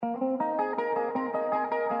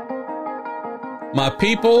My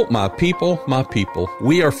people, my people, my people.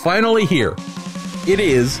 We are finally here. It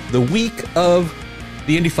is the week of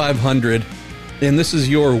the Indy 500, and this is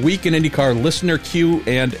your Week in IndyCar listener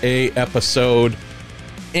Q&A episode,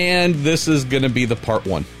 and this is going to be the part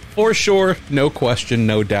one. For sure, no question,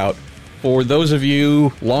 no doubt. For those of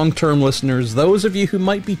you long-term listeners, those of you who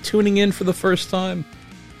might be tuning in for the first time,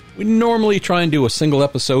 we normally try and do a single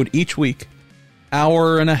episode each week,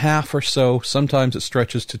 hour and a half or so. Sometimes it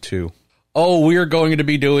stretches to 2. Oh, we are going to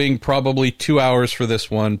be doing probably 2 hours for this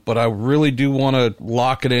one, but I really do want to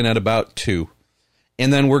lock it in at about 2.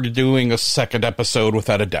 And then we're doing a second episode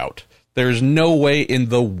without a doubt. There's no way in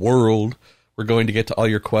the world we're going to get to all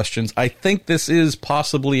your questions. I think this is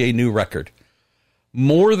possibly a new record.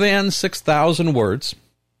 More than 6,000 words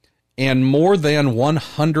and more than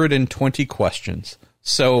 120 questions.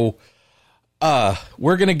 So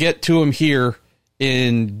we're going to get to them here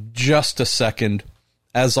in just a second.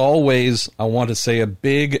 As always, I want to say a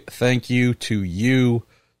big thank you to you.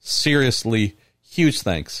 Seriously, huge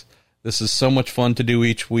thanks. This is so much fun to do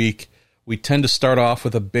each week. We tend to start off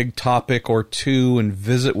with a big topic or two and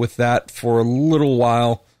visit with that for a little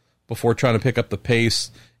while before trying to pick up the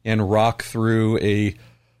pace and rock through a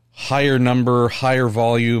higher number, higher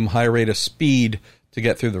volume, high rate of speed to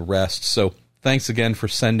get through the rest. So thanks again for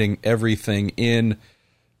sending everything in.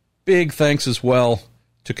 Big thanks as well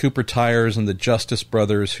to Cooper Tires and the Justice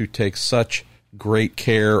Brothers, who take such great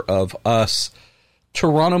care of us.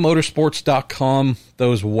 TorontoMotorsports.com,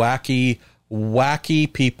 those wacky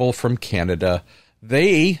people from Canada.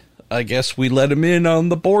 They, I guess we let them in on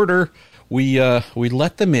the border. We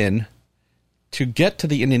let them in to get to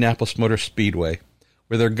the Indianapolis Motor Speedway,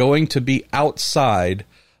 where they're going to be outside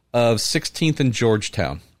of 16th and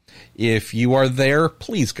Georgetown. If you are there,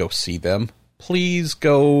 please go see them. Please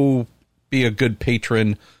go be a good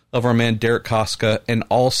patron of our man Derek Koska, and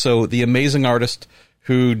also the amazing artist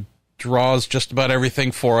who draws just about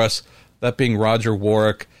everything for us, that being Roger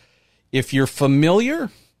Warwick. If you're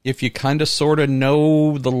familiar, if you kind of sort of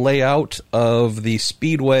know the layout of the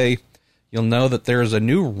Speedway, you'll know that there's a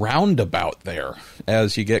new roundabout there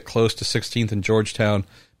as you get close to 16th and Georgetown.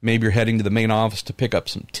 Maybe you're heading to the main office to pick up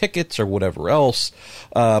some tickets or whatever else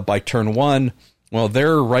by turn 1. Well,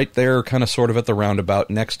 they're right there, kind of sort of at the roundabout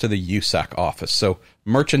next to the USAC office. So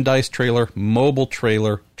merchandise trailer, mobile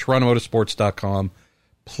trailer, TorontoMotorsports.com.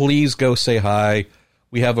 Please go say hi.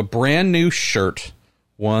 We have a brand new shirt,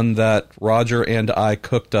 one that Roger and I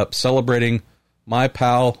cooked up, celebrating my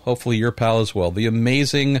pal, hopefully your pal as well, the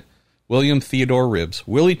amazing William Theodore Ribbs,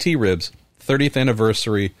 Willie T. Ribbs, 30th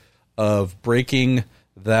anniversary of breaking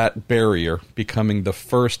that barrier, becoming the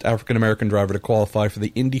first African-American driver to qualify for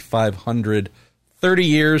the Indy 500. 30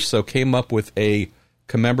 years, so came up with a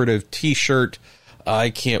commemorative t-shirt.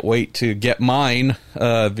 I can't wait to get mine.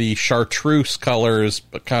 The chartreuse color is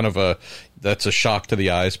kind of that's a shock to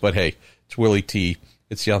the eyes, but hey, it's Willie T.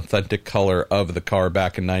 It's the authentic color of the car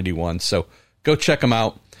back in 91, so go check them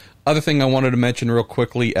out. Other thing I wanted to mention real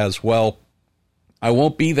quickly as well, I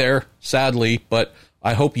won't be there, sadly, but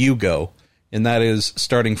I hope you go, and that is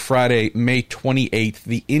starting Friday, May 28th,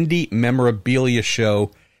 the Indy Memorabilia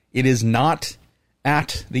Show. It is not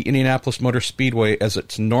at the Indianapolis Motor Speedway as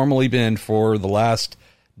it's normally been for the last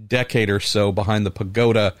decade or so behind the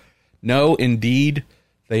pagoda. No, indeed,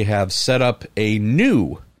 they have set up a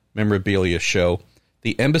new memorabilia show,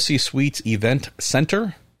 the Embassy Suites Event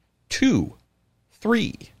Center,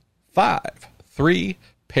 2353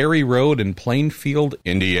 Perry Road in Plainfield,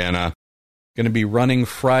 Indiana. Going to be running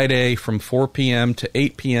Friday from 4 p.m. to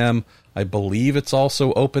 8 p.m. I believe it's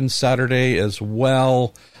also open Saturday as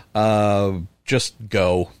well. Just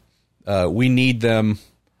go. We need them.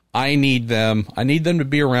 I need them. I need them to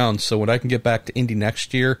be around so when I can get back to Indy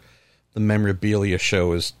next year, the memorabilia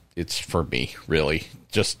show it's for me, really.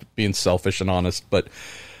 Just being selfish and honest. But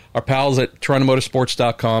our pals at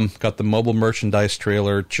TorontoMotorsports.com got the mobile merchandise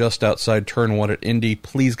trailer just outside Turn 1 at Indy.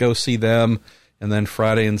 Please go see them. And then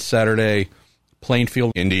Friday and Saturday,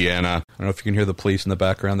 Plainfield, Indiana. I don't know if you can hear the police in the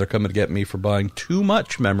background. They're coming to get me for buying too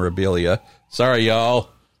much memorabilia. Sorry,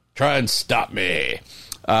 y'all. Try and stop me.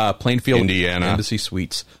 Plainfield, Indiana. Embassy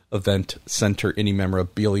Suites Event Center Indy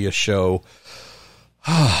Memorabilia Show.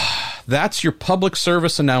 That's your public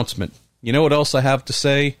service announcement. You know what else I have to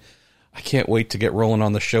say? I can't wait to get rolling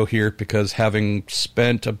on the show here because having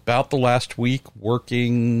spent about the last week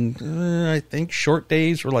working, I think short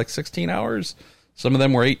days were like 16 hours. Some of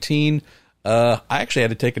them were 18. I actually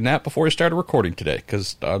had to take a nap before I started recording today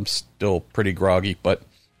because I'm still pretty groggy, but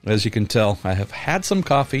as you can tell, I have had some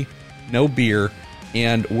coffee, no beer,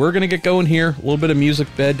 and we're going to get going here. A little bit of music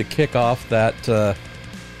bed to kick off that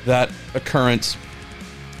occurrence.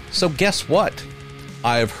 So guess what?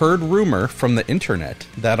 I have heard rumor from the internet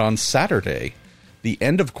that on Saturday, the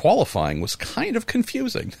end of qualifying was kind of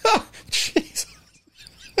confusing. Jeez.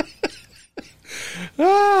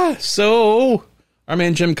 So, our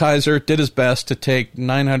man Jim Kaiser did his best to take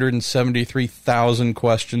 973,000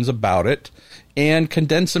 questions about it and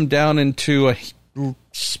condense them down into a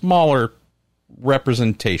smaller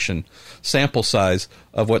representation, sample size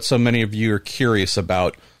of what so many of you are curious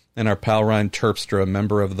about. And our pal Ryan Terpstra, a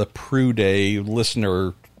member of the Prue Day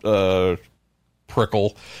listener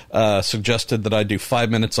prickle, suggested that I do 5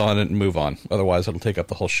 minutes on it and move on. Otherwise, it'll take up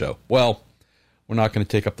the whole show. Well, we're not going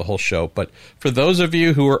to take up the whole show. But for those of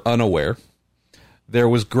you who are unaware, there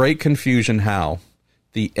was great confusion how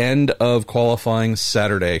the end of qualifying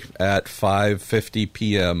Saturday at 5:50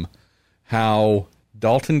 p.m., how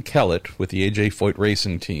Dalton Kellett with the AJ Foyt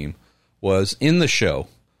Racing Team was in the show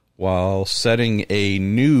while setting a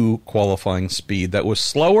new qualifying speed that was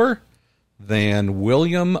slower than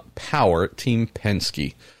William Power at Team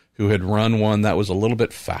Penske, who had run one that was a little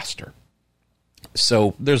bit faster.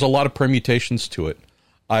 So there's a lot of permutations to it.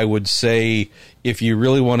 I would say if you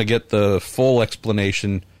really want to get the full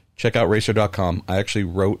explanation, check out racer.com. I actually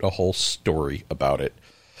wrote a whole story about it.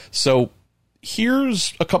 So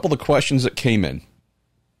here's a couple of the questions that came in.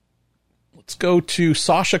 Let's go to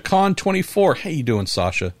Sasha Khan 24. How you doing,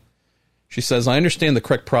 Sasha? She says, I understand the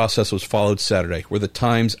correct process was followed Saturday, where the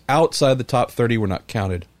times outside the top 30 were not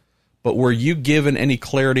counted. But were you given any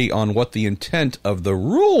clarity on what the intent of the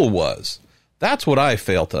rule was? That's what I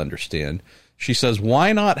fail to understand. She says,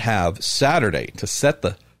 why not have Saturday to set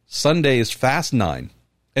the Sunday's Fast 9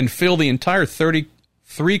 and fill the entire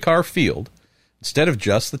 33-car field instead of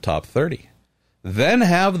just the top 30? Then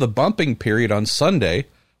have the bumping period on Sunday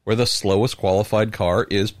where the slowest qualified car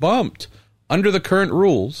is bumped. Under the current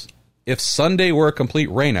rules, if Sunday were a complete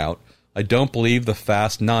rainout, I don't believe the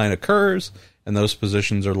Fast 9 occurs, and those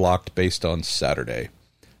positions are locked based on Saturday.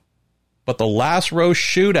 But the last row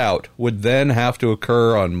shootout would then have to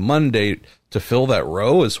occur on Monday to fill that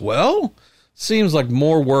row as well? Seems like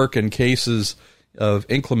more work in cases of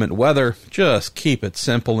inclement weather. Just keep it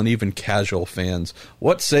simple, and even casual fans.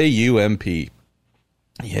 What say you, MP?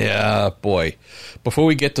 Yeah, boy. Before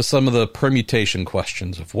we get to some of the permutation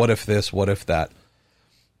questions of what if this, what if that,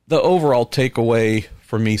 the overall takeaway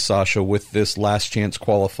for me, Sasha, with this last chance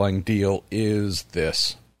qualifying deal is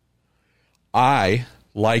this. I,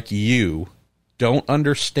 like you, don't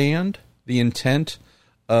understand the intent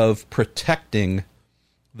of protecting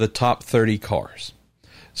the top 30 cars.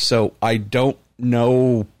 So I don't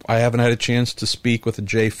know, I haven't had a chance to speak with a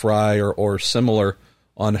Jay Fry or similar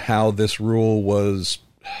on how this rule was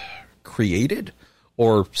created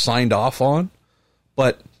or signed off on,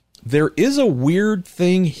 but there is a weird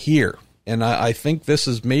thing here, and I think this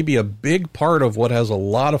is maybe a big part of what has a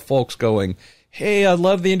lot of folks going, hey, I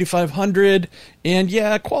love the Indy 500, and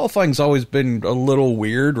yeah, qualifying's always been a little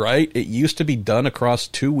weird, right? It used to be done across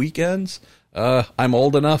 2 weekends. I'm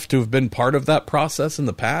old enough to have been part of that process in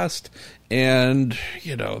the past, and,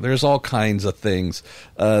 you know, there's all kinds of things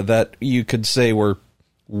that you could say were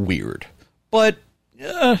weird. But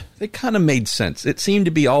they kind of made sense. It seemed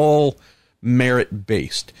to be all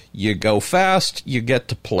merit-based. You go fast, you get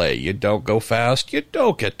to play. You don't go fast, you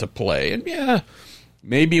don't get to play. And yeah,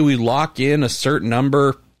 maybe we lock in a certain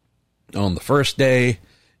number on the first day,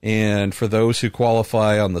 and for those who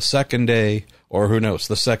qualify on the second day, or who knows,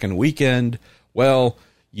 the second weekend, well,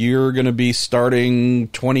 you're going to be starting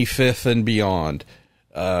 25th and beyond,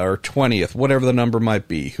 or 20th, whatever the number might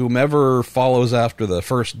be. Whomever follows after the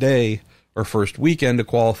first day or first weekend of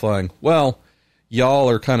qualifying, well, y'all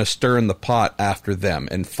are kind of stirring the pot after them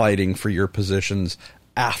and fighting for your positions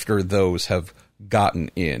after those have gotten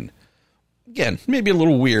in. Again, maybe a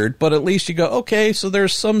little weird, but at least you go, okay, so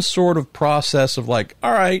there's some sort of process of like,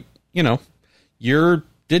 all right, you know, you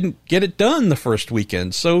didn't get it done the first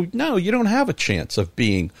weekend, so no, you don't have a chance of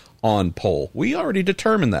being on pole. We already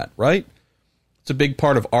determined that, right? It's a big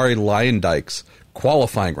part of Arie Luyendyk's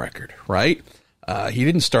qualifying record, right? He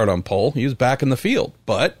didn't start on pole. He was back in the field,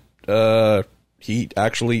 but he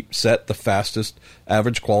actually set the fastest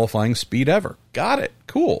average qualifying speed ever. Got it.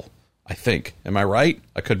 Cool. I think. Am I right?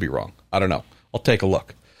 I could be wrong. I don't know. I'll take a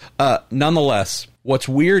look. Nonetheless, what's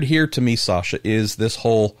weird here to me, Sasha, is this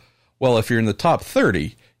whole, well, if you're in the top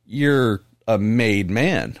 30, you're a made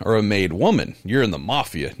man or a made woman. You're in the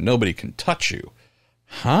mafia. Nobody can touch you.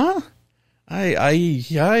 Huh?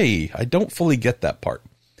 I don't fully get that part.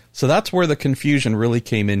 So that's where the confusion really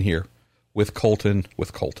came in here with Dalton.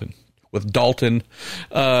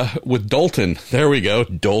 There we go.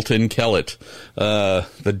 Dalton Kellett,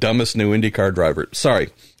 the dumbest new IndyCar driver. Sorry.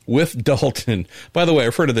 with Dalton. By the way, I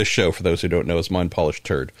refer to this show, for those who don't know, as Mind Polished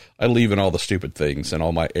Turd. I leave in all the stupid things and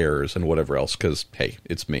all my errors and whatever else because, hey,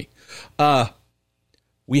 it's me.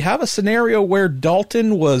 We have a scenario where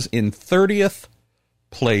Dalton was in 30th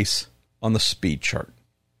place on the speed chart.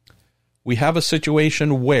 We have a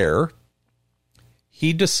situation where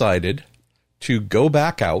he decided to go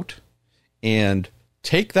back out and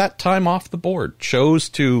take that time off the board, chose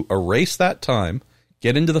to erase that time,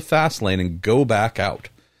 get into the fast lane, and go back out.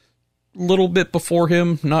 A little bit before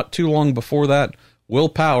him, not too long before that, Will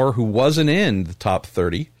Power, who wasn't in the top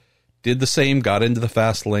 30, did the same, got into the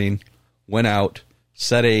fast lane, went out,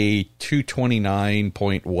 set a 229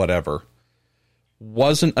 point whatever.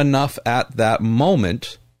 Wasn't enough at that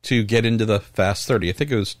moment to get into the fast 30. I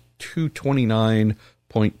think it was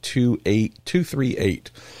 229.238.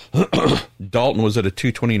 Dalton was at a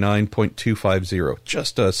 229.250,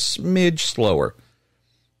 just a smidge slower.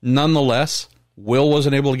 Nonetheless, Will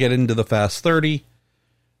wasn't able to get into the fast 30.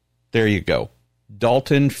 There you go.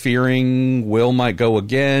 Dalton, fearing Will might go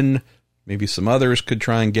again, maybe some others could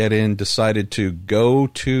try and get in, decided to go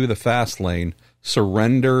to the fast lane,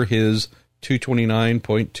 surrender his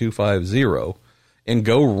 229.250, and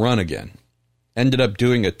go run again. Ended up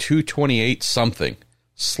doing a 228 something,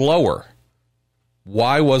 slower.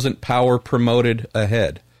 Why wasn't Power promoted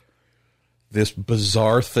ahead? This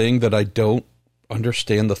bizarre thing that I don't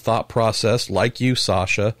understand the thought process, like you,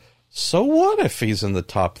 Sasha. So what if he's in the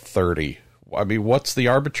top 30? I mean, what's the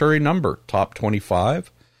arbitrary number? Top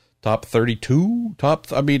 25? Top 32?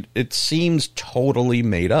 It seems totally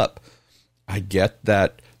made up. I get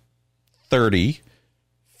that 30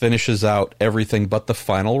 finishes out everything but the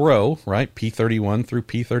final row, right? P31 through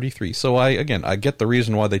P33. So I get the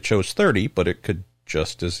reason why they chose 30, but it could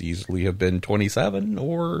just as easily have been 27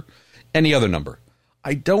 or any other number.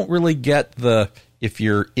 I don't really get if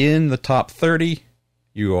you're in the top 30,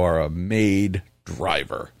 you are a made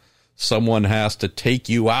driver. Someone has to take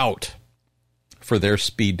you out for their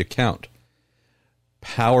speed to count.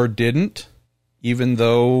 Power didn't, even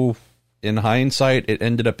though in hindsight it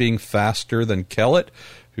ended up being faster than Kellett,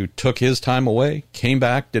 who took his time away, came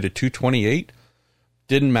back, did a 228.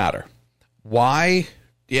 Didn't matter. Why?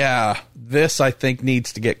 Yeah, this I think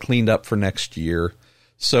needs to get cleaned up for next year.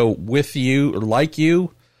 So with you, or like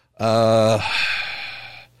you,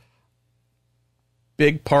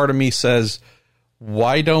 big part of me says,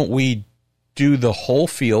 why don't we do the whole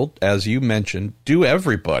field, as you mentioned, do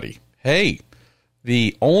everybody? Hey,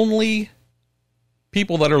 the only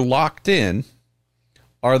people that are locked in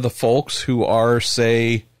are the folks who are,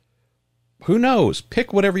 say, who knows,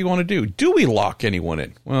 pick whatever you want to do. Do we lock anyone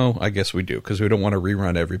in? Well, I guess we do, because we don't want to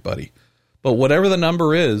rerun everybody. But whatever the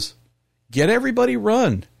number is, get everybody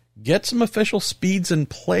run. Get some official speeds in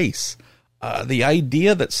place. The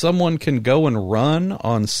idea that someone can go and run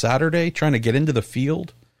on Saturday trying to get into the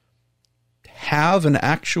field, have an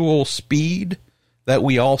actual speed that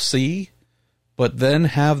we all see, but then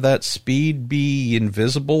have that speed be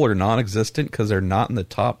invisible or non-existent because they're not in the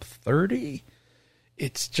top 30?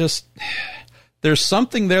 It's just, there's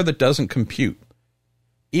something there that doesn't compute.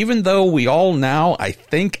 Even though we all now, I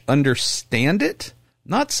think, understand it,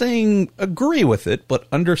 not saying agree with it, but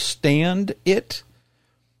understand it,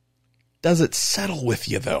 does it settle with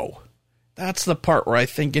you, though? That's the part where I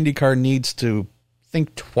think IndyCar needs to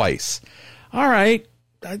think twice. All right,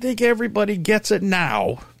 I think everybody gets it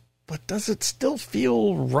now, but does it still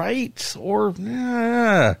feel right? Or,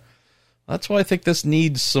 that's why I think this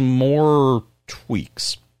needs some more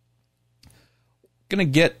tweaks. Going to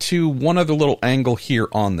get to one other little angle here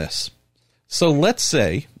on this. So let's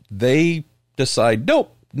say they decide,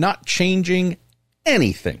 nope, not changing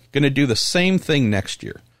anything. Going to do the same thing next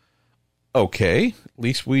year. Okay, at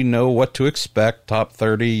least we know what to expect. Top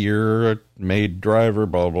 30, you're a made driver,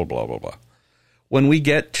 blah, blah, blah, blah, blah. When we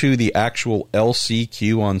get to the actual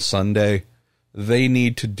LCQ on Sunday, they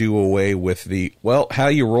need to do away with how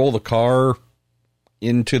you roll the car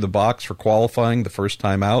into the box for qualifying the first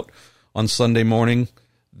time out on Sunday morning.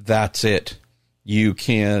 That's it. You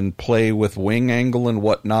can play with wing angle and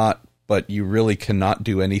whatnot, but you really cannot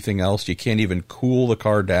do anything else. You can't even cool the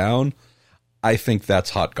car down. I think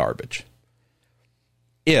that's hot garbage.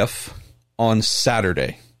 If on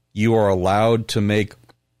Saturday you are allowed to make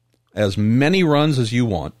as many runs as you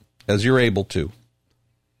want, as you're able to,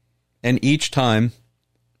 and each time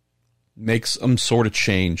make some sort of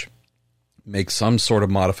change, make some sort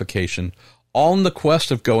of modification, all in the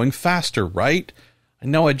quest of going faster, right? I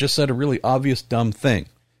know I just said a really obvious dumb thing.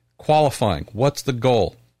 Qualifying, what's the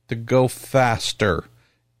goal? To go faster.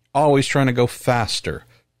 Always trying to go faster.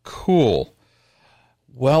 Cool.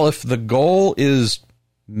 Well, if the goal is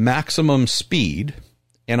maximum speed,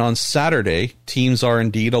 And on Saturday, teams are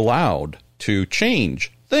indeed allowed to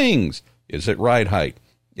change things. Is it ride height?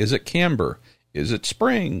 Is it camber? Is it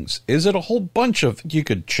springs? Is it a whole bunch of, you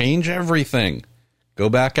could change everything. Go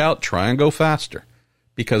back out, try and go faster.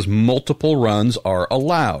 Because multiple runs are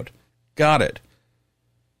allowed. Got it.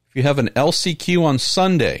 If you have an LCQ on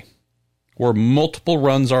Sunday where multiple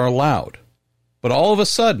runs are allowed, but all of a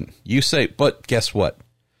sudden you say, but guess what?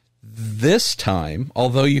 This time,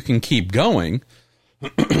 although you can keep going,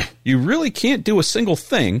 you really can't do a single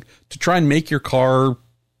thing to try and make your car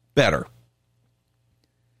better.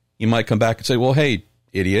 You might come back and say, well, hey,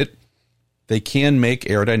 idiot, they can make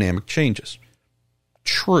aerodynamic changes.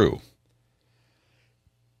 True.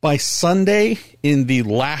 By Sunday, in the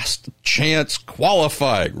last chance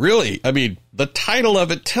qualifying, really, I mean, the title of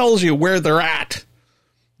it tells you where they're at.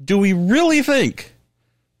 Do we really think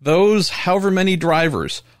those however many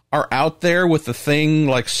drivers are out there with the thing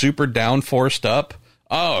like super downforced up?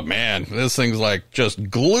 Oh, man, this thing's like just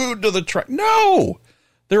glued to the track. No,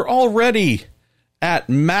 they're already at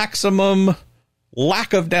maximum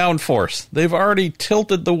lack of downforce. They've already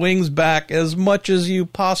tilted the wings back as much as you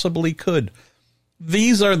possibly could.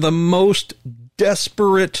 These are the most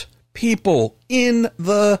desperate people in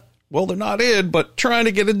the, well, they're not in, but trying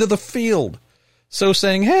to get into the field. So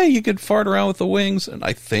saying, hey, you could fart around with the wings, and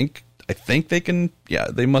I think they can, yeah,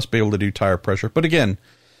 they must be able to do tire pressure. But again,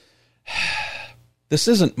 this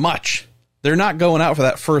isn't much. They're not going out for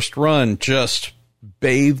that first run just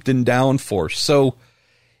bathed in downforce. So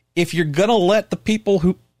if you're going to let the people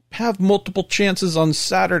who have multiple chances on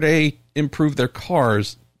Saturday improve their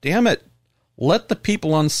cars, damn it, let the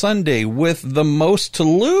people on Sunday with the most to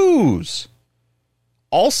lose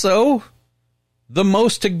also the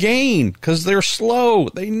most to gain, because they're slow.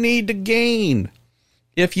 They need to gain.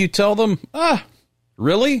 If you tell them,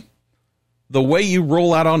 really? The way you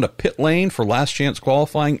roll out onto pit lane for last chance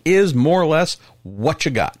qualifying is more or less what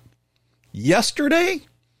you got. Yesterday,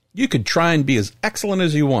 you could try and be as excellent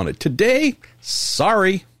as you wanted. Today,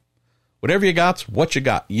 sorry. Whatever you got's what you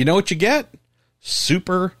got. You know what you get?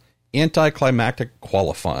 Super anticlimactic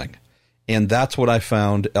qualifying. And that's what I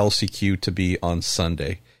found LCQ to be on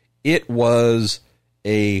Sunday. It was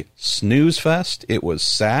a snooze fest. It was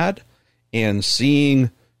sad. And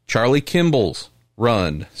seeing Charlie Kimball's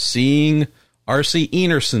run, seeing R.C.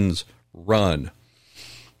 Enerson's run,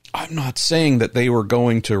 I'm not saying that they were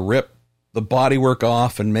going to rip the bodywork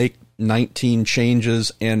off and make 19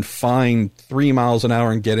 changes and find 3 miles an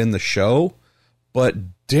hour and get in the show.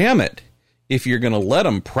 But damn it, if you're going to let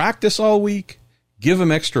them practice all week, give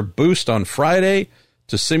them extra boost on Friday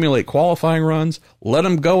to simulate qualifying runs, let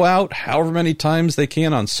them go out however many times they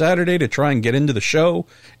can on Saturday to try and get into the show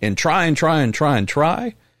and try.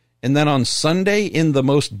 And then on Sunday, in the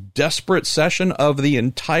most desperate session of the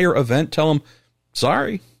entire event, tell them,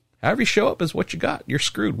 sorry, however you show up is what you got. You're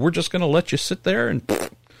screwed. We're just going to let you sit there and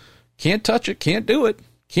can't touch it, can't do it,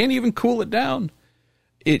 can't even cool it down.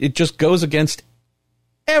 It just goes against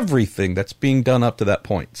everything that's being done up to that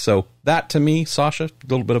point. So that, to me, Sasha, a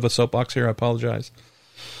little bit of a soapbox here, I apologize.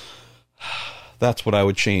 That's what I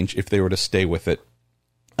would change if they were to stay with it.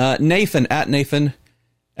 Nathan at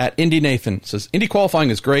Indy Nathan says, Indy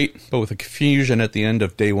qualifying is great, but with the confusion at the end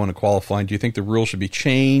of day one of qualifying, do you think the rules should be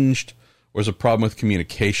changed, or is it a problem with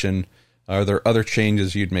communication? Are there other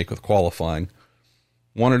changes you'd make with qualifying?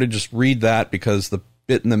 Wanted to just read that because the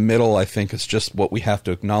bit in the middle, I think, is just what we have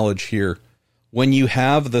to acknowledge here. When you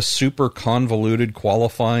have the super convoluted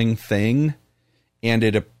qualifying thing, and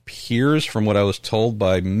it appears, from what I was told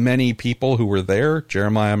by many people who were there,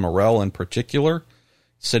 Jeremiah Morrell in particular,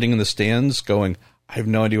 sitting in the stands going, I have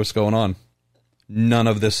no idea what's going on. None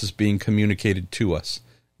of this is being communicated to us.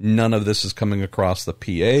 None of this is coming across the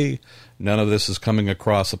PA. None of this is coming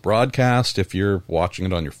across the broadcast. If you're watching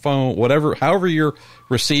it on your phone, whatever, however you're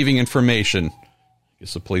receiving information, I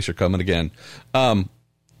guess the police are coming again.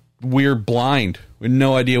 We're blind. We had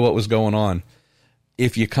no idea what was going on.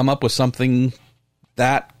 If you come up with something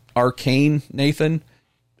that arcane, Nathan,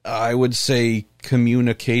 I would say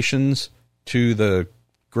communications to the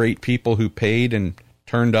great people who paid and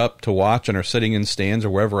turned up to watch and are sitting in stands or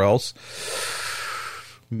wherever else,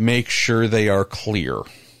 make sure they are clear.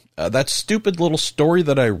 That stupid little story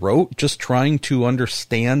that I wrote, just trying to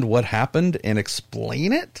understand what happened and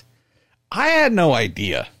explain it, I had no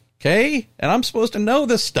idea, okay? And I'm supposed to know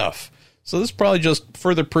this stuff. So this is probably just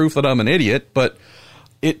further proof that I'm an idiot, but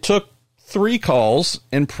it took 3 calls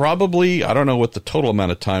and probably, I don't know what the total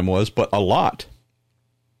amount of time was, but a lot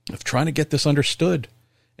of trying to get this understood.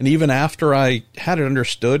 And even after I had it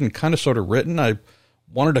understood and kind of sort of written, I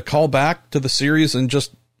wanted to call back to the series and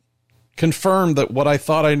just confirmed that what I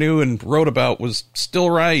thought I knew and wrote about was still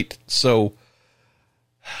right. So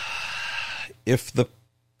if the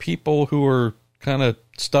people who are kind of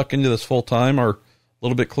stuck into this full time are a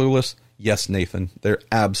little bit clueless, yes, Nathan, there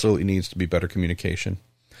absolutely needs to be better communication.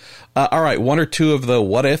 All right, one or two of the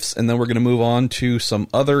what ifs, and then we're going to move on to some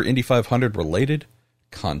other Indy 500 related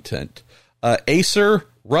content. Acer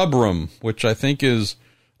Rubrum, which I think is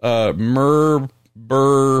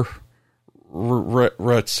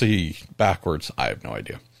let's see, backwards. I have no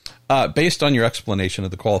idea. Based on your explanation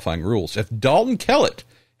of the qualifying rules, if Dalton Kellett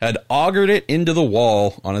had augured it into the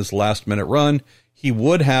wall on his last-minute run, he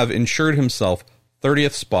would have ensured himself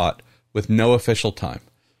 30th spot with no official time,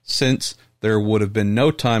 since there would have been no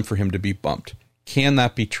time for him to be bumped. Can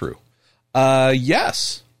that be true?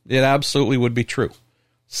 Yes, it absolutely would be true.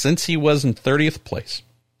 Since he was in 30th place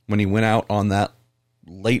when he went out on that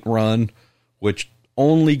late run, which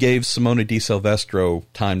only gave Simona Di Silvestro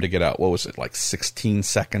time to get out. What was it, like 16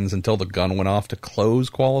 seconds until the gun went off to close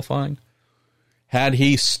qualifying? Had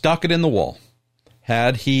he stuck it in the wall,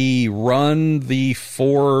 had he run the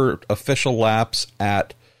 4 official laps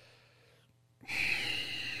at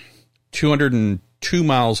 202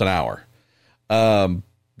 miles an hour,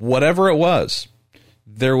 whatever it was,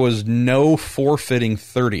 there was no forfeiting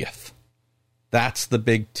 30th. That's the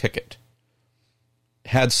big ticket.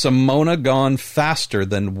 Had Simona gone faster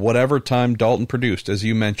than whatever time Dalton produced, as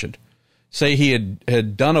you mentioned, say he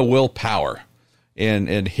had done a Will Power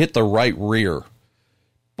and hit the right rear,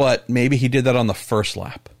 but maybe he did that on the first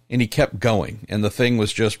lap and he kept going and the thing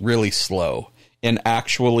was just really slow and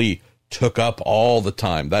actually took up all the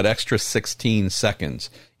time, that extra 16 seconds,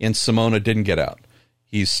 and Simona didn't get out.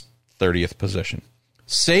 He's 30th position.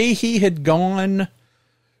 Say he had gone,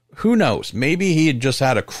 who knows, maybe he had just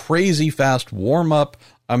had a crazy fast warm-up.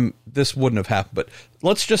 This wouldn't have happened, but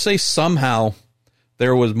let's just say somehow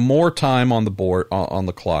there was more time on the board, on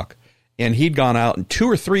the clock, and he'd gone out and 2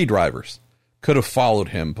 or 3 drivers could have followed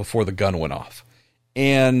him before the gun went off.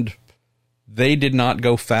 And they did not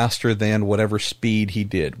go faster than whatever speed he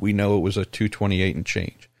did. We know it was a 2:28 and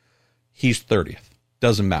change. He's 30th.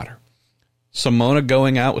 Doesn't matter. Simona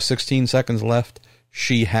going out with 16 seconds left,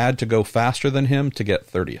 she had to go faster than him to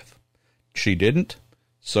get 30th. She didn't,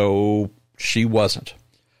 so she wasn't.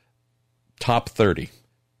 Top 30.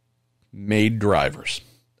 Made drivers.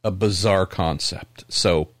 A bizarre concept.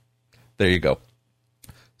 So, there you go.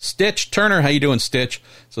 Stitch Turner, how you doing, Stitch?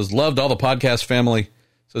 Says, loved all the podcast family.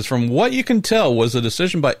 Says, from what you can tell, was a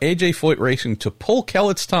decision by AJ Foyt Racing to pull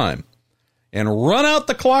Kellett's time and run out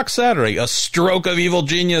the clock Saturday a stroke of evil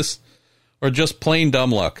genius or just plain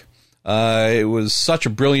dumb luck? It was such a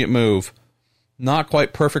brilliant move. Not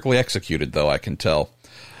quite perfectly executed, though, I can tell.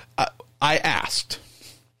 I asked,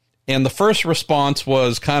 and the first response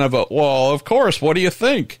was kind of a, well, of course, what do you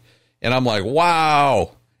think? And I'm like,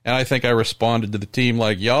 wow. And I think I responded to the team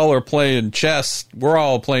like, y'all are playing chess. We're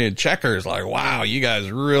all playing checkers. Like, wow, you guys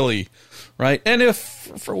really, right? And if,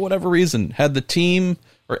 for whatever reason, had the team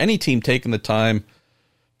or any team taken the time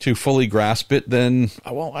to fully grasp it, then,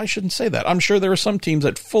 well, I shouldn't say that. I'm sure there were some teams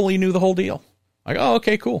that fully knew the whole deal. Like, oh,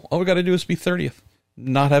 okay, cool. All we got to do is be 30th.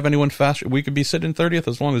 Not have anyone faster. We could be sitting 30th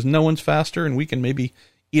as long as no one's faster and we can maybe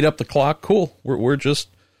eat up the clock. Cool. We're just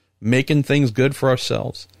making things good for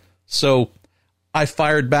ourselves. So I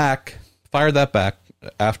fired that back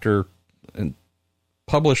after and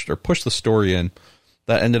published or pushed the story in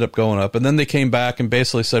that ended up going up. And then they came back and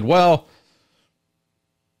basically said, well,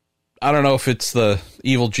 I don't know if it's the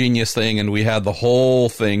evil genius thing and we had the whole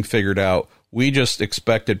thing figured out. We just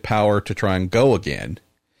expected Power to try and go again.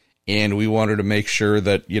 And we wanted to make sure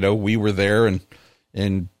that, you know, we were there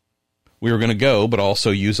and we were going to go, but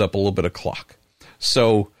also use up a little bit of clock.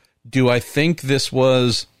 So do I think this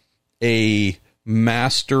was a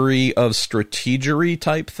mastery of strategery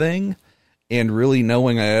type thing and really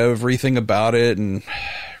knowing everything about it and,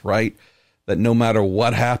 right, that no matter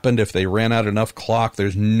what happened, if they ran out enough clock,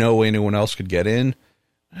 there's no way anyone else could get in?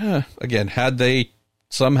 Again, had they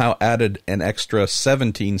somehow added an extra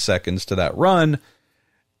 17 seconds to that run,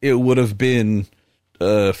 it would have been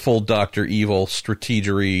a full Dr. Evil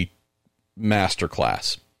strategery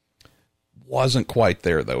masterclass. Wasn't quite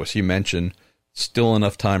there, though. As you mentioned, still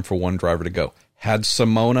enough time for one driver to go. Had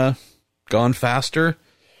Simona gone faster?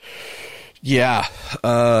 Yeah,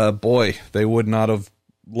 boy, they would not have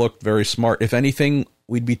looked very smart. If anything,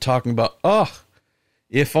 we'd be talking about,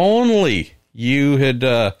 if only you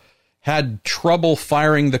had had trouble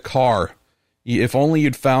firing the car. If only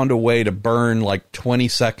you'd found a way to burn like 20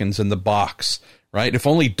 seconds in the box, right? If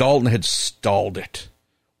only Dalton had stalled it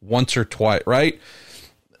once or twice, right?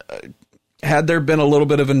 Had there been a little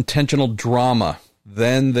bit of intentional drama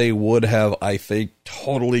then they would have, I think,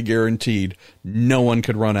 totally guaranteed no one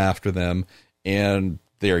could run after them. And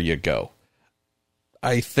there you go.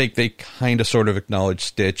 I think they kind of sort of acknowledged,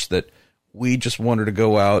 Stitch, that we just wanted to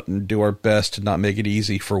go out and do our best to not make it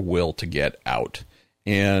easy for Will to get out.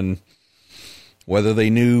 And whether they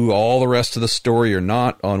knew all the rest of the story or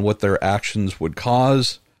not on what their actions would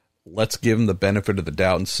cause, let's give them the benefit of the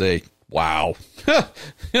doubt and say, wow.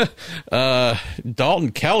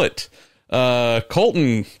 Dalton Kellett,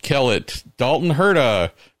 Colton Kellett, Dalton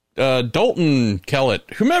Herta, Dalton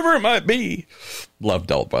Kellett, whomever it might be. Love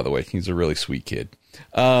Dalton, by the way. He's a really sweet kid.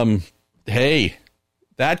 Hey,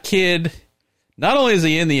 that kid, not only is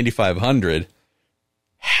he in the Indy 500,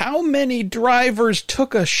 how many drivers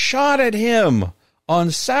took a shot at him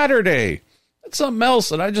on Saturday? That's something else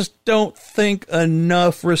that I just don't think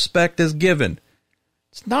enough respect is given.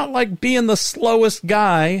 It's not like being the slowest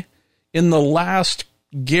guy in the last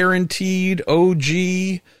guaranteed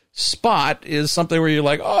OG spot is something where you're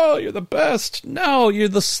like, oh, you're the best. No, you're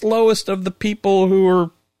the slowest of the people who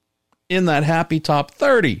are in that happy top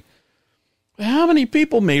 30. How many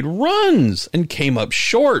people made runs and came up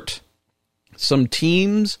short? Some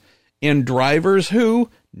teams and drivers who,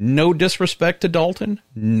 no disrespect to Dalton,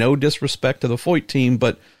 no disrespect to the Foyt team,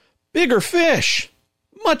 but bigger fish,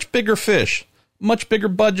 much bigger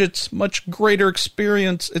budgets, much greater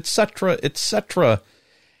experience, etc., etc.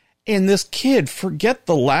 And this kid, forget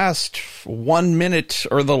the last 1 minute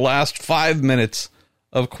or the last 5 minutes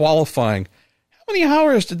of qualifying. How many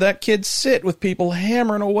hours did that kid sit with people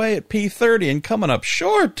hammering away at P30 and coming up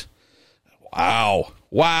short? Wow.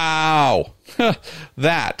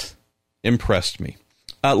 That impressed me.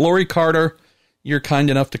 Lori Carter, you're kind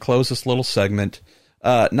enough to close this little segment.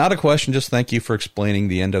 Not a question, just thank you for explaining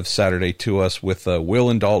the end of Saturday to us with Will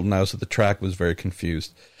and Dalton. I was at the track, was very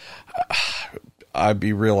confused. I'd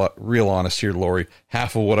be real honest here, Lori.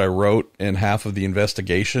 Half of what I wrote and half of the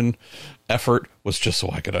investigation effort was just so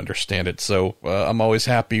I could understand it. So I'm always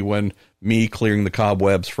happy when me clearing the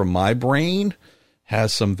cobwebs from my brain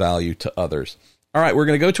has some value to others. All right, we're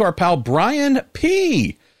going to go to our pal Brian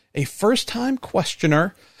P., a first-time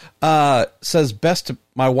questioner. Says, best to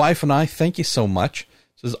my wife and I, thank you so much.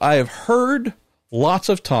 Says, I have heard lots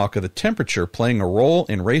of talk of the temperature playing a role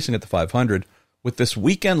in racing at the 500. With this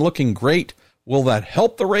weekend looking great, will that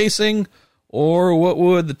help the racing, or what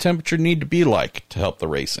would the temperature need to be like to help the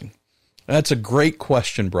racing? That's a great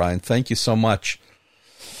question, Brian. Thank you so much.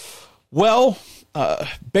 Well,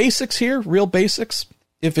 basics here, real basics.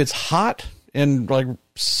 If it's hot and like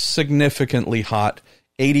significantly hot,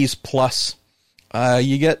 80s plus,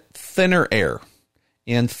 you get thinner air.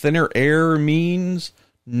 And thinner air means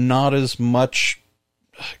not as much,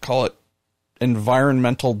 call it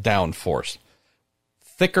environmental downforce.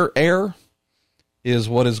 Thicker air is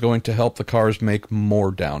what is going to help the cars make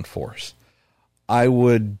more downforce. I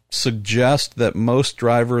would suggest that most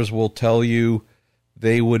drivers will tell you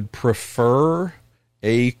they would prefer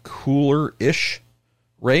a cooler-ish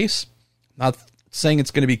race. Not saying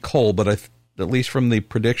it's going to be cold, but at least from the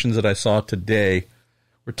predictions that I saw today,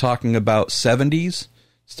 we're talking about 70s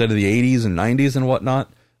instead of the 80s and 90s and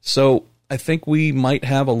whatnot. So I think we might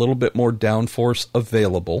have a little bit more downforce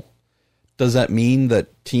available. Does that mean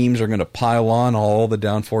that teams are going to pile on all the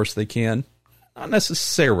downforce they can? Not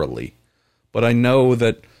necessarily, but I know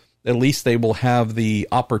that at least they will have the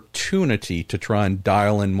opportunity to try and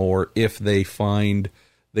dial in more if they find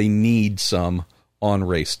they need some on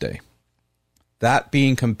race day. That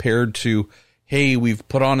being compared to, hey, we've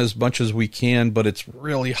put on as much as we can, but it's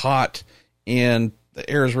really hot and the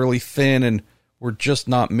air is really thin and we're just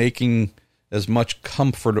not making as much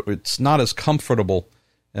comfort. It's not as comfortable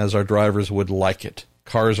as our drivers would like it.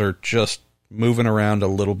 Cars are just moving around a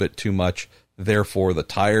little bit too much. Therefore, the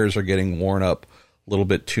tires are getting worn up a little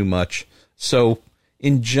bit too much. So,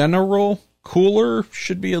 in general, cooler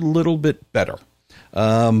should be a little bit better.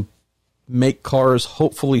 Make cars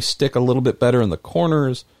hopefully stick a little bit better in the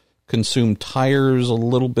corners, consume tires a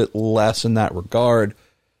little bit less in that regard.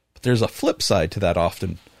 But there's a flip side to that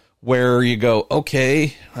often, where you go,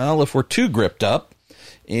 okay, well, if we're too gripped up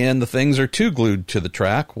and the things are too glued to the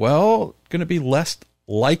track, well, it's going to be less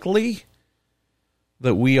likely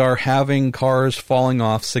that we are having cars falling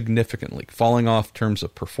off significantly. Falling off in terms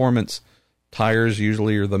of performance. Tires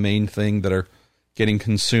usually are the main thing that are getting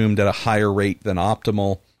consumed at a higher rate than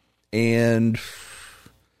optimal. And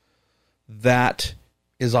that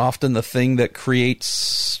is often the thing that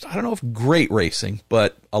creates, I don't know if great racing,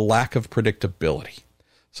 but a lack of predictability.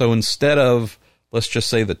 So instead of, let's just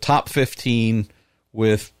say, the top 15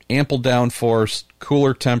 with ample downforce,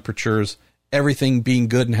 cooler temperatures, everything being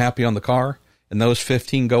good and happy on the car, and those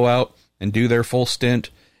 15 go out, and do their full stint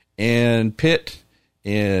and pit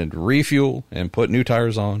and refuel and put new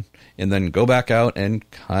tires on and then go back out and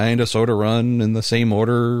kind of sort of run in the same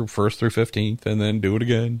order, 1st through 15th, and then do it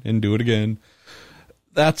again and do it again.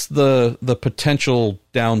 That's the potential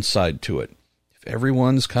downside to it. If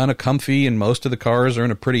everyone's kind of comfy and most of the cars are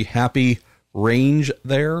in a pretty happy range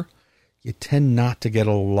there, you tend not to get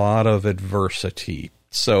a lot of adversity.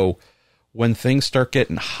 So when things start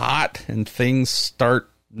getting hot and things start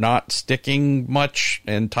not sticking much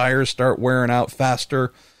and tires start wearing out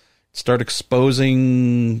faster, start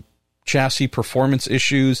exposing chassis performance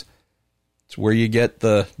issues, it's where you get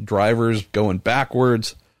the drivers going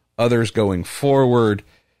backwards, others going forward,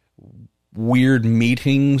 weird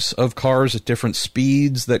meetings of cars at different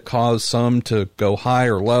speeds that cause some to go high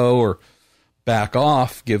or low or back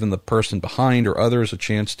off, giving the person behind or others a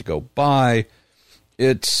chance to go by.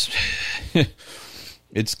 It's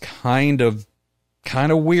it's kind of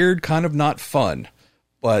weird, kind of not fun.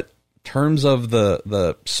 But in terms of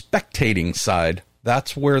the spectating side,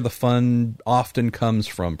 that's where the fun often comes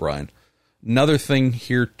from, Brian. Another thing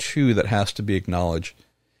here, too, that has to be acknowledged,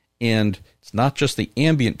 and it's not just the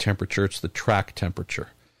ambient temperature, it's the track temperature.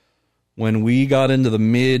 When we got into the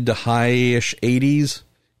mid to high-ish 80s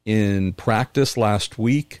in practice last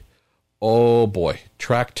week, oh boy,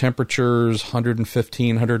 track temperatures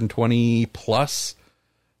 115, 120 plus,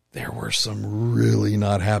 there were some really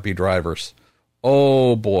not happy drivers.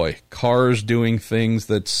 Oh boy, cars doing things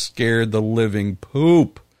that scared the living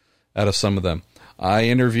poop out of some of them. I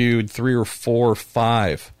interviewed 3 or 4 or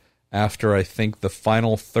 5 after I think the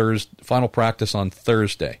final practice on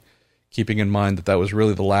Thursday, keeping in mind that was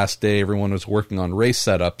really the last day everyone was working on race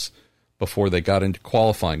setups before they got into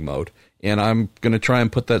qualifying mode. And I'm going to try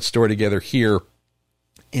and put that story together here,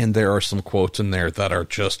 and there are some quotes in there that are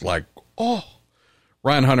just like, oh.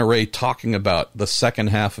 Ryan Hunter-Reay talking about the second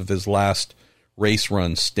half of his last race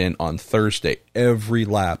run stint on Thursday. Every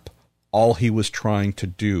lap, all he was trying to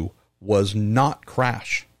do was not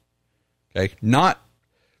crash. Okay, not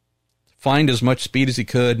find as much speed as he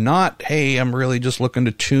could, not, hey, I'm really just looking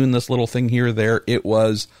to tune this little thing here or there. It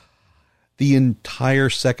was the entire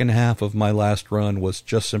second half of my last run was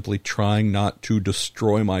just simply trying not to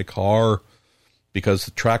destroy my car because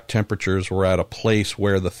the track temperatures were at a place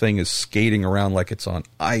where the thing is skating around like it's on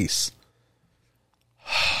ice.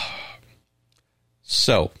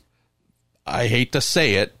 So, I hate to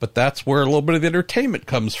say it, but that's where a little bit of the entertainment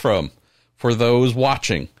comes from for those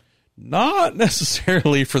watching. Not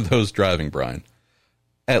necessarily for those driving, Brian.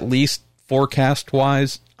 At least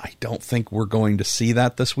forecast-wise, I don't think we're going to see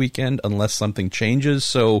that this weekend unless something changes.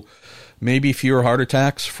 So maybe fewer heart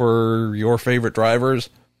attacks for your favorite drivers,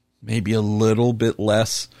 maybe a little bit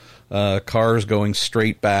less cars going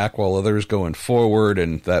straight back while others going forward,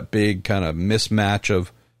 and that big kind of mismatch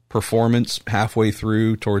of performance halfway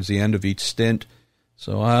through towards the end of each stint.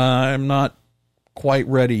 So I'm not quite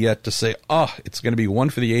ready yet to say, it's going to be one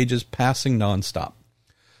for the ages, passing nonstop.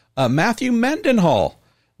 Matthew Mendenhall,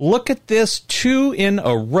 look at this, 2 in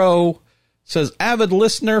a row, says avid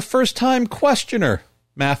listener, first time questioner.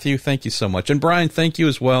 Matthew, thank you so much. And Brian, thank you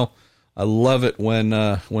as well. I love it when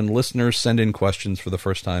listeners send in questions for the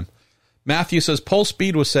first time. Matthew says pole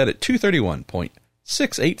speed was set at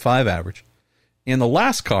 231.685 average, and the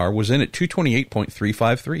last car was in at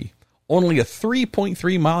 228.353. Only a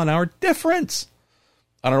 3.3 mile an hour difference.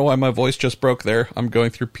 I don't know why my voice just broke there. I'm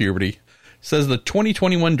going through puberty. Says the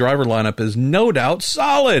 2021 driver lineup is no doubt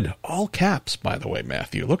solid. All caps, by the way,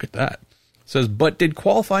 Matthew. Look at that. Says, but did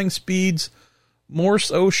qualifying speeds more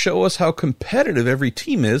so show us how competitive every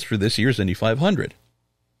team is for this year's Indy 500?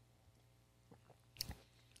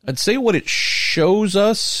 I'd say what it showed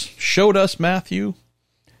us, Matthew,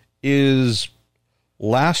 is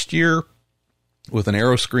last year with an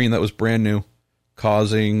aero screen that was brand new,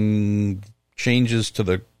 causing changes to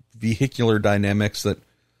the vehicular dynamics that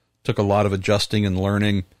took a lot of adjusting and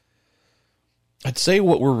learning. I'd say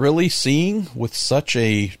what we're really seeing with such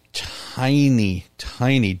a tiny,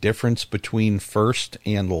 tiny difference between first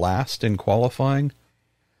and last in qualifying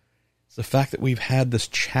is the fact that we've had this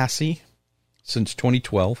chassis since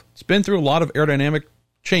 2012. It's been through a lot of aerodynamic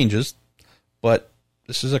changes, but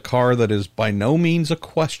this is a car that is by no means a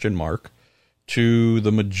question mark to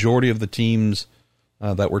the majority of the teams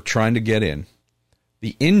that we're trying to get in.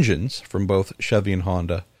 The engines from both Chevy and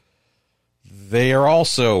Honda, they are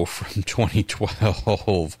also from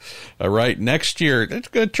 2012. Right, next year, it's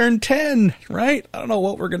going to turn 10, right? I don't know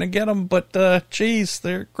what we're going to get them, but geez,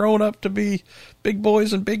 they're growing up to be big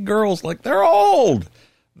boys and big girls. Like, they're old.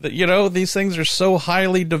 These things are so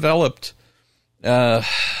highly developed.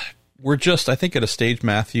 We're just, I think, at a stage,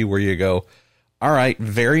 Matthew, where you go, all right,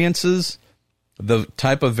 variances, the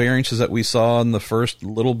type of variances that we saw in the first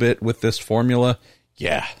little bit with this formula,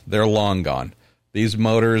 yeah, they're long gone. These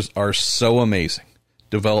motors are so amazing,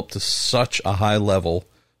 developed to such a high level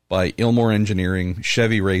by Ilmor Engineering,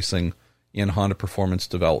 Chevy Racing, and Honda Performance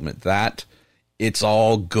Development, that it's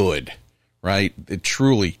all good, right?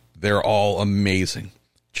 Truly, they're all amazing.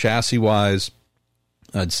 Chassis-wise,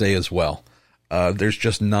 I'd say as well. There's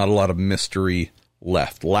just not a lot of mystery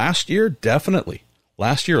left. Last year, definitely.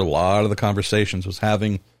 Last year, a lot of the conversations was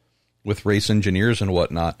having with race engineers and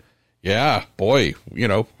whatnot. Yeah, boy,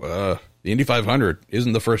 the Indy 500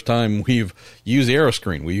 isn't the first time we've used the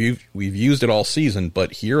aeroscreen. We've used it all season,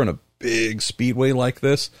 but here in a big speedway like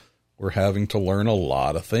this, we're having to learn a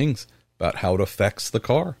lot of things about how it affects the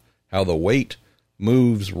car, how the weight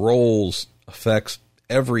moves, rolls, affects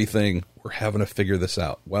everything. We're having to figure this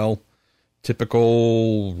out. Well,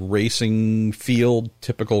 typical racing field,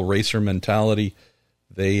 typical racer mentality.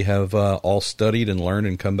 They have all studied and learned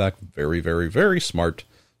and come back very, very, very smart.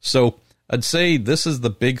 So I'd say this is the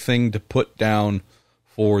big thing to put down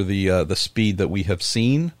for the speed that we have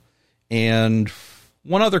seen. And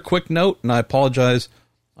one other quick note, and I apologize,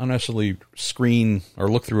 I don't necessarily screen or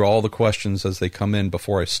look through all the questions as they come in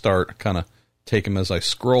before I start. I kind of take them as I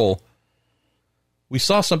scroll. We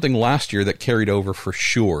saw something last year that carried over for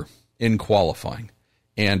sure in qualifying.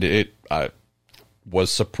 And I was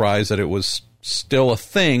surprised that it was still a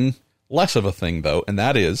thing, less of a thing though, and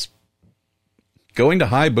that is going to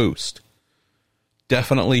high boost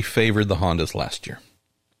definitely favored the Hondas last year.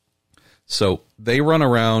 So they run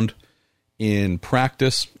around in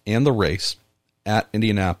practice and the race at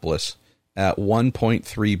Indianapolis at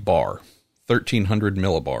 1.3 bar, 1,300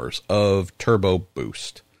 millibars of turbo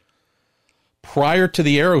boost. Prior to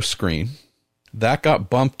the aero screen, that got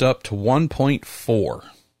bumped up to 1.4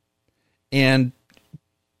 and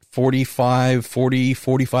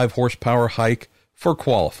 45 horsepower hike for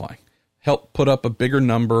qualifying. Helped put up a bigger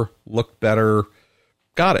number, looked better,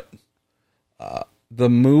 got it. The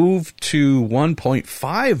move to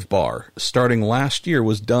 1.5 bar starting last year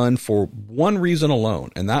was done for one reason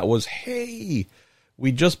alone, and that was, hey,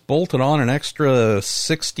 we just bolted on an extra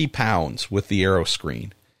 60 pounds with the aero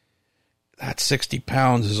screen. That 60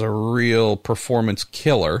 pounds is a real performance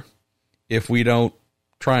killer if we don't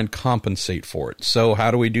try and compensate for it. So how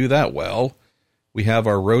do we do that? Well, we have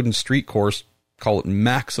our road and street course, call it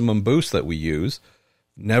maximum boost that we use.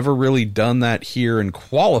 Never really done that here in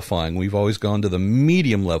qualifying. We've always gone to the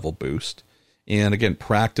medium level boost. And again,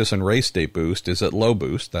 practice and race day boost is at low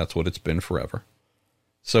boost. That's what it's been forever.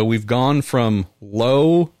 So we've gone from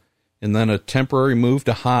low and then a temporary move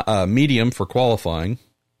to high, medium for qualifying,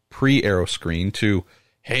 pre-aero screen, to,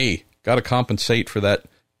 hey, got to compensate for that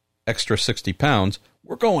extra 60 pounds.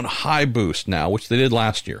 We're going high boost now, which they did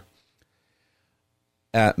last year.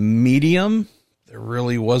 At medium, there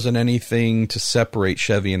really wasn't anything to separate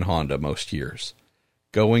Chevy and Honda most years.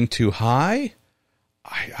 Going too high,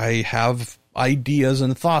 I have ideas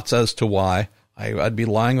and thoughts as to why. I'd be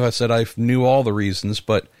lying if I said I knew all the reasons,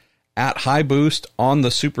 but at high boost on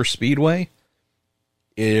the super speedway,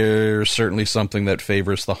 is certainly something that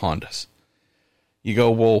favors the Hondas. You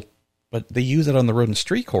go, well, but they use it on the road and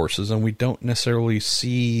street courses, and we don't necessarily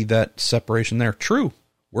see that separation there. True.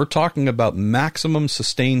 We're talking about maximum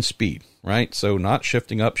sustained speed, right? So not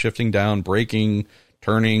shifting up, shifting down, braking,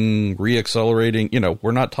 turning, reaccelerating.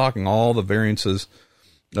 We're not talking all the variances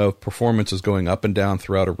of performances going up and down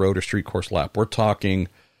throughout a road or street course lap. We're talking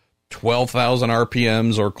 12,000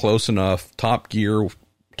 RPMs or close enough, top gear,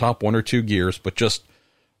 top one or two gears, but just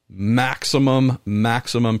maximum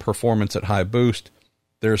performance at high boost.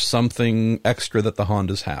 There's something extra that the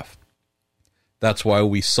Hondas have. That's why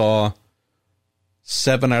we saw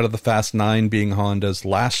 7 out of the Fast 9 being Hondas.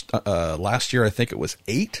 Last year, I think it was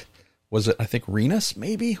 8. Was it, I think Renus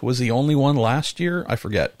maybe was the only one last year? I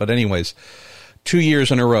forget. But anyways, 2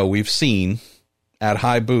 years in a row, we've seen at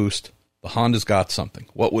high boost, the Hondas got something.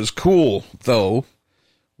 What was cool, though,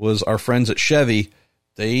 was our friends at Chevy.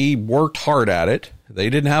 They worked hard at it. They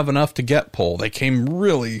didn't have enough to get pole. They came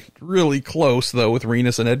really, really close, though, with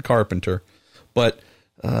Renus and Ed Carpenter. But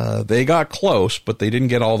they got close, but they didn't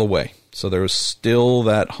get all the way. So there was still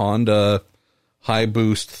that Honda high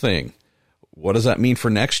boost thing. What does that mean for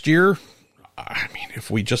next year? I mean,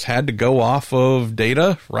 if we just had to go off of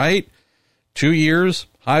data, right? 2 years,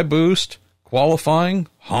 high boost, qualifying,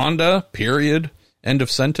 Honda, period, end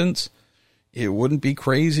of sentence. It wouldn't be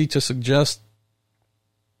crazy to suggest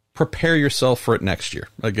prepare yourself for it next year.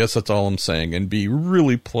 I guess that's all I'm saying, and be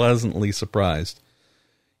really pleasantly surprised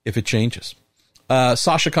if it changes.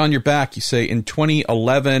 Sasha Khan, you're back. You say, in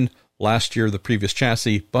 2011, Last year, the previous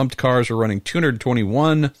chassis, bumped cars were running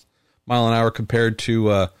 221 mile an hour compared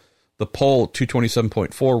to the pole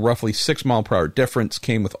 227.4, roughly 6 mile per hour difference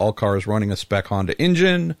came with all cars running a spec Honda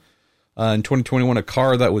engine. In 2021, a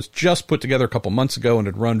car that was just put together a couple months ago and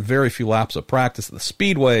had run very few laps of practice at the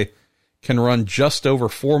speedway can run just over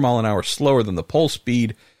 4 mile an hour slower than the pole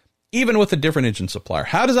speed, even with a different engine supplier.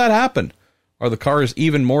 How does that happen? Are the cars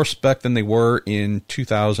even more spec than they were in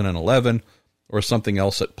 2011, or something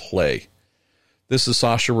else at play? This is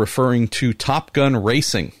Sasha referring to Top Gun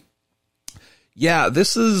racing. Yeah,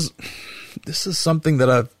 this is something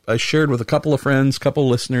that I shared with a couple of friends, couple of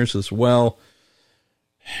listeners as well.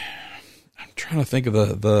 I'm trying to think of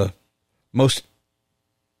the most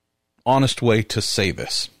honest way to say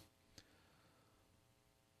this.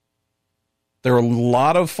 There are a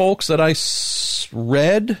lot of folks that I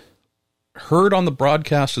heard on the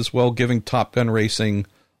broadcast as well, giving Top Gun racing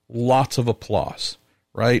lots of applause,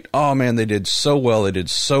 right? Oh man, they did so well. They did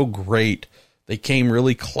so great. They came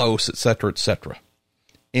really close, etc., etc.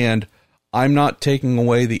 And I'm not taking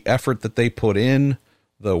away the effort that they put in,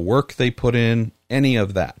 the work they put in, any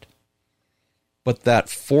of that. But that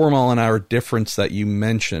 4 mile an hour difference that you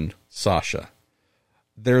mentioned, Sasha,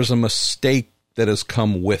 there's a mistake that has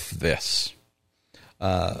come with this.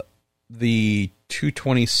 The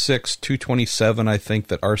 226, 227, I think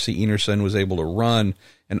that RC Enerson was able to run,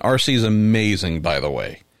 and RC is amazing, by the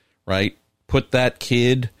way, right? Put that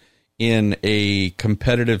kid in a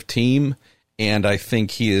competitive team, and I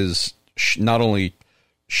think he is not only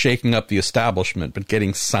shaking up the establishment, but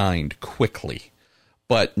getting signed quickly.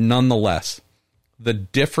 But nonetheless, the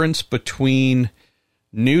difference between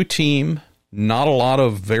new team, not a lot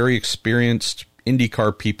of very experienced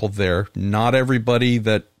IndyCar people there, not everybody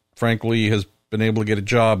that frankly has been able to get a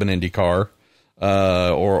job in IndyCar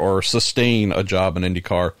or sustain a job in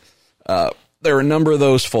IndyCar. There are a number of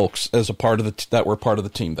those folks as a part of that were part of the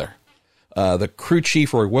team there. The crew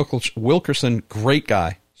chief, Roy Wilkerson, great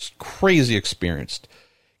guy, crazy experienced.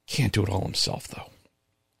 Can't do it all himself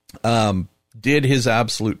though. Did his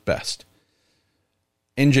absolute best.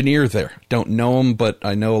 Engineer there, don't know him, but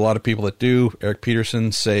I know a lot of people that do. Eric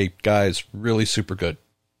Peterson, say, guys, really super good.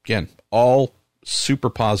 Again, all super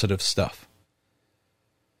positive stuff.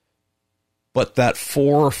 But that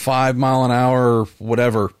 4 or 5 mile an hour,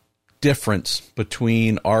 whatever, difference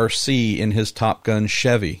between RC in his Top Gun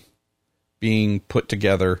Chevy being put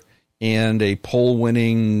together and a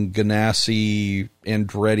pole-winning Ganassi,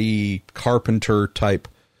 Andretti, Carpenter type,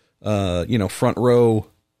 front row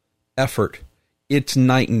effort, it's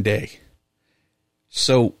night and day.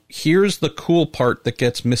 So here's the cool part that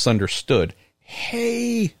gets misunderstood.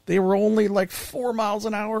 Hey, they were only like 4 miles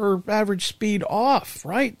an hour average speed off,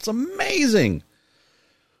 right? It's amazing.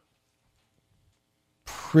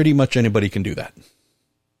 Pretty much anybody can do that.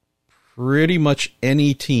 Pretty much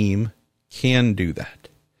any team can do that.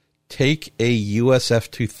 Take a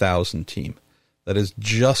USF 2000 team that is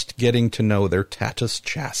just getting to know their Tatus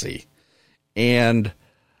chassis, and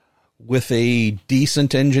with a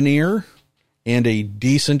decent engineer and a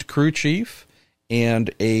decent crew chief and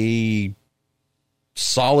a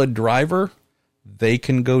solid driver, they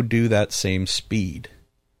can go do that same speed.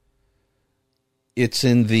 It's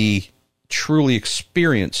in the truly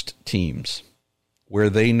experienced teams where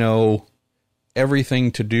they know everything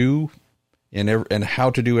to do and how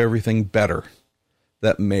to do everything better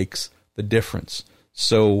that makes the difference.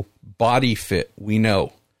 So body fit, we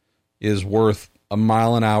know, is worth a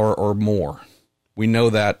mile an hour or more. We know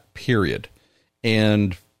that, period.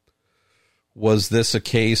 And was this a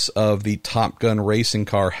case of the Top Gun racing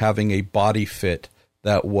car having a body fit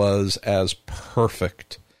that was as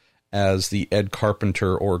perfect as the Ed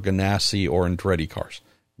Carpenter or Ganassi or Andretti cars?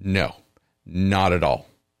 No, not at all.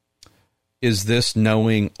 Is this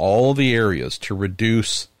knowing all the areas to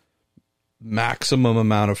reduce maximum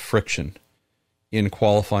amount of friction in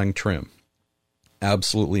qualifying trim?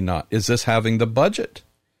 Absolutely not. Is this having the budget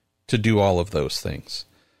to do all of those things,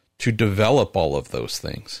 to develop all of those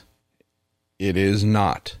things? It is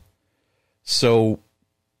not. So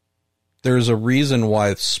there's a reason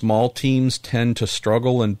why small teams tend to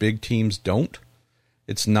struggle and big teams don't.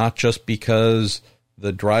 It's not just because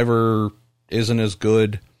the driver isn't as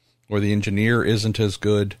good or the engineer isn't as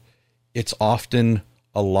good. It's often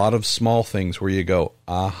a lot of small things where you go,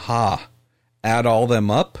 aha, add all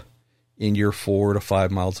them up, and you're 4 to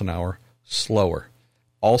 5 miles an hour slower.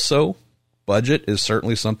 Also, budget is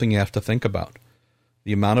certainly something you have to think about.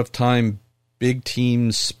 The amount of time big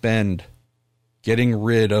teams spend getting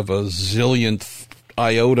rid of a zillionth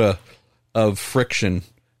iota of friction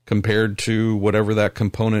compared to whatever that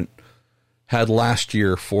component had last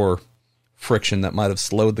year for friction that might have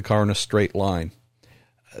slowed the car in a straight line.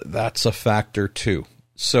 That's a factor too.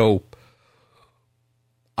 So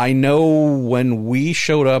I know when we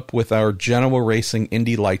showed up with our Genoa Racing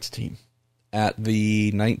Indy Lights team at the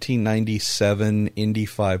 1997 Indy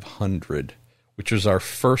 500, which was our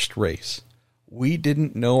first race, we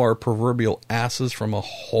didn't know our proverbial asses from a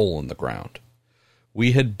hole in the ground.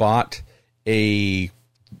 We had bought a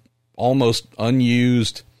almost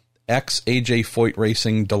unused ex-AJ Foyt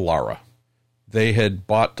Racing Dallara. They had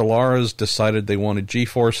bought Dallaras, decided they wanted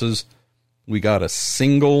G-forces. We got a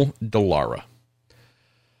single Dallara.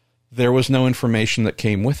 There was no information that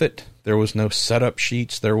came with it. There was no setup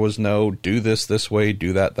sheets. There was no do this way,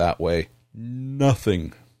 do that way.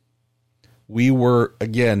 Nothing. We were,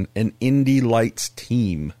 again, an Indy Lights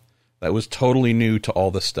team that was totally new to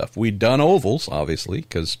all this stuff. We'd done ovals, obviously,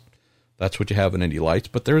 because that's what you have in Indy Lights,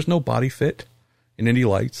 but there's no body fit in Indy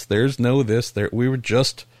Lights. There's no this. We were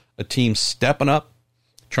just a team stepping up,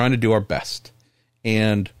 trying to do our best.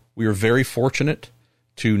 And we were very fortunate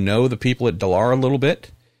to know the people at Dallara a little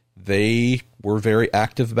bit. They were very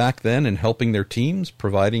active back then in helping their teams,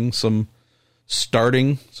 providing some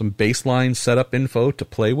baseline setup info to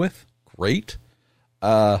play with. Great.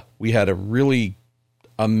 We had a really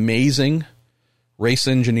amazing race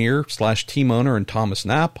engineer / team owner in Thomas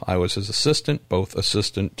Knapp. I was his assistant, both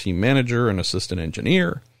assistant team manager and assistant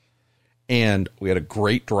engineer. And we had a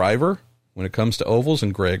great driver when it comes to ovals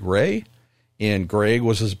in Greg Ray. And Greg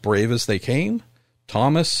was as brave as they came.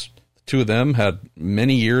 Thomas, the two of them had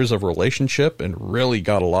many years of relationship and really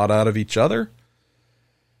got a lot out of each other.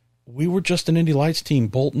 We were just an Indy Lights team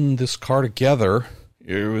bolting this car together.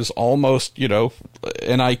 It was almost, an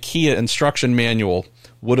IKEA instruction manual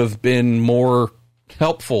would have been more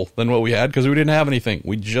helpful than what we had because we didn't have anything.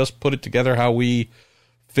 We just put it together how we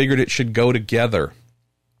figured it should go together.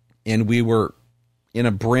 And we were in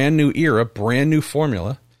a brand new era, brand new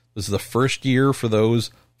formula. This is the first year for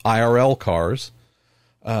those IRL cars,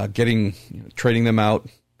 trading them out,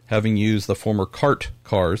 having used the former kart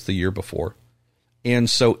cars the year before. And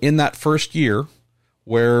so in that first year,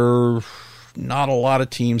 where not a lot of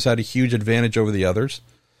teams had a huge advantage over the others,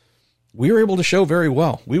 we were able to show very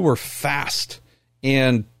well. We were fast,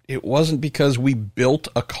 and it wasn't because we built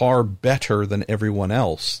a car better than everyone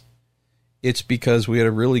else. It's because we had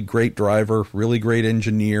a really great driver, really great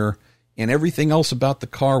engineer, and everything else about the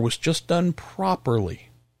car was just done properly.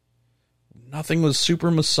 Nothing was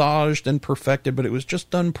super massaged and perfected, but it was just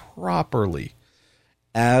done properly.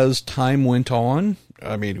 As time went on,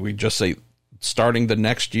 we just say starting the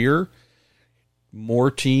next year,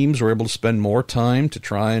 more teams were able to spend more time to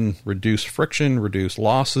try and reduce friction, reduce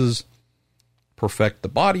losses, perfect the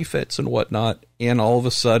body fits and whatnot, and all of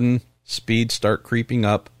a sudden, speeds start creeping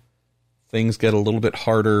up. Things get a little bit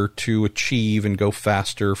harder to achieve and go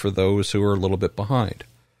faster for those who are a little bit behind.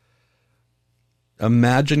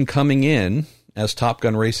 Imagine coming in, as Top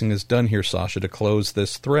Gun Racing has done here, Sasha, to close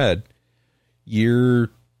this thread, year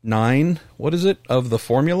 9, of the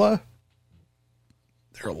formula?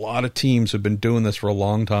 There are a lot of teams who have been doing this for a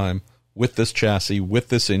long time with this chassis, with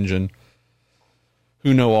this engine,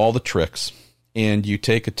 who know all the tricks. And you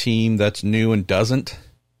take a team that's new and doesn't,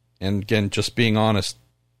 and again, just being honest,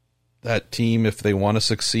 that team, if they want to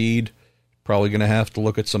succeed, probably going to have to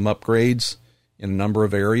look at some upgrades in a number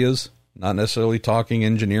of areas. Not necessarily talking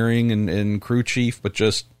engineering and crew chief, but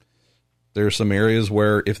just there's some areas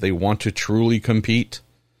where if they want to truly compete,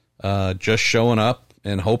 just showing up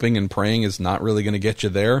and hoping and praying is not really going to get you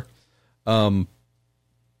there.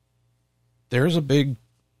 There's a big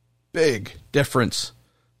difference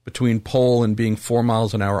between pole and being 4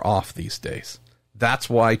 miles an hour off these days. That's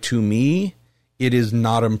why, to me, it is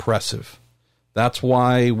not impressive. That's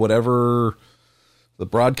why whatever the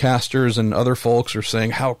broadcasters and other folks are saying,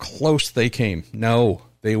 how close they came. No,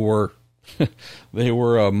 they were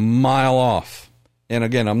a mile off. And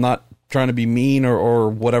again, I'm not trying to be mean or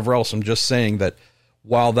whatever else. I'm just saying that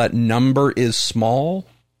while that number is small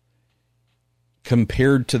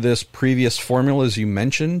compared to this previous formula, as you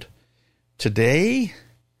mentioned, today,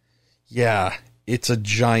 yeah, it's a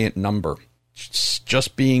giant number.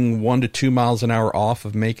 Just being 1 to 2 miles an hour off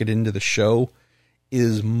of make it into the show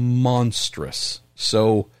is monstrous.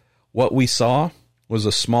 So what we saw was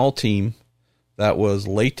a small team that was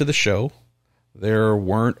late to the show. There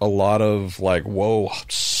weren't a lot of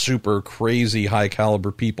super crazy high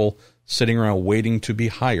caliber people sitting around waiting to be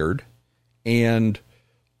hired. And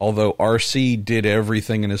although RC did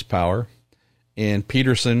everything in his power, and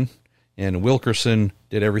Peterson and Wilkerson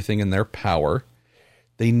did everything in their power,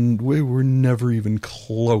 we were never even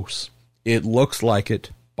close. It looks like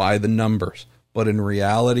it by the numbers, but in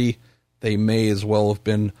reality, they may as well have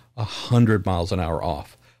been 100 miles an hour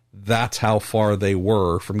off. That's how far they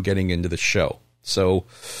were from getting into the show. So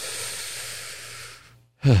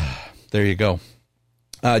there you go.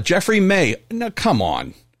 Jeffrey May. No, come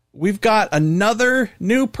on. We've got another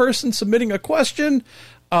new person submitting a question.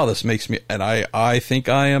 Oh, this makes me, and I think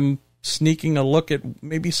I am sneaking a look at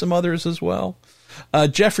maybe some others as well.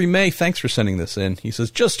 Jeffrey May, thanks for sending this in. He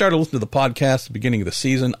says, just started listening to the podcast at the beginning of the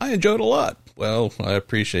season. I enjoyed it a lot. Well, I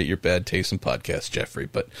appreciate your bad taste in podcasts, Jeffrey.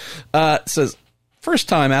 But says, first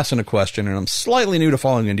time asking a question, and I'm slightly new to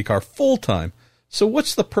following IndyCar full time. So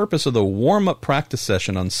what's the purpose of the warm-up practice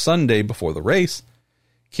session on Sunday before the race?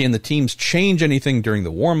 Can the teams change anything during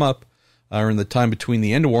the warm-up or in the time between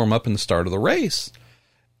the end of warm-up and the start of the race?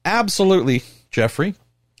 Absolutely, Jeffrey.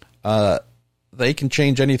 They can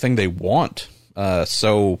change anything they want.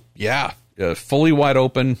 Fully wide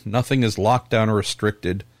open. Nothing is locked down or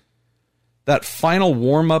restricted. That final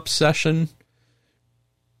warm-up session,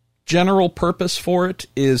 general purpose for it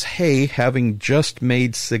is, hey, having just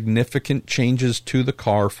made significant changes to the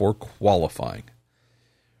car for qualifying.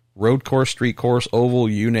 Road course, street course, oval,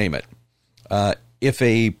 you name it. If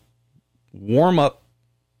a warm-up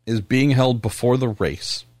is being held before the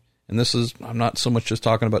race, and this is, I'm not so much just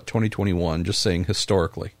talking about 2021, just saying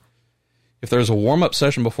historically. If there's a warm-up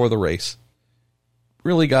session before the race,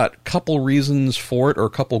 really got a couple reasons for it or a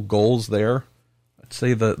couple goals there. I'd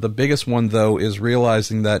say the biggest one, though, is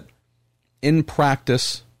realizing that in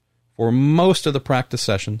practice, for most of the practice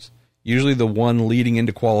sessions, usually the one leading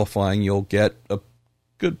into qualifying, you'll get a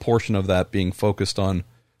good portion of that being focused on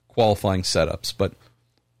qualifying setups. But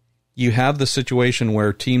you have the situation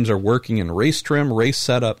where teams are working in race trim, race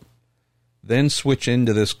setup, then switch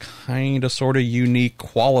into this kind of sort of unique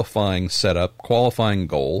qualifying setup, qualifying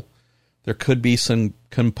goal. There could be some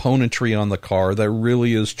componentry on the car that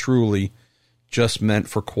really is truly just meant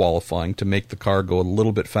for qualifying to make the car go a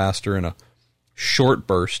little bit faster in a short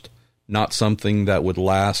burst, not something that would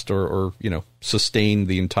last or sustain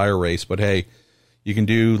the entire race. But hey, you can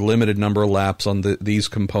do limited number of laps on these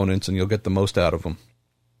components and you'll get the most out of them.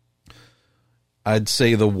 I'd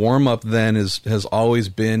say the warm-up then has always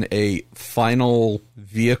been a final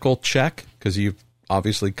vehicle check because you've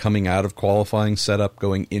obviously coming out of qualifying setup,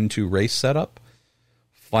 going into race setup.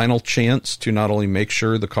 Final chance to not only make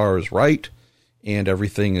sure the car is right and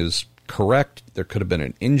everything is correct. There could have been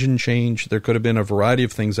an engine change. There could have been a variety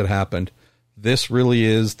of things that happened. This really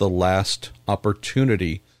is the last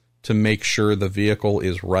opportunity to make sure the vehicle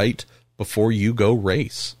is right before you go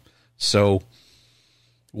race. So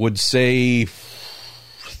would say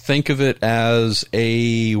think of it as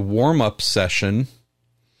a warm-up session.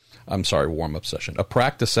 A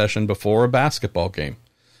practice session before a basketball game.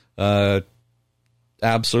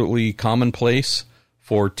 Absolutely commonplace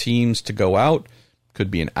for teams to go out. Could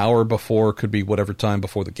be an hour before, could be whatever time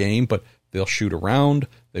before the game, but they'll shoot around.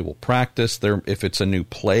 They will practice. If it's a new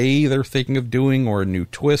play they're thinking of doing or a new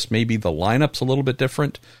twist, maybe the lineup's a little bit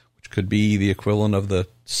different, which could be the equivalent of the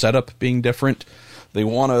setup being different. They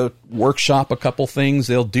want to workshop a couple things,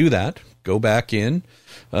 they'll do that. Go back in,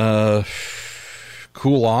 cool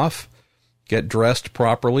off, get dressed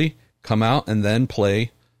properly, come out, and then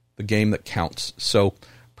play the game that counts. So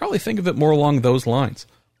probably think of it more along those lines.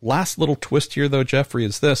 Last little twist here, though, Jeffrey,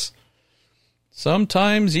 is this.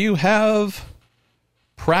 Sometimes you have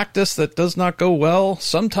practice that does not go well.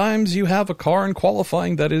 Sometimes you have a car in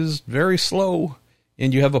qualifying that is very slow,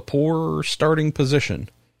 and you have a poor starting position.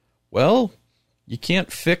 Well, you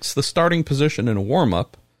can't fix the starting position in a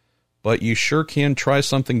warm-up, but you sure can try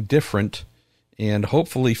something different and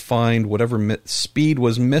hopefully find whatever speed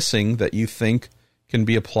was missing that you think can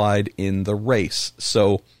be applied in the race.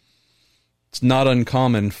 So it's not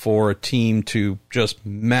uncommon for a team to just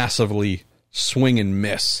massively swing and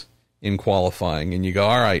miss in qualifying. And you go,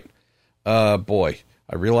 all right, I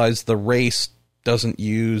realize the race doesn't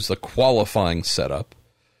use the qualifying setup.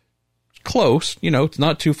 Close, it's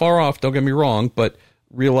not too far off, don't get me wrong, but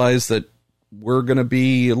realize that we're going to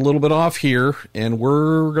be a little bit off here, and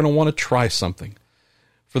we're going to want to try something.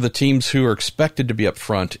 For the teams who are expected to be up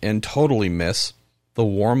front and totally miss, the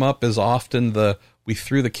warm-up is often we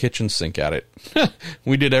threw the kitchen sink at it.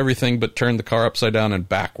 We did everything but turn the car upside down and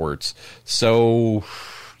backwards. So,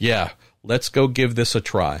 yeah, let's go give this a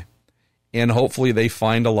try. And hopefully they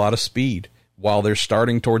find a lot of speed. While they're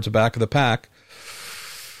starting towards the back of the pack,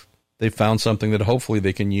 they found something that hopefully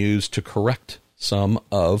they can use to correct some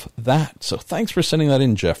of that. So thanks for sending that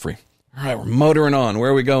in, Jeffrey. All right, we're motoring on. Where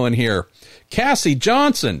are we going here? Cassie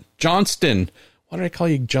Johnston. Why did I call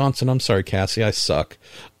you Johnson? I'm sorry, Cassie. I suck.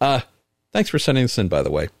 Thanks for sending this in, by the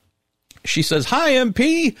way. She says, "Hi,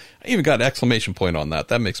 MP." I even got an exclamation point on that.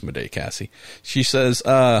 That makes my day, Cassie. She says,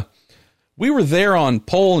 "We were there on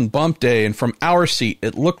pole and bump day, and from our seat,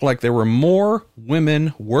 it looked like there were more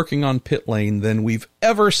women working on pit lane than we've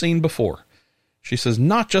ever seen before." She says,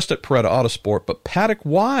 "Not just at Peretta Autosport, but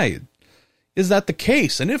paddock-wide. Is that the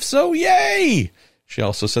case? And if so, yay!" She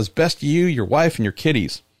also says, "Best to you, your wife, and your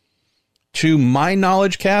kitties." To my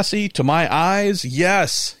knowledge, Cassie, to my eyes,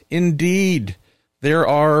 yes, indeed. There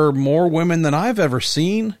are more women than I've ever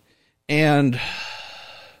seen, and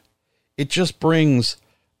it just brings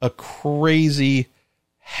a crazy,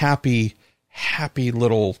 happy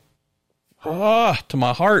little, to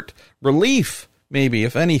my heart, relief, maybe,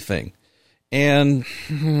 if anything. And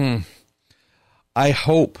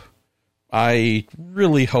I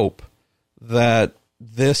really hope that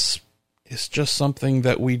this is just something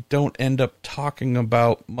that we don't end up talking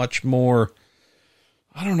about much more.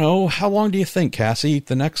 I don't know. How long do you think, Cassie?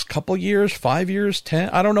 The next couple years, 5 years, 10?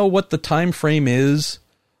 I don't know what the time frame is,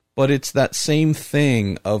 but it's that same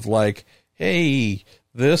thing of like, hey,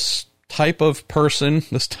 this type of person,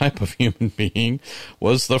 this type of human being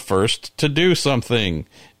was the first to do something,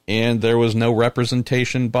 and there was no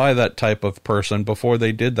representation by that type of person before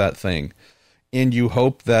they did that thing. And you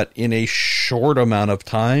hope that in a short amount of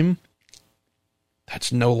time,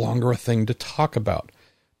 that's no longer a thing to talk about.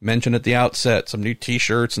 Mention at the outset some new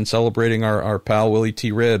t-shirts and celebrating our pal Willie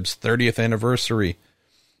T. Ribbs' 30th anniversary.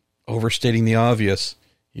 Overstating the obvious.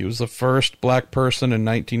 He was the first black person in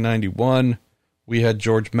 1991. We had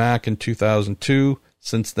George Mack in 2002.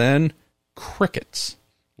 Since then, crickets.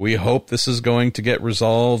 We hope this is going to get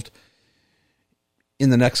resolved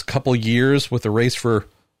in the next couple years with the Race for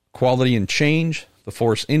Quality and Change, the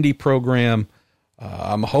Force Indy program.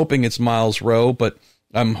 I'm hoping it's Miles Rowe, but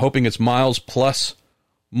I'm hoping it's Miles plus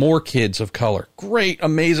more kids of color. Great,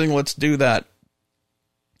 amazing, let's do that.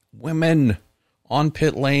 Women on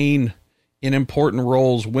pit lane in important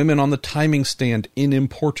roles. Women on the timing stand in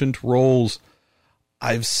important roles.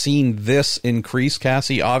 I've seen this increase,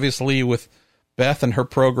 Cassie. Obviously, with Beth and her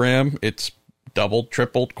program, it's doubled,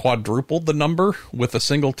 tripled, quadrupled the number with a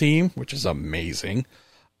single team, which is amazing.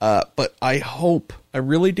 But I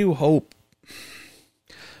really do hope.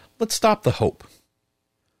 Let's stop the hope.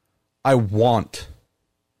 I want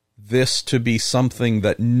this to be something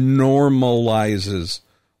that normalizes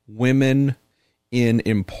women in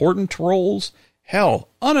important roles, hell,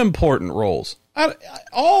 unimportant roles,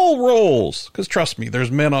 all roles. Because trust me,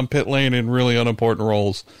 there's men on pit lane in really unimportant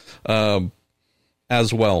roles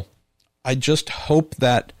as well. I just hope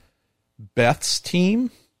that Beth's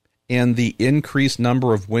team and the increased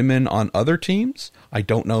number of women on other teams, I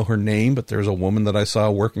don't know her name, but there's a woman that I saw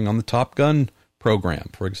working on the Top Gun program,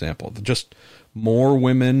 for example. Just more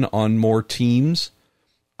women on more teams.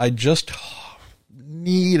 I just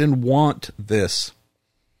need and want this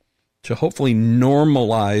to hopefully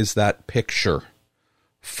normalize that picture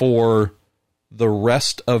for the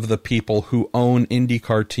rest of the people who own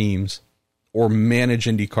IndyCar teams or manage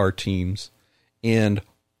IndyCar teams and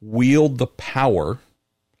wield the power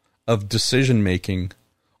of decision-making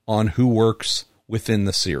on who works within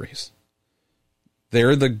the series.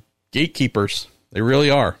 They're the gatekeepers. They really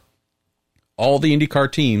are. All the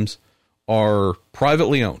IndyCar teams are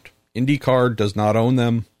privately owned. IndyCar does not own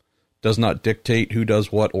them, does not dictate who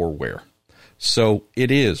does what or where. So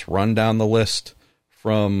it is run down the list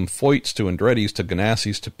from Foyts to Andretti's to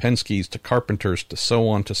Ganassis to Penske's to Carpenters to so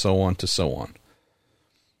on to so on to so on.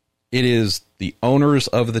 It is the owners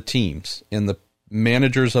of the teams and the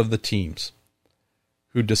managers of the teams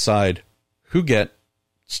who decide who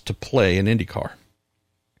gets to play in IndyCar.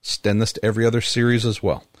 Extend this to every other series as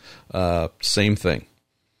well. Same thing.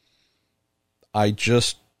 I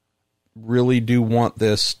just really do want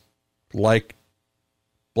this, like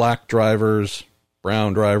black drivers,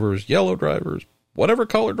 brown drivers, yellow drivers, whatever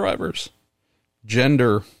color drivers,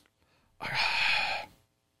 gender.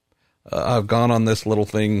 I've gone on this little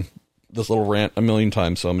thing, this little rant a million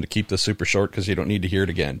times, so I'm going to keep this super short because you don't need to hear it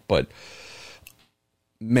again. But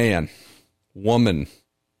man, woman,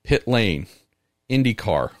 pit lane,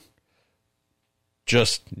 IndyCar,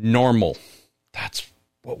 just normal. That's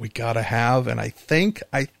what we got to have. And I think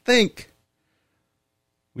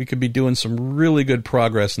we could be doing some really good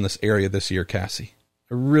progress in this area this year, Cassie.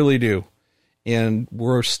 I really do. And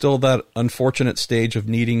we're still that unfortunate stage of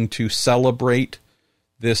needing to celebrate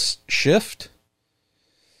this shift.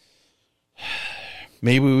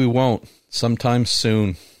 Maybe we won't sometime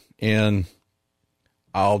soon. And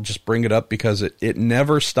I'll just bring it up because it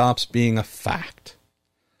never stops being a fact.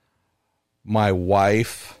 My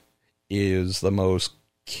wife is the most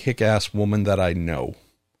kick-ass woman that I know.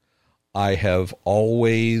 I have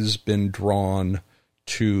always been drawn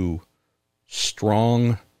to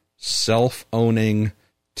strong, self-owning,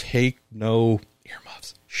 take no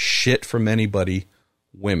earmuffs, shit from anybody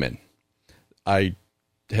women. I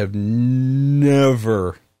have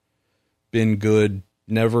never been good,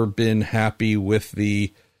 never been happy with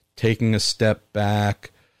the taking a step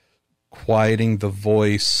back, quieting the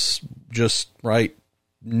voice, just right.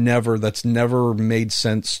 Never, that's never made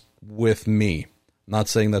sense with me. Not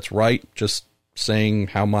saying that's right, just saying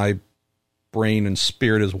how my brain and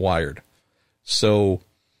spirit is wired. So,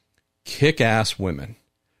 kick-ass women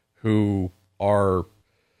who are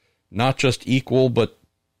not just equal, but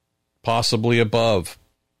possibly above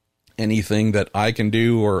anything that I can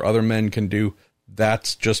do or other men can do.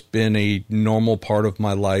 That's just been a normal part of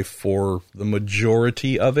my life for the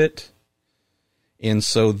majority of it. And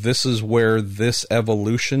so this is where this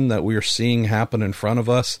evolution that we are seeing happen in front of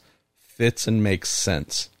us fits and makes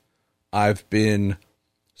sense. I've been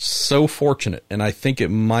so fortunate, and I think it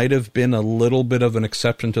might have been a little bit of an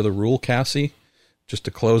exception to the rule, Cassie, just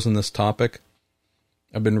to close on this topic.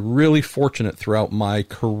 I've been really fortunate throughout my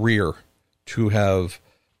career to have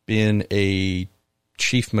been a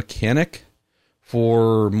chief mechanic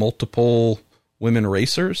for multiple women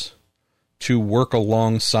racers, to work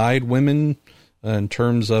alongside women in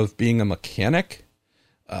terms of being a mechanic,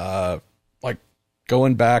 like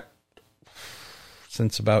going back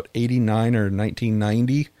since about 89 or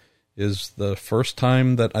 1990 is the first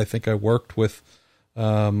time that I think I worked with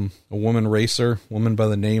a woman racer, woman by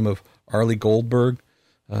the name of Arlie Goldberg.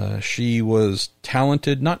 She was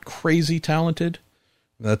talented, not crazy talented.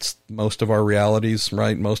 That's most of our realities,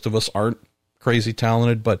 right? Most of us aren't crazy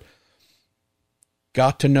talented, but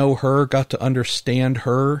got to know her, got to understand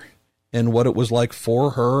her and what it was like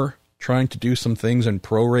for her, trying to do some things in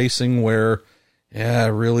pro racing where,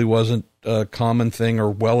 it really wasn't a common thing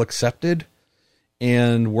or well accepted,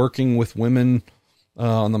 and working with women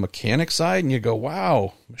on the mechanic side, and you go,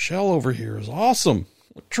 wow, Michelle over here is awesome.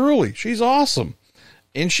 Truly, she's awesome.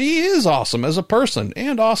 And she is awesome as a person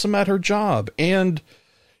and awesome at her job. And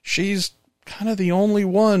she's kind of the only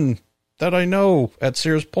one that I know at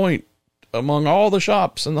Sears Point among all the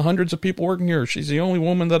shops and the hundreds of people working here. She's the only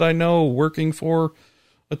woman that I know working for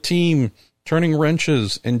a team, turning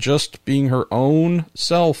wrenches and just being her own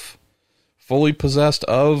self, fully possessed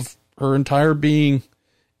of her entire being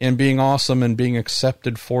and being awesome and being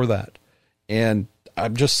accepted for that. And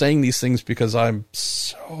I'm just saying these things because I'm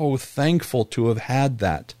so thankful to have had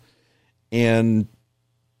that, and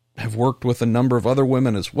have worked with a number of other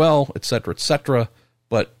women as well, et cetera, et cetera.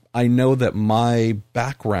 But I know that my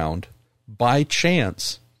background, by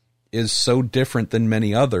chance, is so different than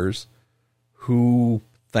many others who,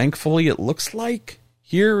 thankfully, it looks like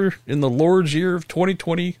here in the Lord's year of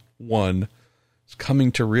 2021 is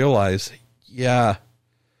coming to realize, yeah,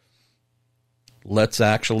 let's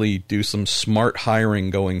actually do some smart hiring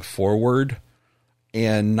going forward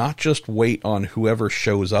and not just wait on whoever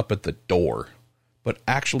shows up at the door, but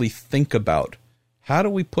actually think about, how do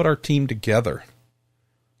we put our team together?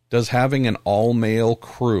 Does having an all-male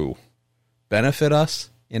crew benefit us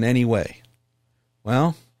in any way?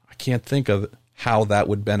 Well, I can't think of how that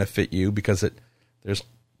would benefit you, because there's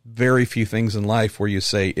very few things in life where you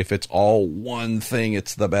say, if it's all one thing,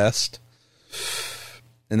 it's the best.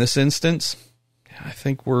 In this instance, I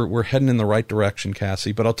think we're heading in the right direction,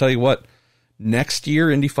 Cassie. But I'll tell you what, next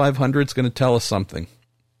year, Indy 500 is going to tell us something.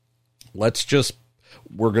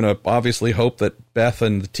 We're going to obviously hope that Beth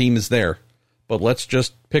and the team is there, but let's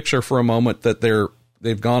just picture for a moment that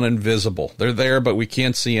they've gone invisible. They're there, but we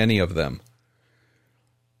can't see any of them.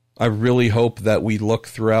 I really hope that we look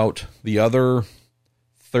throughout the other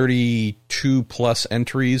 32 plus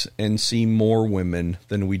entries and see more women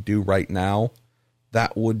than we do right now.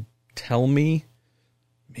 That would tell me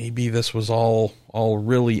maybe this was all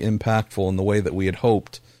really impactful in the way that we had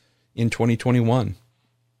hoped in 2021.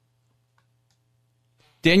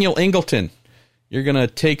 Daniel Ingleton, you're going to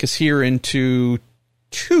take us here into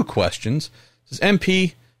two questions. This is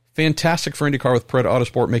MP, fantastic for IndyCar with Peretta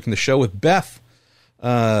Autosport, making the show with Beth.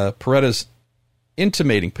 Peretta's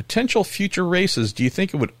intimating potential future races. Do you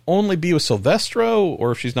think it would only be with Silvestro,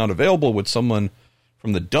 or if she's not available, would someone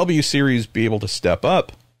from the W Series be able to step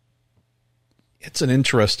up? It's an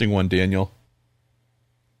interesting one, Daniel.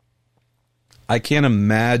 I can't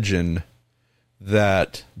imagine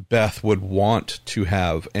that Beth would want to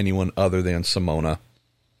have anyone other than Simona,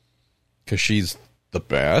 because she's the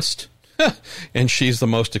best and she's the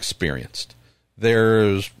most experienced.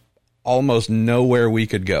 There's almost nowhere we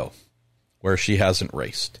could go where she hasn't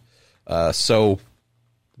raced. So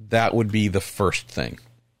that would be the first thing.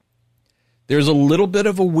 There's a little bit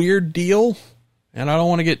of a weird deal, and I don't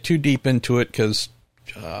want to get too deep into it because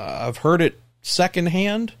I've heard it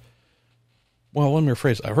secondhand. Well, let me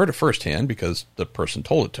rephrase. I've heard it firsthand because the person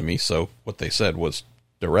told it to me, so what they said was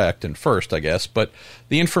direct and first, I guess. But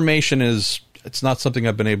the information it's not something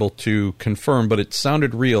I've been able to confirm, but it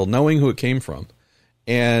sounded real, knowing who it came from.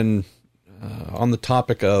 And on the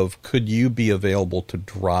topic of, could you be available to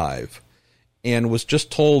drive? And was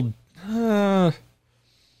just told, there's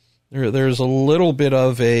a little bit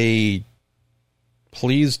of a,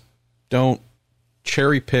 please don't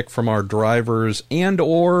cherry pick from our drivers, and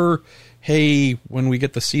or, hey, when we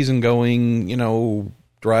get the season going,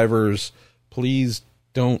 drivers, please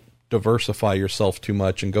don't diversify yourself too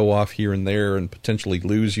much and go off here and there and potentially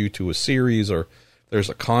lose you to a series, or there's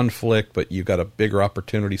a conflict, but you've got a bigger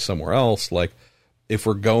opportunity somewhere else. Like, if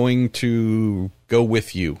we're going to go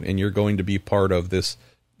with you and you're going to be part of this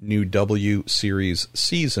new W Series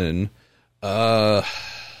season, let's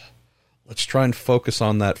try and focus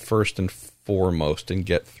on that first and foremost and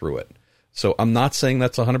get through it. So I'm not saying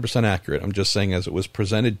that's 100% accurate. I'm just saying, as it was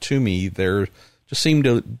presented to me, there just seemed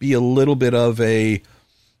to be a little bit of a,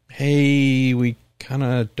 hey, we kind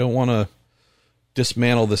of don't want to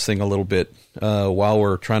dismantle this thing a little bit while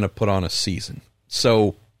we're trying to put on a season.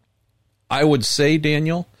 So I would say,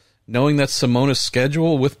 Daniel, knowing that Simona's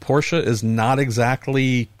schedule with Porsche is not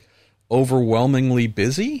exactly overwhelmingly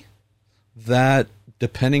busy, that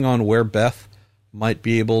depending on where Beth might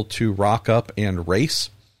be able to rock up and race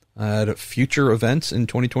at future events in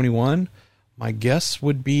 2021, my guess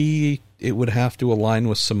would be it would have to align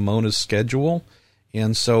with Simona's schedule.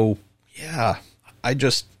 And so, yeah,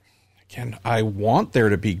 I want there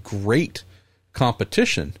to be great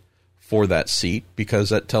competition for that seat, because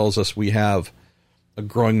that tells us we have a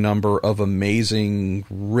growing number of amazing,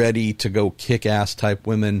 ready-to-go kick-ass type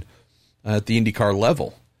women at the IndyCar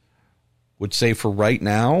level. Would say for right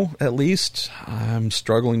now, at least, I'm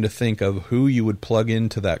struggling to think of who you would plug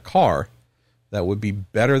into that car that would be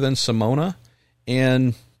better than Simona.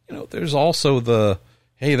 And, there's also the,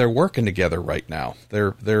 hey, they're working together right now.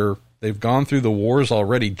 They've gone through the wars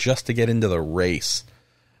already just to get into the race.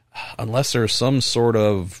 Unless there's some sort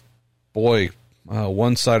of,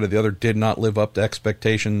 one side or the other did not live up to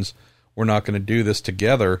expectations, we're not going to do this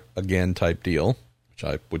together again type deal, which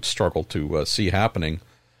I would struggle to see happening.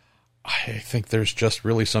 I think there's just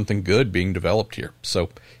really something good being developed here. So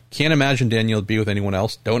can't imagine Daniel would be with anyone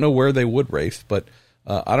else. Don't know where they would race, but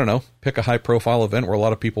I don't know. Pick a high-profile event where a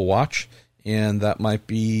lot of people watch, and that might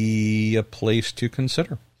be a place to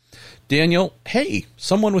consider. Daniel, hey,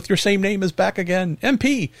 someone with your same name is back again.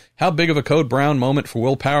 MP, how big of a Code Brown moment for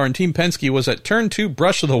Will Power and Team Penske was at Turn 2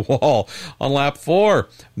 brush of the wall on lap 4.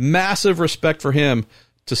 Massive respect for him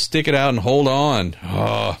to stick it out and hold on.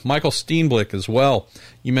 Michael Steenblick as well.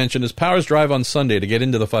 You mentioned his Power's drive on Sunday to get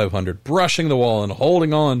into the 500, brushing the wall and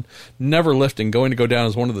holding on, never lifting, going to go down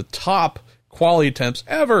as one of the top quality attempts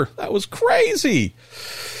ever. That was crazy.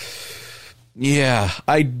 Yeah,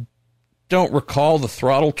 I don't recall the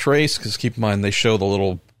throttle trace, because keep in mind they show the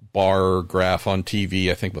little bar graph on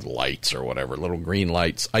TV, I think with lights or whatever, little green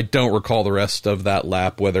lights. I don't recall the rest of that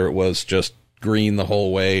lap, whether it was just green the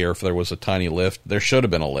whole way or if there was a tiny lift. There should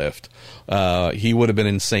have been a lift. He would have been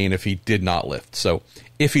insane if he did not lift. So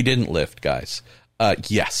if he didn't lift, guys,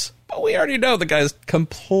 yes. But we already know the guy's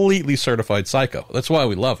completely certified psycho. That's why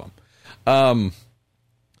we love him. The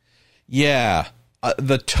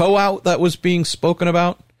toe out that was being spoken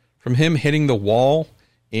about from him hitting the wall,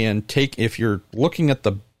 and if you're looking at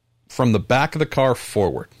from the back of the car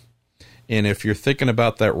forward, and if you're thinking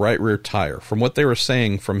about that right rear tire, from what they were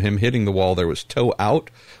saying, from him hitting the wall, there was toe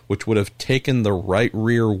out, which would have taken the right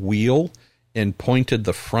rear wheel and pointed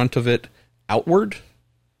the front of it outward.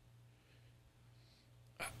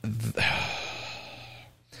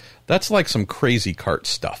 That's like some crazy kart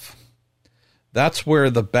stuff. That's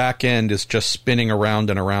where the back end is just spinning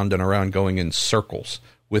around and around and around, going in circles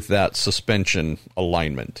with that suspension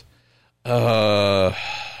alignment. You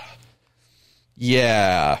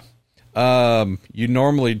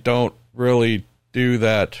normally don't really do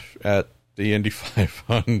that at the Indy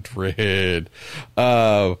 500.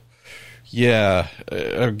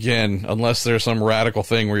 Again, unless there's some radical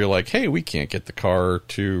thing where you're like, hey, we can't get the car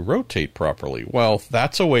to rotate properly. Well,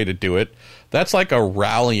 that's a way to do it. That's like a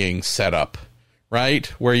rallying setup, right?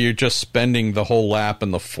 Where you're just spending the whole lap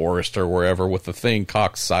in the forest or wherever with the thing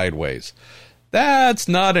cocked sideways. That's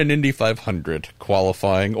not an Indy 500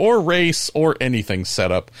 qualifying or race or anything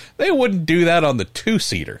setup. They wouldn't do that on the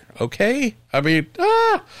two-seater, okay? I mean,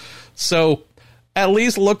 So, at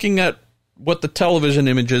least looking at what the television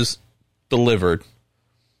images delivered,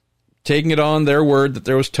 taking it on their word that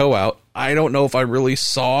there was tow out. I don't know if I really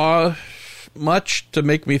saw much to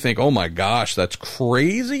make me think, oh my gosh, that's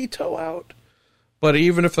crazy tow out. But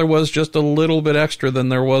even if there was just a little bit extra than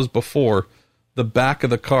there was before, the back of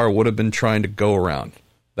the car would have been trying to go around.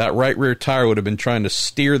 That right rear tire would have been trying to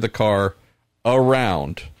steer the car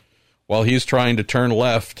around. While he's trying to turn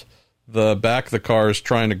left, the back of the car is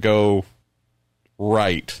trying to go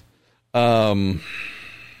right.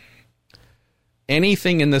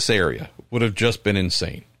 Anything in this area would have just been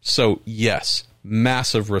insane. So, yes,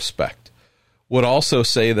 massive respect. Would also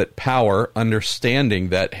say that Power, understanding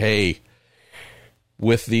that, hey,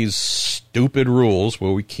 with these stupid rules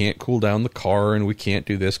where we can't cool down the car and we can't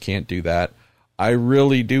do this, can't do that, I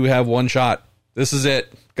really do have one shot. This is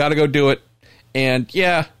it. Got to go do it. And,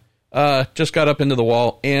 yeah, just got up into the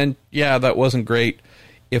wall. And, yeah, that wasn't great.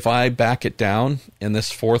 If I back it down and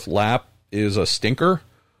this fourth lap is a stinker,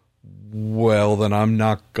 well, then I'm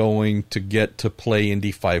not going to get to play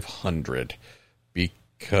Indy 500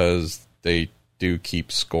 because they do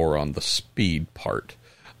keep score on the speed part.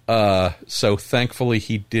 So thankfully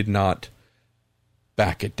he did not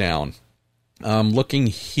back it down. Looking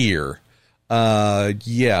here. So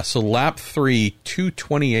lap 3,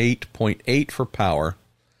 228.8 for Power.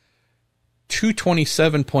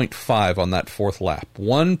 227.5 on that fourth lap.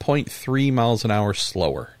 1.3 miles an hour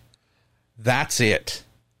slower. That's it.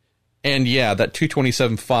 And yeah, that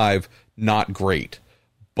 227.5, not great.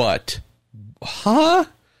 But,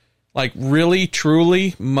 like, really,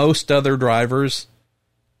 truly, most other drivers,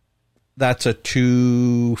 that's a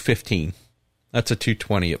 215. That's a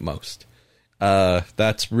 220 at most.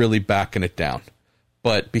 That's really backing it down.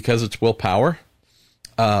 But because it's willpower,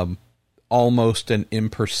 almost an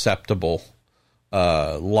imperceptible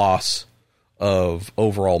loss of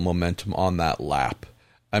overall momentum on that lap.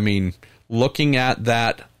 I mean, looking at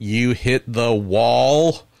that, you hit the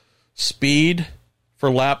wall speed for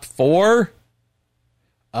lap 4.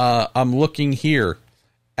 I'm looking here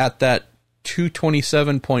at that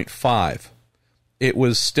 227.5. It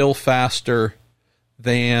was still faster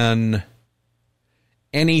than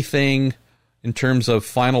anything in terms of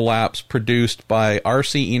final laps produced by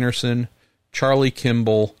R.C. Enerson, Charlie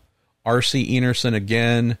Kimball, R.C. Enerson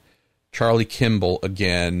again, Charlie Kimball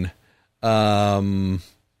again, and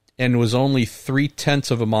was only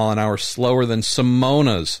 0.3 of a mile an hour slower than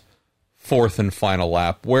Simona's fourth and final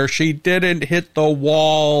lap, where she didn't hit the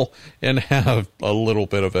wall and have a little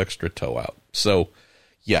bit of extra tow out. So,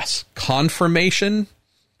 yes, confirmation,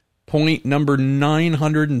 point number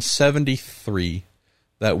 973,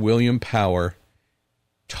 that William Power,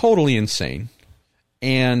 totally insane,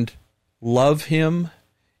 and love him,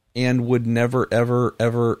 and would never, ever,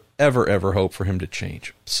 ever, ever, ever hope for him to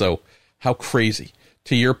change. So, how crazy.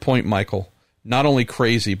 To your point, Michael, not only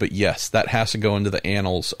crazy, but yes, that has to go into the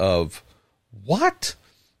annals of what?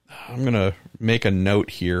 I'm going to make a note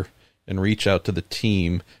here and reach out to the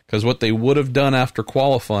team, because what they would have done after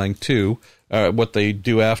qualifying, too, what they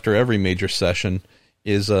do after every major session,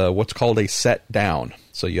 is what's called a set down.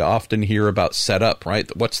 So you often hear about setup,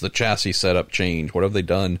 right? What's the chassis setup change? What have they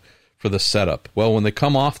done for the setup? Well, when they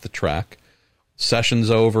come off the track,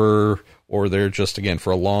 session's over, or they're just, again,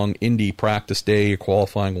 for a long Indy practice day,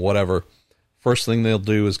 qualifying, whatever, first thing they'll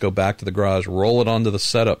do is go back to the garage, roll it onto the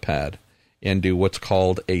setup pad, and do what's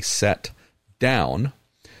called a set down.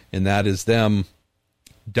 And that is them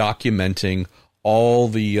documenting all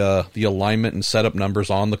the alignment and setup numbers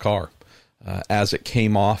on the car as it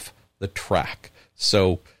came off the track.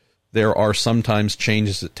 So there are sometimes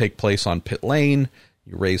changes that take place on pit lane.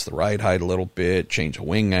 You raise the ride height a little bit, change a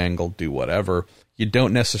wing angle, do whatever. You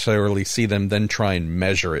don't necessarily see them then try and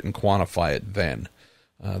measure it and quantify it then.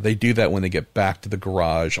 They do that when they get back to the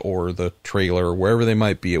garage or the trailer or wherever they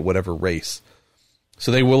might be at whatever race.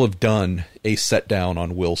 So they will have done a set down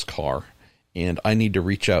on Will's car. And I need to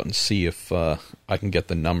reach out and see if I can get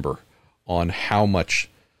the number on how much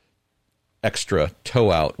extra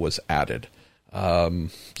tow out was added.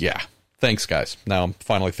 Yeah, thanks, guys. Now I'm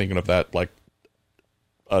finally thinking of that like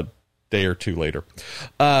a day or two later.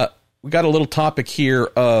 We got a little topic here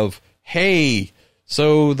of, hey,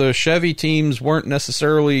 so the Chevy teams weren't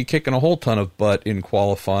necessarily kicking a whole ton of butt in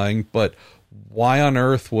qualifying, but why on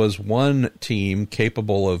earth was one team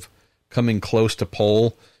capable of coming close to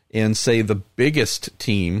pole and, say, the biggest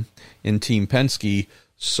team in Team Penske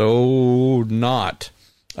so not?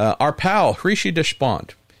 Our pal, Hrishi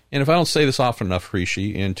Deshpande, and if I don't say this often enough,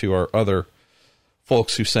 Hrishi, and to our other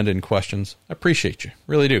folks who send in questions, I appreciate you.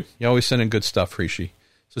 Really do. You always send in good stuff, Hrishi.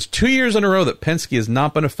 So it's 2 years in a row that Penske has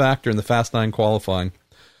not been a factor in the Fast 9 qualifying.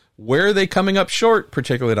 Where are they coming up short,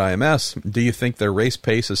 particularly at IMS? Do you think their race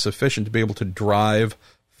pace is sufficient to be able to drive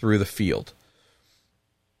through the field.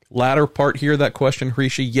 Latter part here, that question,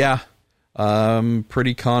 Hrishi, yeah, I'm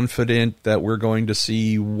pretty confident that we're going to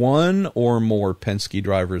see one or more Penske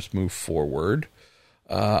drivers move forward.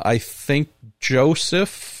 I think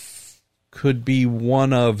Joseph could be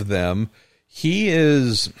one of them.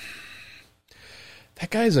 That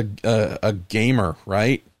guy's a gamer,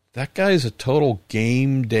 right? That guy's a total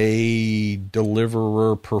game day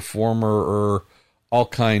deliverer, performer, all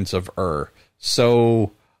kinds of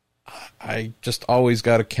So I just always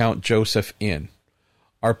got to count Joseph in.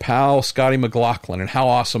 Our pal Scotty McLaughlin, and how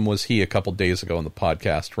awesome was he a couple days ago on the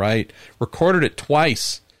podcast, right? Recorded it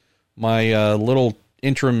twice. My little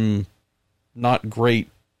interim, not great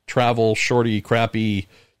travel, shorty, crappy,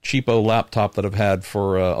 cheapo laptop that I've had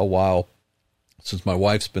for a while since my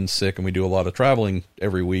wife's been sick and we do a lot of traveling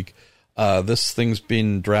every week. This thing's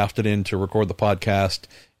been drafted in to record the podcast,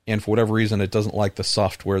 and for whatever reason, it doesn't like the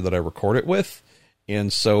software that I record it with,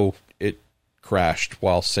 and so it crashed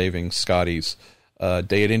while saving Scotty's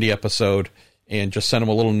Day at Indy episode, and just sent him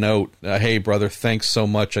a little note. Hey, brother, thanks so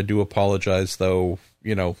much. I do apologize, though.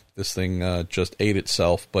 This thing just ate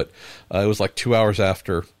itself, but it was like 2 hours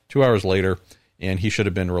later, and he should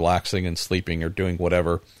have been relaxing and sleeping or doing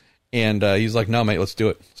whatever. And he's like, no, mate, let's do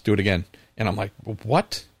it. Let's do it again. And I'm like,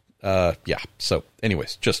 what? Yeah. So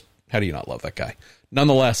anyways, just how do you not love that guy?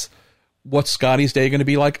 Nonetheless, what's Scotty's day going to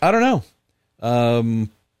be like? I don't know.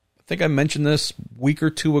 I think I mentioned this a week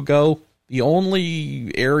or two ago. The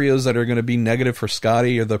only areas that are going to be negative for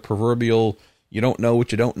Scotty are the proverbial, you don't know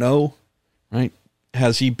what you don't know, right?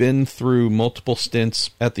 Has he been through multiple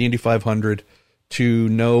stints at the Indy 500 to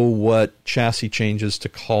know what chassis changes to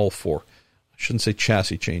call for? I shouldn't say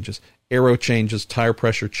chassis changes, aero changes, tire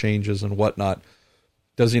pressure changes, and whatnot.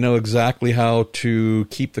 Does he know exactly how to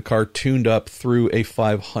keep the car tuned up through a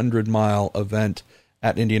 500-mile event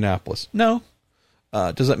at Indianapolis? No.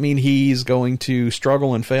 Does that mean he's going to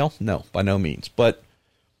struggle and fail? No, by no means. But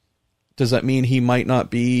does that mean he might not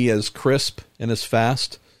be as crisp and as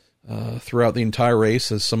fast throughout the entire race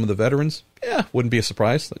as some of the veterans? Yeah, wouldn't be a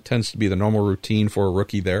surprise. That tends to be the normal routine for a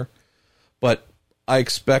rookie there. But I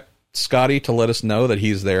expect Scotty to let us know that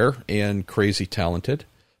he's there and crazy talented.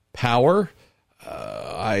 Power,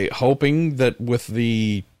 I hoping that with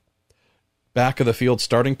the back of the field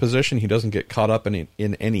starting position, he doesn't get caught up in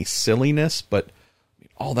any silliness, but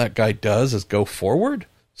all that guy does is go forward,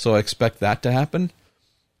 so I expect that to happen.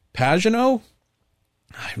 Pagenaud,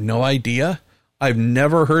 I have no idea. I've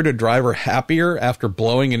never heard a driver happier after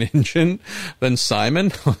blowing an engine than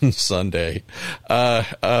Simon on Sunday.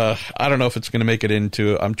 I don't know if it's going to make it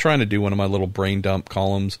into... I'm trying to do one of my little brain dump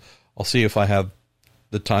columns. I'll see if I have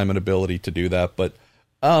the time and ability to do that, but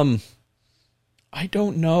I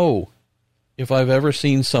don't know if I've ever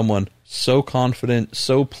seen someone so confident,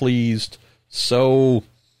 so pleased, so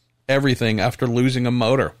everything after losing a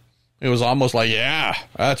motor. It was almost like, yeah,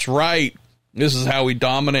 that's right. This is how we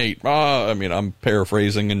dominate. I mean, I'm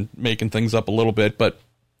paraphrasing and making things up a little bit, but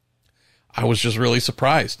I was just really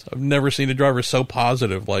surprised. I've never seen a driver so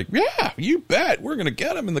positive. Like, yeah, you bet. We're going to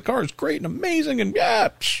get him, and the car is great and amazing, and yeah,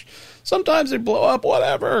 sometimes they blow up,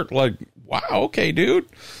 whatever. Like, wow, okay, dude.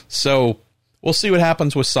 So we'll see what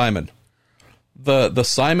happens with Simon. The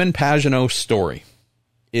Simon Pagenaud story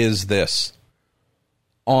is this.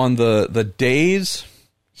 On the days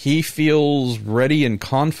he feels ready and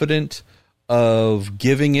confident of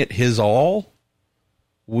giving it his all,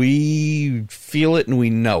 we feel it and we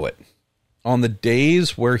know it. On the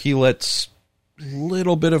days where he lets a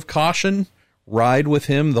little bit of caution ride with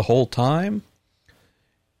him the whole time,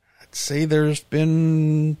 I'd say there's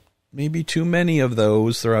been maybe too many of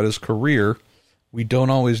those throughout his career. We don't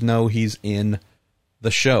always know he's in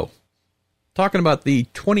the show. Talking about the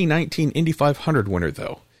 2019 Indy 500 winner,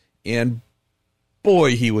 though. And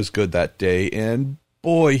boy, he was good that day. And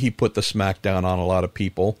boy, he put the smack down on a lot of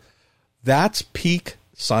people. That's peak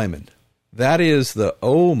Simon. That is the,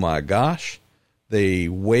 oh my gosh. They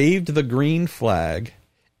waved the green flag,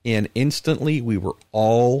 and instantly we were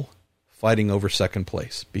all fighting over second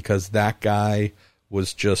place because that guy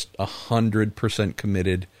was just 100%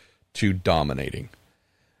 committed to dominating.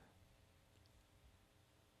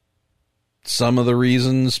 Some of the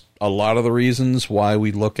reasons, a lot of the reasons why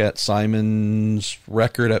we look at Simon's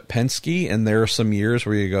record at Penske, and there are some years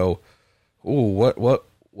where you go, "Ooh, what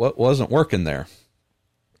wasn't working there?"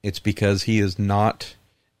 It's because he is not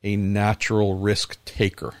a natural risk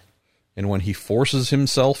taker, and when he forces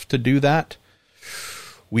himself to do that,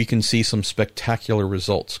 we can see some spectacular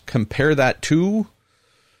results. Compare that to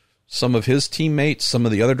some of his teammates, some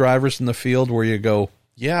of the other drivers in the field, where you go,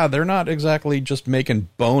 yeah, they're not exactly just making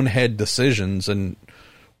bonehead decisions and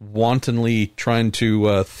wantonly trying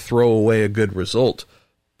to throw away a good result,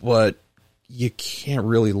 but you can't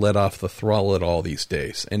really let off the throttle at all these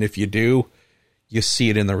days. And if you do, you see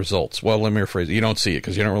it in the results. Well, let me rephrase it. You don't see it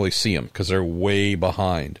because you don't really see them because they're way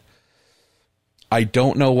behind. I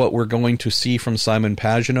don't know what we're going to see from Simon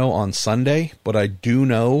Pagenaud on Sunday, but I do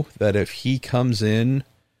know that if he comes in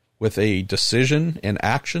with a decision and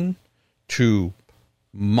action to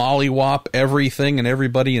mollywop everything and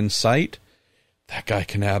everybody in sight, that guy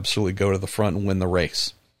can absolutely go to the front and win the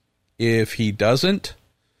race. If he doesn't,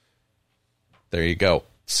 there you go.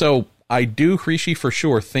 So I do, Rishi, for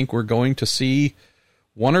sure think we're going to see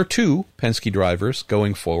one or two Penske drivers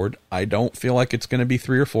going forward. I don't feel like it's going to be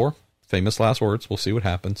 3 or 4. Famous last words. We'll see what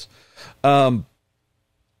happens. There are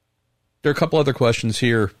a couple other questions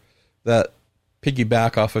here that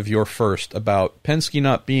piggyback off of your first about Penske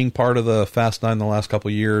not being part of the Fast 9 the last couple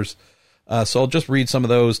of years. So I'll just read some of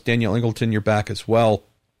those. Daniel Ingleton, you're back as well.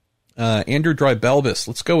 Andrew Drybelbis,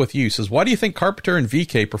 let's go with you. Says, why do you think Carpenter and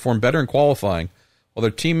VK perform better in qualifying while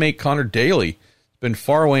their teammate Connor Daly has been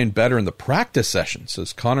far away and better in the practice session?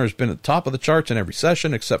 Says Connor's been at the top of the charts in every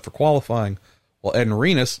session except for qualifying, while Ed and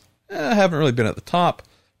Arenas haven't really been at the top.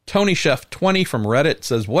 Tony Chef 20 from Reddit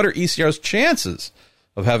says, what are ECR's chances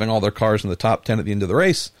of having all their cars in the top 10 at the end of the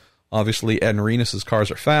race? Obviously, Ed and Arenas' cars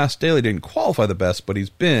are fast. Daly didn't qualify the best, but he's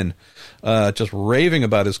been just raving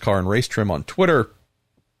about his car and race trim on Twitter.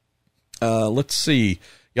 Let's see.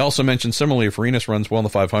 You also mentioned similarly, if Arenas runs well in the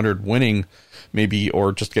 500, winning maybe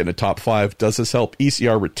or just getting a top 5, does this help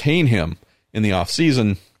ECR retain him in the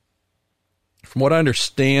offseason? From what I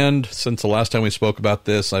understand, since the last time we spoke about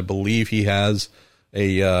this, I believe he has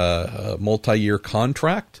a multi-year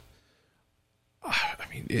contract. I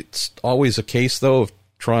mean, it's always a case, though, of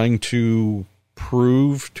trying to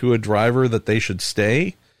prove to a driver that they should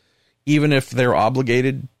stay, even if they're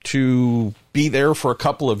obligated to be there for a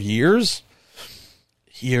couple of years.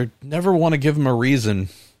 You never want to give them a reason,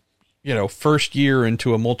 first year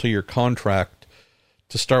into a multi-year contract,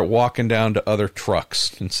 to start walking down to other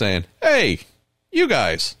trucks and saying, hey, you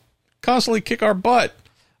guys constantly kick our butt.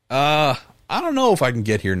 I don't know if I can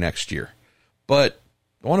get here next year, but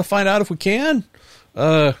I want to find out if we can.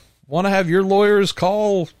 Want to have your lawyers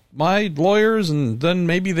call my lawyers, and then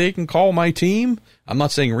maybe they can call my team. I'm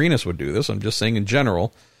not saying Arenas would do this. I'm just saying in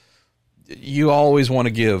general, you always want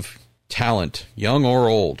to give talent, young or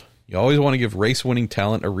old, you always want to give race-winning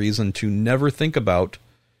talent a reason to never think about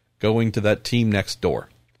going to that team next door.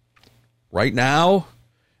 Right now,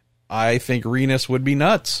 I think Arenas would be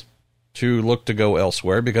nuts to look to go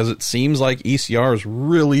elsewhere because it seems like ECR is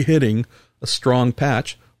really hitting a strong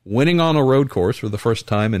patch, winning on a road course for the first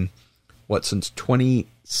time in, since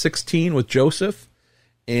 2016 with Joseph,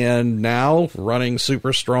 and now running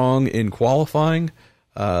super strong in qualifying.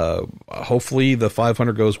 Hopefully the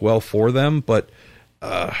 500 goes well for them, but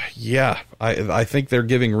I think they're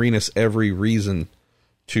giving Arenas every reason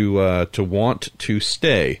to want to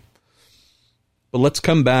stay. But let's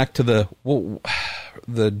come back to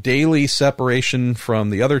the daily separation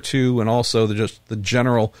from the other two, and also the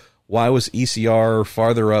general, why was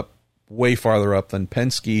ECR way farther up than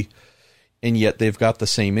Penske, and yet they've got the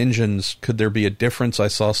same engines? Could there be a difference? I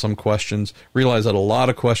saw some questions. Realized that a lot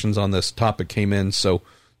of questions on this topic came in, so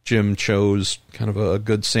Jim chose kind of a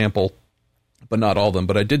good sample, but not all of them.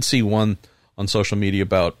 But I did see one on social media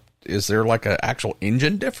about, is there like an actual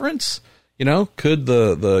engine difference? Could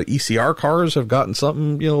the ECR cars have gotten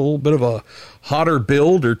something, a little bit of a hotter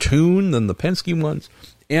build or tune than the Penske ones?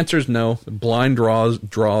 Answer's no. Blind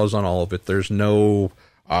draws on all of it. There's no,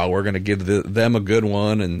 we're going to give them a good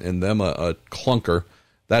one and them a clunker.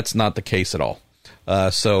 That's not the case at all.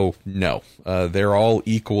 So, no. They're all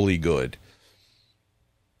equally good.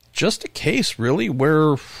 Just a case, really,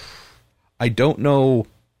 where I don't know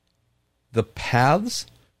the paths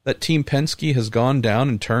that Team Penske has gone down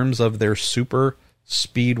in terms of their super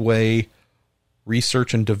speedway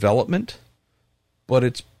research and development, but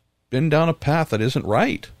it's been down a path that isn't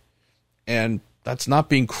right. And that's not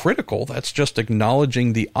being critical. That's just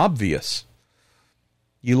acknowledging the obvious.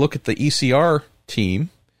 You look at the ECR team,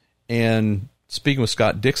 and speaking with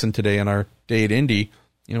Scott Dixon today on our day at Indy,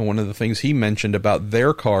 one of the things he mentioned about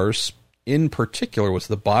their cars in particular was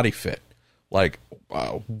the body fit. Like,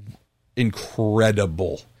 wow,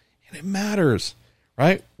 incredible. And it matters,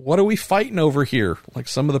 right? What are we fighting over here? Like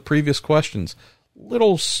some of the previous questions,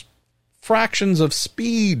 little fractions of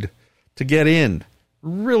speed to get in.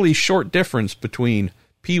 Really short difference between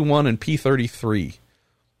P1 and P33.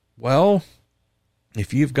 Well,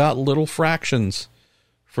 if you've got little fractions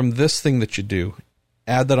from this thing that you do,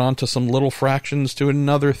 add that on to some little fractions to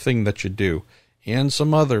another thing that you do, and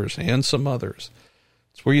some others,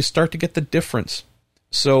 It's where you start to get the difference.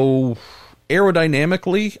 So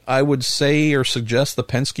aerodynamically, I would say or suggest the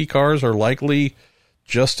Penske cars are likely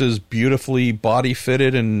just as beautifully body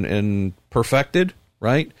fitted and perfected,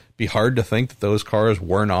 right? Be hard to think that those cars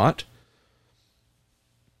were not.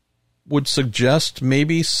 Would suggest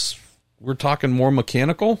maybe we're talking more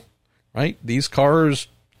mechanical, right? These cars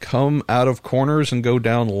come out of corners and go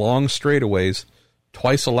down long straightaways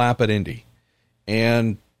twice a lap at Indy.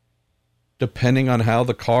 And depending on how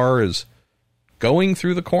the car is going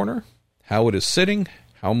through the corner, how it is sitting,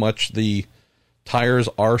 how much the tires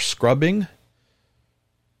are scrubbing,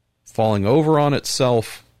 falling over on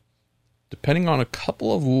itself, depending on a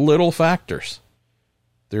couple of little factors,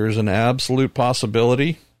 there's an absolute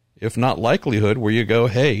possibility, if not likelihood, where you go,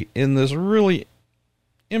 hey, in this really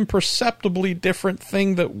imperceptibly different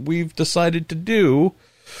thing that we've decided to do,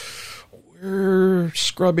 we're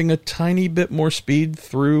scrubbing a tiny bit more speed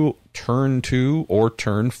through turn 2 or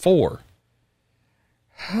turn 4.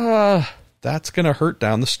 That's going to hurt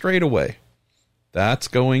down the straightaway. That's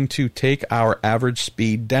going to take our average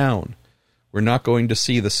speed down. We're not going to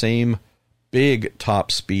see the same big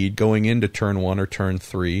top speed going into turn 1 or turn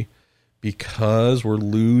 3 because we're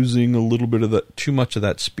losing a little bit of too much of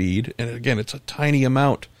that speed. And again, it's a tiny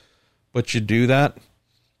amount, but you do that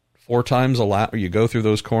 4 times a lap, or you go through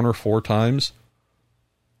those corner 4 times.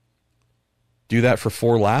 Do that for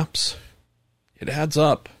 4 laps. It adds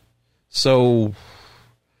up. So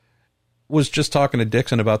was just talking to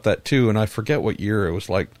Dixon about that too, and I forget what year it was,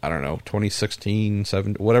 like, I don't know, 2016,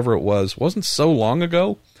 17, whatever it was. Wasn't so long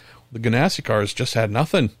ago. The Ganassi cars just had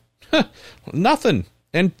nothing. Nothing.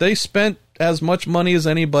 And they spent as much money as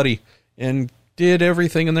anybody and did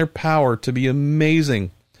everything in their power to be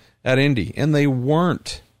amazing at Indy, and they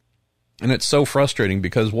weren't. And it's so frustrating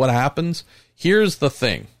because what happens? Here's the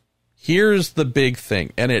thing. Here's the big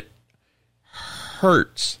thing, and it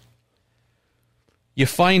hurts. You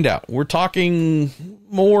find out, we're talking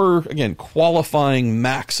more, again, qualifying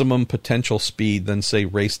maximum potential speed than, say,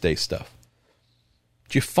 race day stuff.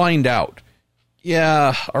 But you find out,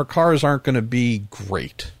 yeah, our cars aren't going to be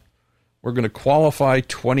great. We're going to qualify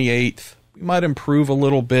 28th. We might improve a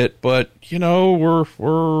little bit, but, you know,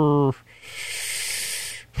 we're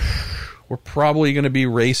probably going to be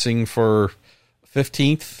racing for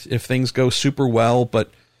 15th if things go super well,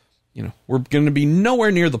 but, you know, we're going to be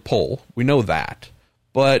nowhere near the pole. We know that.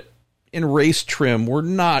 But in race trim, we're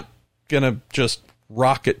not going to just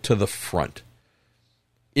rocket to the front.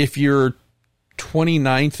 If you're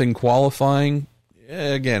 29th in qualifying,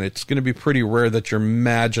 again, it's going to be pretty rare that you're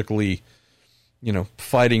magically, you know,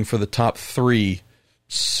 fighting for the top 3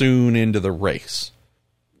 soon into the race.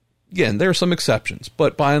 Again, there are some exceptions,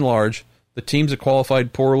 but by and large, the teams that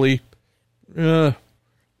qualified poorly, they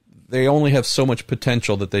only have so much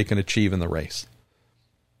potential that they can achieve in the race.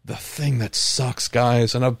 The thing that sucks,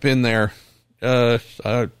 guys, and I've been there, oh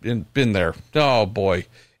boy,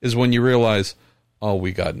 is when you realize, oh,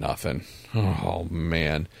 we got nothing. Oh,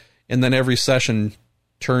 man. And then every session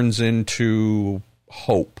turns into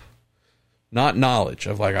hope, not knowledge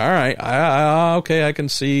of like, all right, okay, I can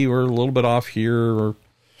see we're a little bit off here, or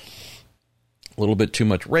a little bit too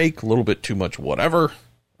much rake, a little bit too much whatever.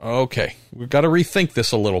 Okay, we've got to rethink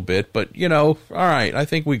this a little bit, but, you know, all right, I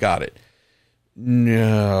think we got it.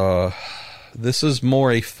 No, this is more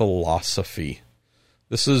a philosophy.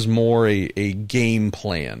 This is more a game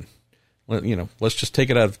plan. You know, let's just take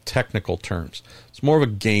it out of technical terms. It's more of a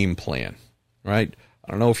game plan, right?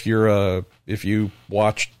 I don't know if you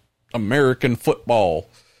watch American football,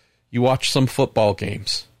 you watch some football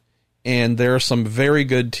games, and there are some very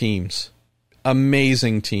good teams,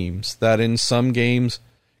 amazing teams, that in some games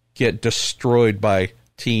get destroyed by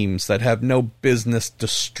teams that have no business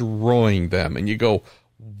destroying them. And you go,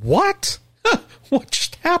 what? What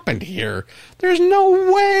just happened here? There's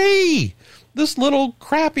no way this little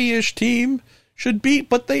crappy-ish team should beat,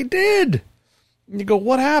 but they did. And you go,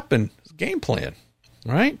 what happened? It's game plan,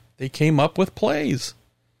 right? They came up with plays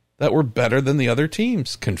that were better than the other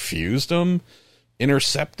teams, confused them,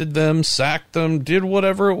 intercepted them, sacked them, did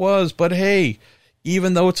whatever it was. But hey,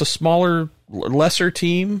 even though it's a smaller, lesser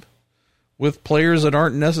team with players that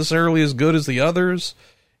aren't necessarily as good as the others,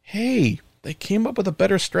 hey, they came up with a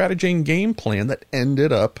better strategy and game plan that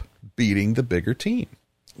ended up beating the bigger team.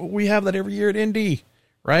 Well, we have that every year at Indy,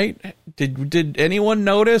 right? Did anyone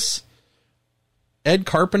notice Ed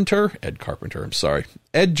Jones,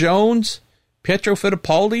 Pietro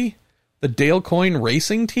Fittipaldi, the Dale Coyne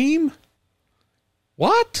Racing Team?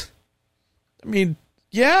 What? I mean,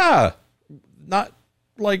 yeah, not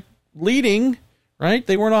like leading, right?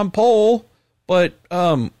 They weren't on pole, but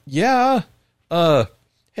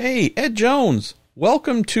hey, Ed Jones,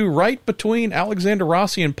 Welcome to right between Alexander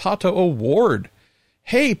Rossi and Pato O'Ward.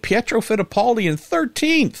 Hey, Pietro Fittipaldi in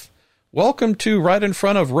 13th. Welcome to right in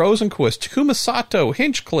front of Rosenquist, Kumasato,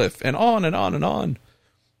 Hinchcliffe, and on and on and on.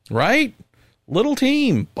 Right? Little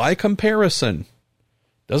team by comparison.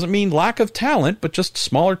 Doesn't mean lack of talent, but just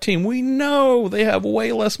smaller team. We know they have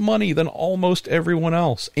way less money than almost everyone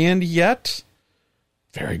else. And yet,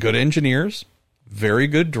 very good engineers, very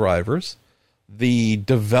good drivers. The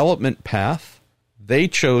development path they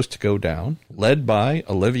chose to go down, led by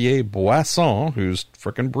Olivier Boisson, who's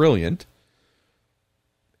freaking brilliant,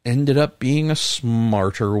 ended up being a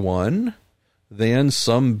smarter one than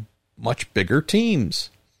some much bigger teams,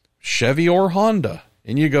 Chevy or Honda.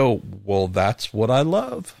 And you go, well, that's what I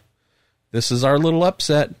love. This is our little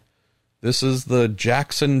upset. This is the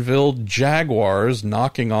Jacksonville Jaguars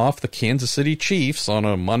knocking off the Kansas City Chiefs on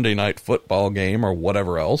a Monday night football game or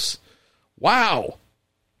whatever else. Wow.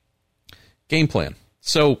 Game plan.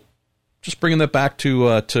 So just bringing that back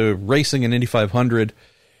to racing in Indy 500,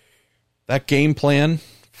 that game plan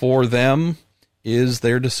for them is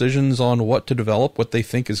their decisions on what to develop, what they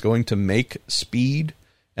think is going to make speed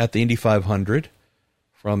at the Indy 500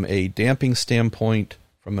 from a damping standpoint,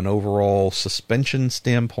 from an overall suspension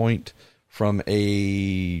standpoint, from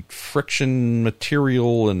a friction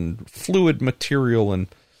material and fluid material and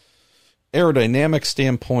aerodynamic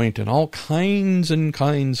standpoint, and all kinds and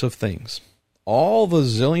kinds of things. All the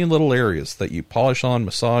zillion little areas that you polish on,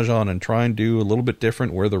 massage on, and try and do a little bit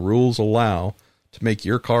different where the rules allow to make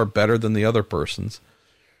your car better than the other person's.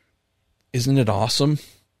 Isn't it awesome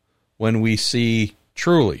when we see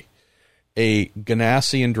truly a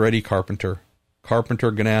Ganassi Andretti Carpenter,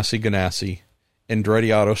 Ganassi, Andretti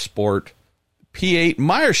Autosport, P8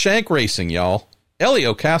 Meyer-Shank Racing, y'all,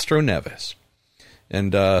 Elio Castro Neves.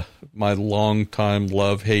 And my long-time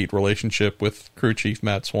love-hate relationship with crew chief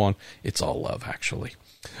Matt Swan. It's all love, actually.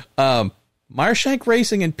 Meyer-Shank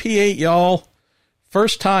Racing and P8, y'all.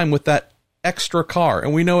 First time with that extra car.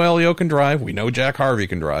 And we know Elio can drive. We know Jack Harvey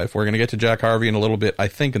can drive. We're going to get to Jack Harvey in a little bit, I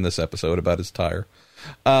think, in this episode about his tire.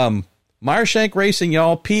 Meyer-Shank Racing,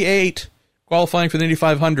 y'all. P8 qualifying for the Indy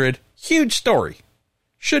 500. Huge story.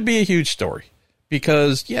 Should be a huge story.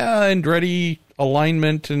 Because, yeah, Andretti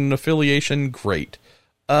alignment and affiliation, great.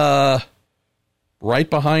 Right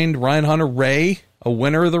behind Ryan Hunter-Ray, a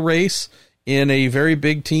winner of the race in a very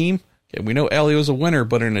big team. Okay, we know Elio's a winner,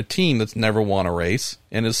 but in a team that's never won a race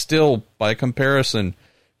and is still, by comparison,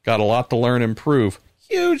 got a lot to learn and improve.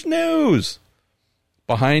 Huge news!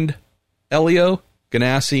 Behind Elio,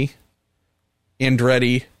 Ganassi,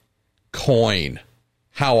 Andretti, Coyne.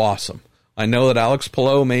 How awesome. I know that Alex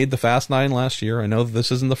Palou made the Fast 9 last year. I know that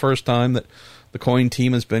this isn't the first time that the Coyne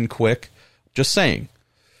team has been quick. Just saying,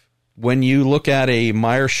 when you look at a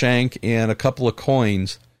Meyer-Shank and a couple of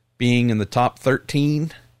Coynes being in the top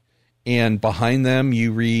 13, and behind them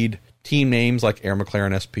you read team names like Air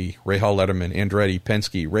McLaren SP, Rahal Letterman, Andretti,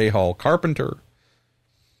 Penske, Rahal, Carpenter,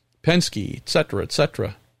 Penske,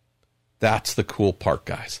 etc. That's the cool part,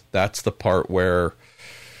 guys. That's the part where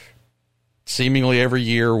seemingly every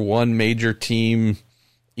year one major team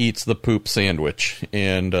eats the poop sandwich.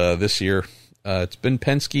 And this year it's been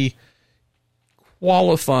Penske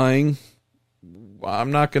qualifying.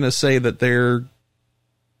 I'm not going to say that they're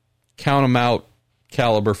count them out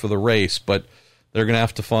caliber for the race, but they're going to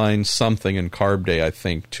have to find something in Carb Day, I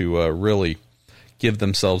think, to really give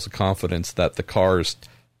themselves the confidence that the cars,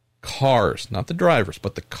 not the drivers,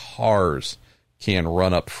 but the cars can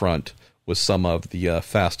run up front with some of the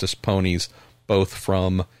fastest ponies, both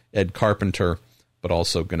from Ed Carpenter, but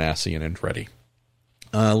also Ganassi and Andretti.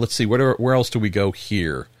 Let's see, where else do we go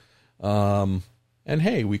here? And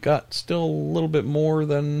hey, we got still a little bit more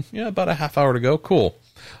than, about a half hour to go. Cool.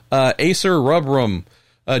 Acer Rubrum.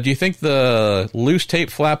 Do you think the loose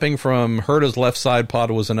tape flapping from Herta's left side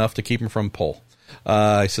pod was enough to keep him from pole?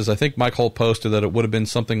 He says, I think Mike Holt posted that it would have been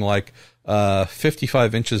something like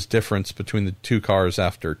 55 inches difference between the two cars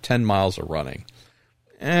after 10 miles of running.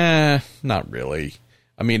 Not really.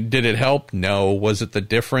 I mean, did it help? No. Was it the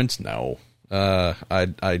difference? No.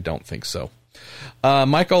 I don't think so.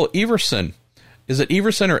 Michael Everson. Is it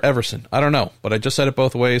Everson or Everson? I don't know, but I just said it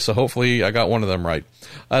both ways, so hopefully I got one of them right.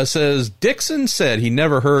 Says, Dixon said he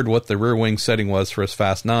never heard what the rear wing setting was for his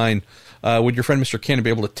Fast 9. Would your friend Mr. Cannon be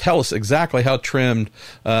able to tell us exactly how trimmed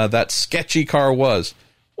that sketchy car was?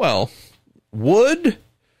 Well, would?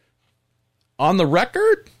 On the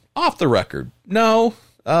record? Off the record? No.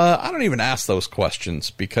 I don't even ask those questions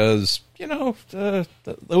because,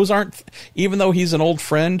 those aren't, even though he's an old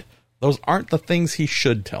friend, those aren't the things he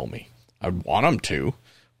should tell me. I'd want him to,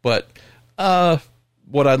 but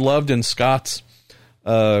what I loved in Scott's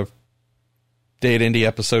Day at Indy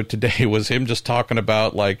episode today was him just talking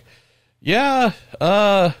about, like, yeah,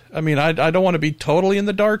 I mean, I don't want to be totally in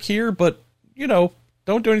the dark here, but, you know,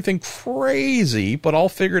 don't do anything crazy, but I'll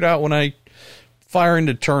figure it out when I fire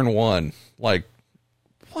into turn one. Like,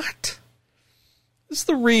 what? This is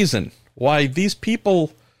the reason why these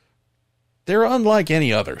people, they're unlike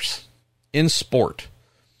any others in sport.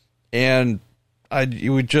 And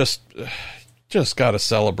you would just got to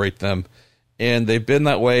celebrate them. And they've been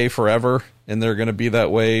that way forever, and they're going to be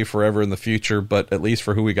that way forever in the future, but at least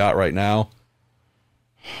for who we got right now.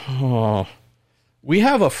 Oh, we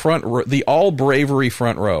have a front row, the all bravery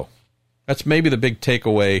front row. That's maybe the big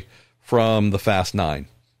takeaway from the Fast Nine.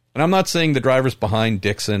 And I'm not saying the drivers behind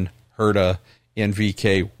Dixon, Herta, and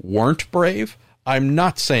VK weren't brave. I'm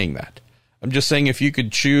not saying that. I'm just saying if you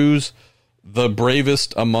could choose the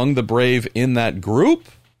bravest among the brave in that group,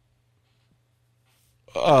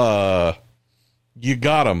 you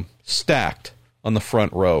got them stacked on the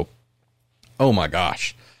front row. Oh my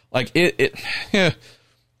gosh. Like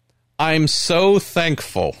I'm so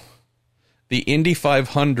thankful the Indy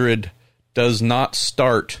 500 does not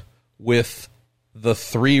start with the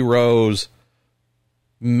 3 rows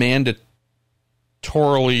mandatorily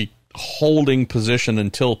holding position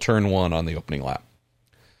until turn 1 on the opening lap.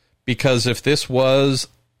 Because if this was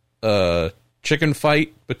a chicken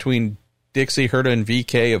fight between Dixie, Herta, and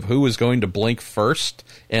VK of who is going to blink first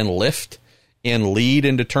and lift and lead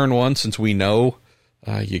into turn 1, since we know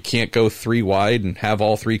you can't go 3 wide and have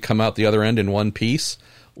all 3 come out the other end in one piece.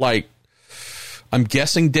 Like, I'm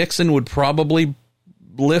guessing Dixon would probably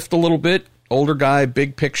lift a little bit. Older guy,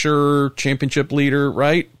 big picture, championship leader,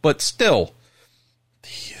 right? But still,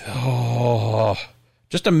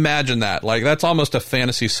 just imagine that. Like, that's almost a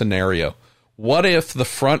fantasy scenario. What if the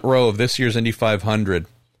front row of this year's Indy 500,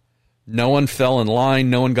 no one fell in line,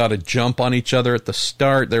 no one got a jump on each other at the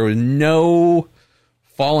start, there was no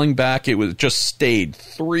falling back, it was just stayed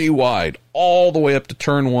 3 wide all the way up to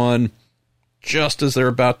turn 1, just as they're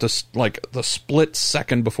about to, like, the split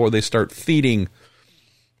second before they start feeding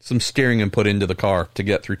some steering input into the car to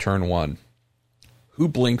get through turn 1. Who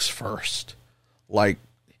blinks first? Like,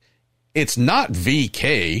 it's not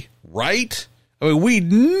VK, right? I mean, we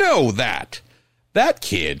know that. That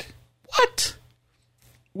kid, what?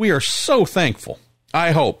 We are so thankful.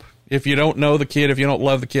 I hope. If you don't know the kid, if you don't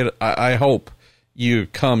love the kid, I hope you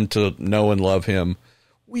come to know and love him.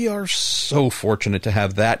 We are so fortunate to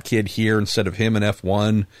have that kid here instead of him in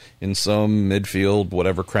F1 in some midfield,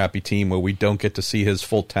 whatever crappy team where we don't get to see his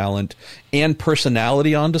full talent and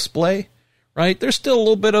personality on display, right? There's still a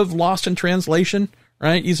little bit of lost in translation,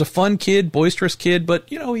 right? He's a fun kid, boisterous kid, but,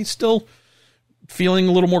 you know, he's still feeling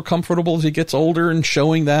a little more comfortable as he gets older and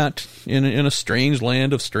showing that in a strange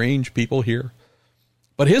land of strange people here.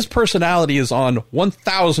 But his personality is on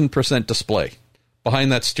 1,000% display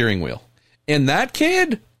behind that steering wheel. And that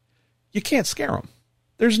kid, you can't scare him.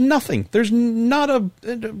 There's nothing. There's not a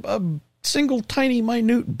single tiny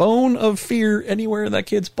minute bone of fear anywhere in that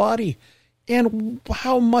kid's body. And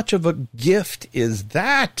how much of a gift is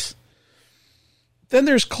that? Then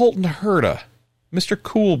there's Colton Herta, Mr.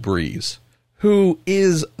 Cool Breeze, who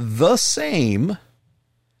is the same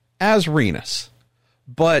as Renus,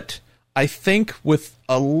 but I think with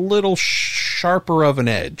a little sharper of an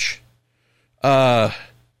edge.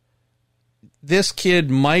 This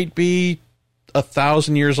kid might be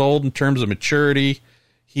 1,000 years old in terms of maturity.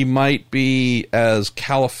 He might be as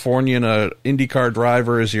Californian a IndyCar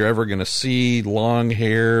driver as you're ever going to see. Long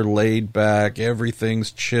hair, laid back,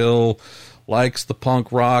 everything's chill, likes the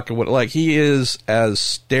punk rock. Like, he is as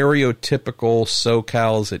stereotypical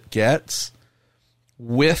SoCal as it gets,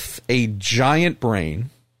 with a giant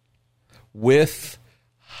brain, with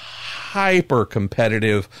hyper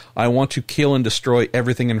competitive, I want to kill and destroy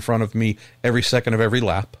everything in front of me every second of every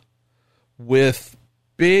lap, with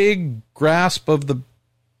big grasp of the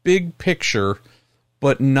big picture,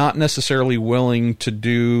 but not necessarily willing to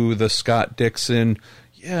do the Scott Dixon,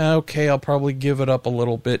 yeah, okay, I'll probably give it up a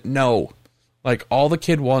little bit. No. Like, all the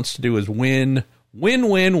kid wants to do is win, win,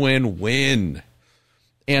 win, win, win.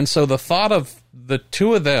 And so the thought of the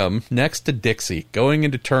two of them next to Dixie going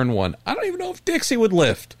into turn 1, I don't even know if Dixie would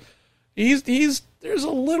lift. There's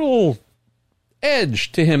a little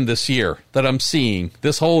edge to him this year that I'm seeing.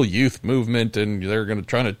 This whole youth movement, and they're going to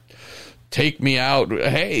try to take me out.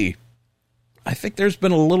 Hey, I think there's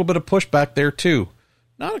been a little bit of pushback there too.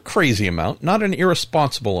 Not a crazy amount, not an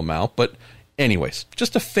irresponsible amount, but anyways,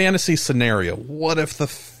 just a fantasy scenario. What if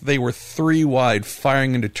they were 3 wide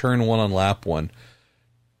firing into turn 1 on lap 1?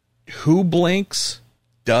 Who blinks?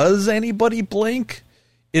 Does anybody blink?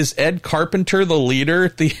 Is Ed Carpenter the leader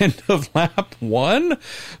at the end of lap 1?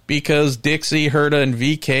 Because Dixie, Herta, and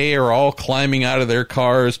VK are all climbing out of their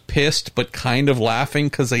cars, pissed but kind of laughing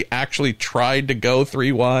because they actually tried to go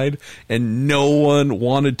 3 wide and no one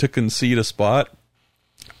wanted to concede a spot.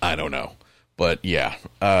 I don't know. But yeah,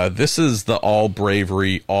 this is the all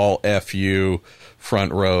bravery, all FU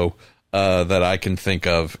front row that I can think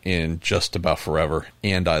of in just about forever,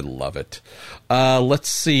 and I love it. Let's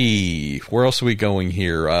see. Where else are we going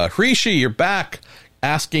here? Hrishi, you're back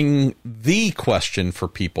asking the question for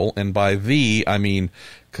people, and by the, I mean,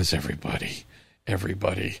 because everybody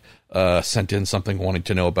sent in something wanting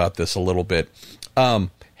to know about this a little bit.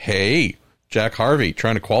 Hey, Jack Harvey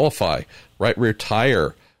trying to qualify. Right rear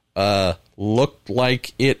tire looked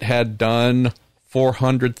like it had done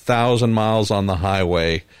 400,000 miles on the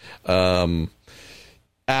highway.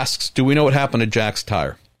 Asks, do we know what happened to Jack's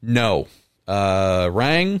tire? No.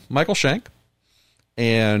 Rang Michael Shank,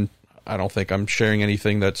 and I don't think I'm sharing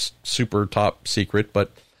anything that's super top secret,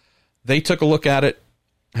 but they took a look at it,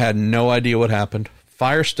 had no idea what happened.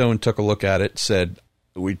 Firestone took a look at it, said,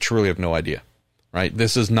 we truly have no idea, right?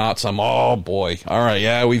 This is not some, oh boy, all right,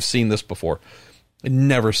 yeah, we've seen this before.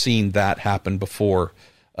 Never seen that happen before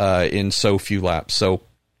in so few laps. So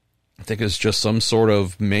I think it's just some sort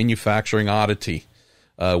of manufacturing oddity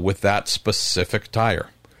with that specific tire.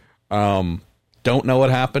 Don't know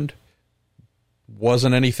what happened.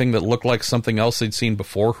 Wasn't anything that looked like something else they'd seen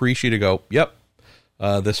before. Hrishi to go, yep,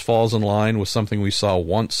 this falls in line with something we saw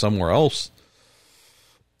once somewhere else.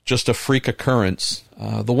 Just a freak occurrence.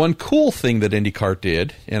 The one cool thing that IndyCar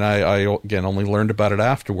did, and I again only learned about it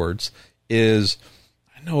afterwards, is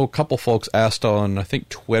I know a couple folks asked on, I think,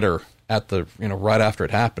 Twitter at the, right after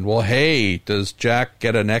it happened, well, hey, does Jack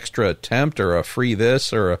get an extra attempt or a free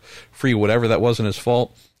this or a free whatever? That wasn't his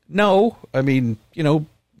fault. No, I mean,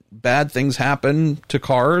 bad things happen to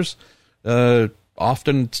cars.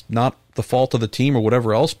 Often it's not the fault of the team or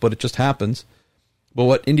whatever else, but it just happens. But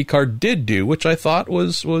what IndyCar did do, which I thought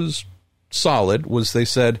was solid, was they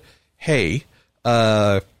said, hey,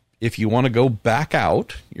 if you want to go back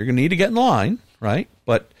out, you're going to need to get in line, right?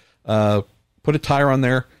 But put a tire on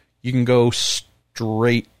there. You can go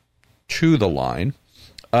straight to the line.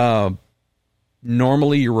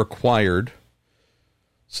 Normally you're required,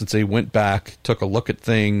 since they went back, took a look at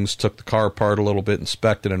things, took the car apart a little bit,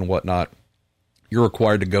 inspected and whatnot, you're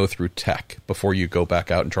required to go through tech before you go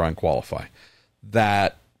back out and try and qualify.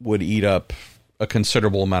 That would eat up a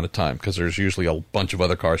considerable amount of time because there's usually a bunch of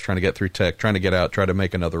other cars trying to get through tech, trying to get out, try to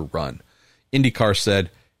make another run. IndyCar said,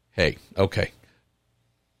 hey, okay,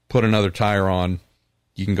 put another tire on,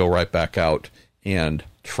 you can go right back out and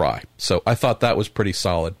try. So I thought that was pretty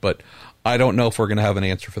solid, but I don't know if we're going to have an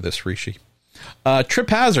answer for this, Rishi. Trip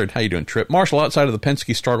Hazard, how you doing, Trip? Marshall, outside of the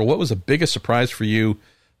Penske struggle, what was the biggest surprise for you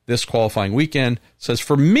this qualifying weekend? Says,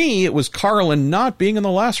 for me, it was Carlin not being in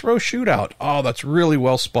the last row shootout. Oh, that's really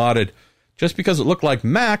well spotted. Just because it looked like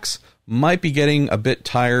Max might be getting a bit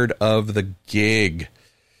tired of the gig.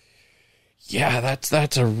 Yeah,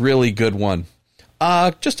 that's a really good one.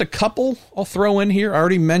 Just a couple I'll throw in here. I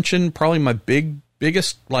already mentioned probably my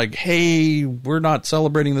biggest, like, hey, we're not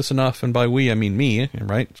celebrating this enough. And by we, I mean me,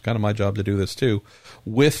 right? It's kind of my job to do this too.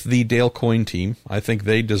 With the Dale Coyne team, I think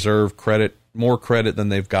they deserve credit, more credit than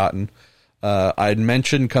they've gotten. I had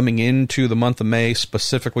mentioned coming into the month of May,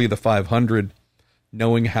 specifically the 500,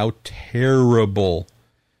 knowing how terrible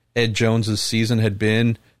Ed Jones's season had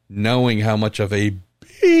been, knowing how much of a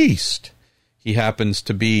beast he happens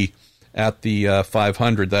to be at the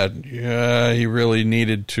 500, that he really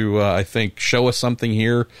needed to, I think, show us something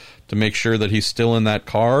here to make sure that he's still in that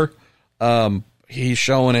car. He's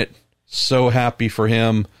showing it. So happy for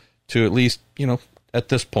him to at least, at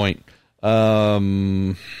this point,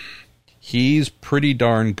 he's pretty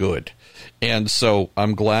darn good. And so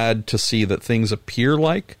I'm glad to see that things appear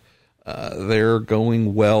like they're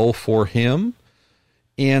going well for him.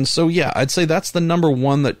 And so, yeah, I'd say that's the number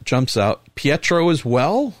one that jumps out. Pietro as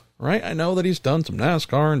well, right? I know that he's done some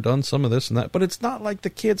NASCAR and done some of this and that, but it's not like the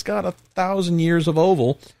kid's got 1,000 years of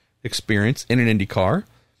oval experience in an Indy car.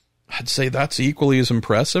 I'd say that's equally as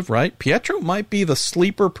impressive, right? Pietro might be the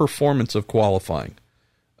sleeper performance of qualifying.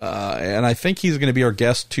 And I think he's going to be our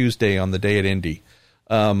guest Tuesday on the day at Indy.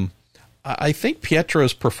 I think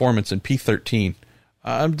Pietro's performance in P13,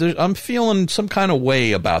 I'm feeling some kind of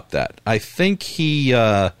way about that. I think he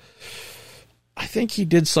did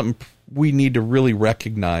something we need to really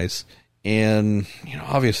recognize. And,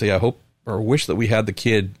 obviously I hope or wish that we had the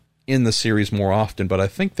kid in the series more often, but I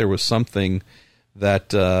think there was something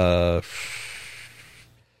that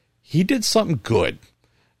he did something good.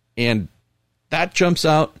 And that jumps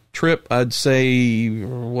out. Trip, I'd say,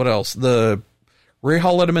 what else? The Ray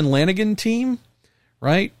Hall Letterman Lanigan team,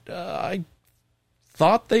 right? I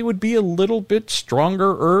thought they would be a little bit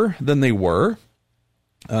stronger than they were.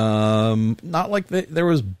 Not like there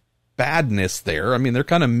was badness there. I mean, they're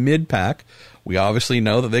kind of mid-pack. We obviously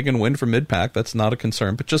know that they can win from mid-pack. That's not a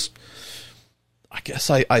concern. But just, I guess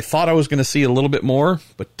I thought I was going to see a little bit more,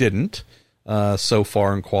 but didn't. So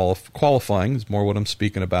far in qualifying is more what I'm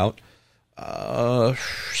speaking about.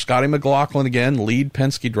 Scotty McLaughlin again, lead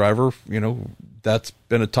Penske driver. You know, that's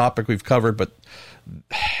been a topic we've covered, but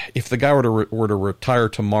if the guy were to retire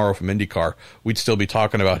tomorrow from IndyCar, we'd still be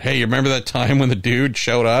talking about, hey, you remember that time when the dude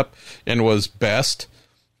showed up and was best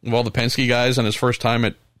of all the Penske guys on his first time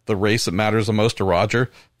at the race that matters the most to Roger?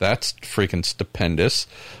 That's freaking stupendous.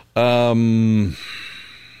 Where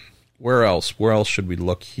else? Where else should we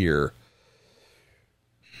look here?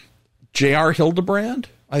 J.R. Hildebrand?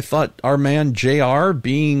 I thought our man J.R.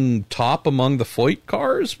 being top among the Foyt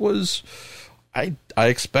cars was... I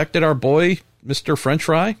expected our boy, Mr. French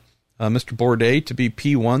Fry, Mr. Bourdais, to be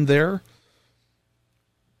P1 there.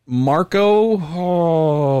 Marco,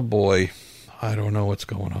 oh boy, I don't know what's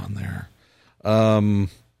going on there.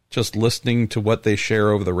 Just listening to what they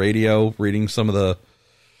share over the radio, reading some of the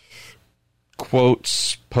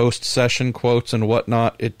quotes, post-session quotes and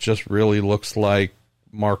whatnot, it just really looks like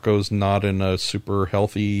Marco's not in a super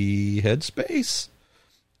healthy headspace.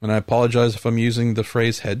 And I apologize if I'm using the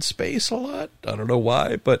phrase headspace a lot. I don't know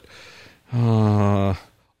why, but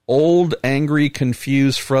old, angry,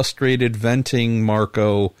 confused, frustrated, venting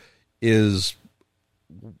Marco is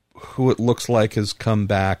who it looks like has come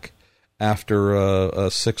back after a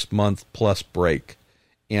 6-month plus break.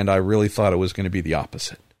 And I really thought it was going to be the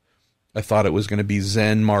opposite. I thought it was going to be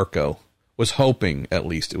Zen Marco. Was hoping, at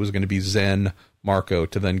least, it was going to be Zen Marco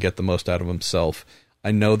to then get the most out of himself. I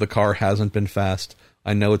know the car hasn't been fast.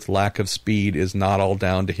 I know its lack of speed is not all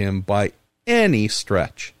down to him by any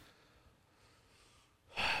stretch.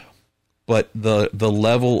 But the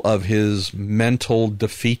level of his mental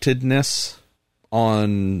defeatedness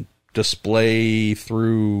on display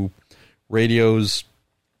through radios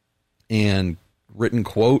and written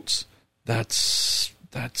quotes, that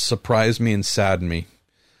surprised me and saddened me.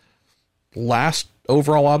 Last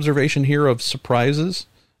overall observation here of surprises.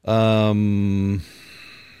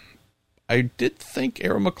 I did think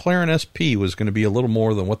Arrow McLaren SP was going to be a little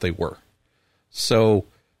more than what they were. So,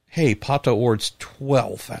 hey, Pato O'Ward's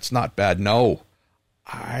 12th. That's not bad. No,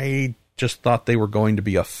 I just thought they were going to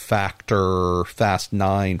be a factor, Fast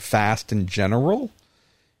 9, fast in general.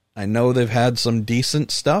 I know they've had some decent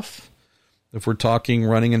stuff, if we're talking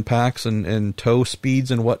running in packs and toe speeds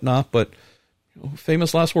and whatnot, but you know,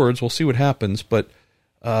 famous last words, we'll see what happens. But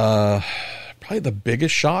probably the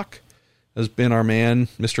biggest shock has been our man,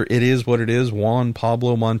 Mr. It Is What It Is, Juan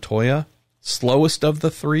Pablo Montoya. Slowest of the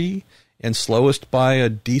three, and slowest by a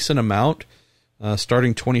decent amount,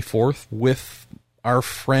 starting 24th, with our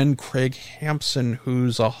friend Craig Hampson,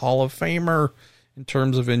 who's a Hall of Famer in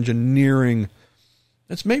terms of engineering.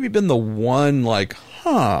 It's maybe been the one, like,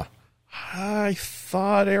 I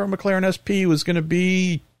thought Arrow McLaren SP was going to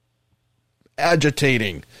be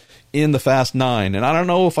agitating in the Fast 9. And I don't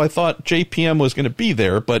know if I thought JPM was going to be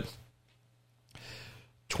there, but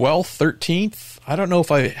 12th, 13th, I don't know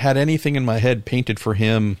if I had anything in my head painted for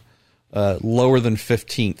him lower than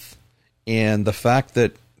 15th. And the fact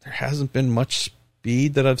that there hasn't been much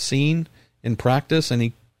speed that I've seen in practice, and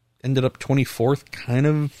he ended up 24th, kind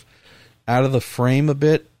of out of the frame a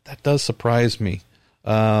bit, that does surprise me.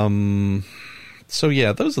 So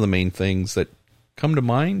yeah, those are the main things that come to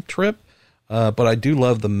mind, Trip. But I do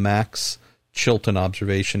love the Max Chilton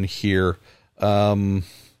observation here. I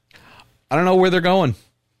don't know where they're going.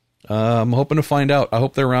 I'm hoping to find out. I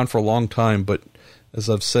hope they're around for a long time, but as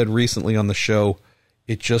I've said recently on the show,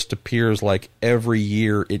 it just appears like every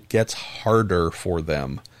year it gets harder for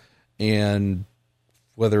them. And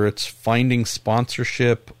whether it's finding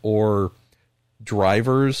sponsorship or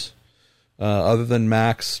drivers, other than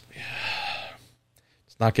Max,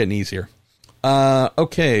 it's not getting easier.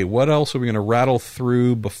 Okay, what else are we going to rattle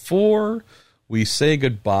through before we say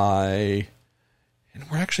goodbye? And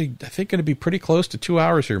we're actually, I think, going to be pretty close to 2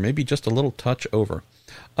 hours here, maybe just a little touch over.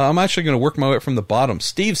 I'm actually going to work my way up from the bottom.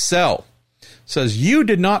 Steve Sell says, you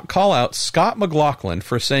did not call out Scott McLaughlin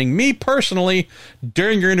for saying me personally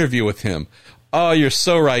during your interview with him. Oh, you're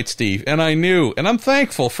so right, Steve. And I knew, and I'm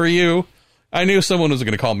thankful for you. I knew someone was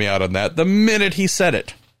going to call me out on that the minute he said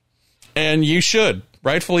it. And you should,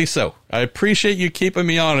 rightfully so. I appreciate you keeping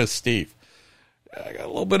me honest, Steve. I got a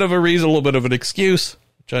little bit of a reason, a little bit of an excuse,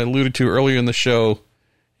 which I alluded to earlier in the show.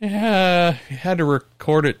 yeah, we had to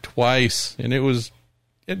record it twice, and it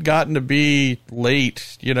gotten to be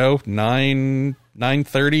late,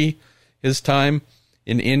 9:30 his time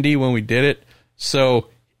in Indy when we did it. So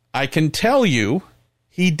I can tell you,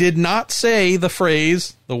 he did not say the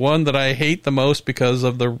phrase, the one that I hate the most because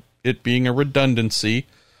of it being a redundancy,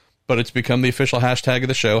 but it's become the official hashtag of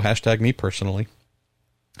the show, hashtag me personally.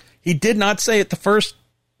 He did not say it the first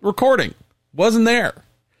recording. Wasn't there.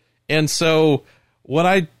 And so when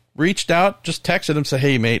I reached out, just texted him, said,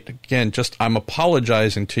 hey, mate, again, I'm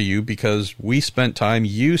apologizing to you because we spent time,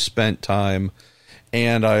 you spent time,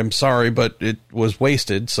 and I'm sorry, but it was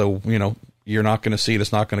wasted. So, you're not going to see it.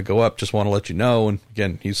 It's not going to go up. Just want to let you know. And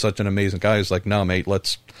again, he's such an amazing guy. He's like, no, mate,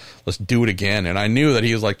 let's do it again. And I knew that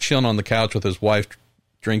he was like chilling on the couch with his wife,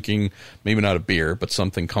 drinking, maybe not a beer, but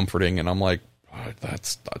something comforting. And I'm like,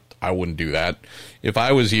 I wouldn't do that. If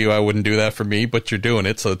I was you, I wouldn't do that for me, but you're doing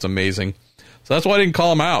it. So it's amazing. So that's why I didn't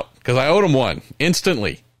call him out, because I owed him one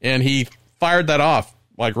instantly. And he fired that off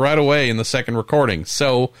like right away in the second recording.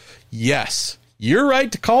 So yes, you're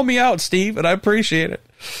right to call me out, Steve, and I appreciate it.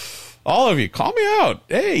 All of you, call me out.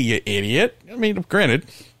 Hey, you idiot. I mean, granted,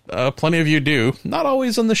 plenty of you do. Not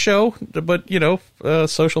always on the show, but,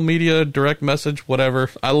 social media, direct message, whatever.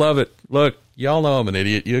 I love it. Look, y'all know I'm an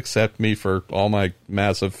idiot. You accept me for all my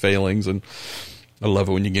massive failings, and I love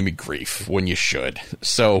it when you give me grief when you should.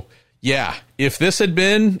 So, yeah, if this had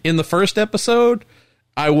been in the first episode,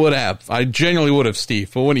 I would have. I genuinely would have,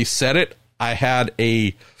 Steve. But when he said it, I had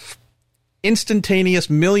a instantaneous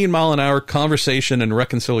million-mile-an-hour conversation and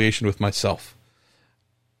reconciliation with myself.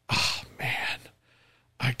 Oh, man.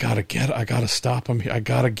 I gotta stop him. I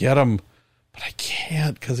gotta get him. But I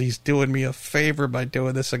can't, because he's doing me a favor by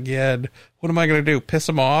doing this again. What am I going to do? Piss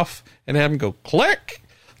him off and have him go click?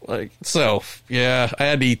 So, yeah, I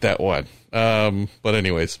had to eat that one. But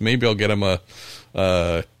anyways, maybe I'll get him a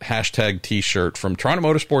hashtag t-shirt from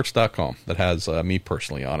TorontoMotorsports.com that has me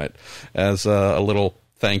personally on it as a little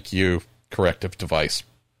thank you corrective device.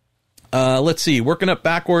 Let's see, working up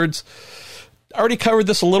backwards. I already covered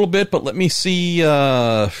this a little bit, but let me see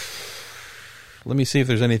if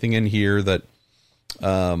there's anything in here that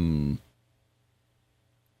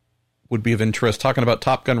would be of interest. Talking about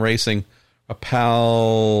Top Gun Racing, a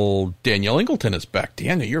pal Daniel Ingleton is back.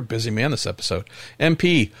 Daniel, you're a busy man this episode.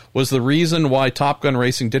 MP, was the reason why Top Gun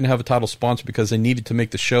Racing didn't have a title sponsor because they needed to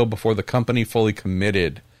make the show before the company fully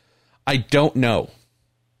committed? I don't know.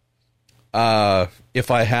 If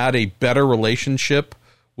I had a better relationship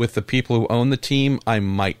with the people who own the team, I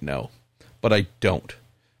might know. But I don't,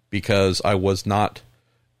 because I was not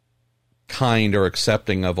kind or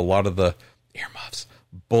accepting of a lot of the earmuffs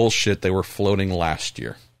bullshit they were floating last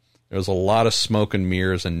year. There was a lot of smoke and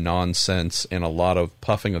mirrors and nonsense, and a lot of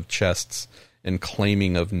puffing of chests and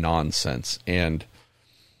claiming of nonsense. And,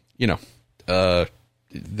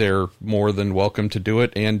 they're more than welcome to do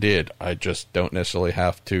it, and did. I just don't necessarily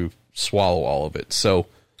have to swallow all of it. So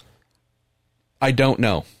I don't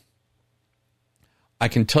know. I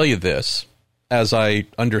can tell you this, as I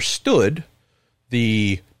understood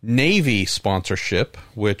the Navy sponsorship,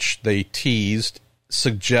 which they teased,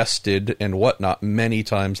 suggested, and whatnot many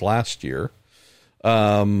times last year,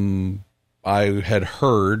 I had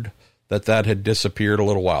heard that had disappeared a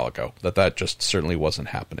little while ago, that just certainly wasn't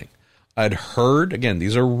happening. I'd heard, again,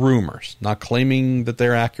 these are rumors, not claiming that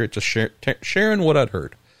they're accurate, just sharing what I'd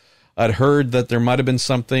heard. I'd heard that there might have been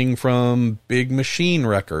something from Big Machine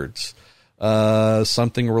Records,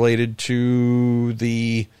 something related to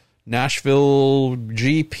the Nashville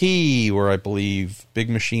GP, where I believe Big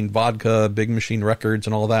Machine Vodka, Big Machine Records,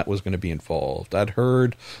 and all that was going to be involved. I'd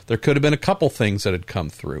heard there could have been a couple things that had come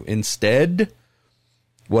through. Instead,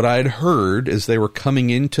 what I'd heard is they were coming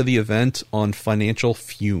into the event on financial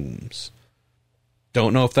fumes.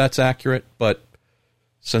 Don't know if that's accurate, but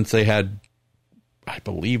since they had, I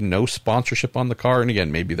believe, no sponsorship on the car, and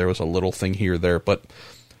again, maybe there was a little thing here or there, but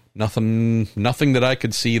nothing that I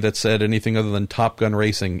could see that said anything other than Top Gun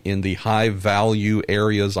Racing in the high value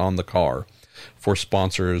areas on the car for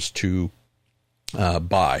sponsors to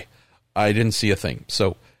buy. I didn't see a thing.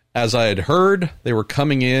 So as I had heard, they were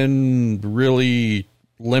coming in really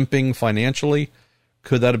limping financially.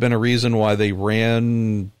 Could that have been a reason why they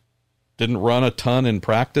didn't run a ton in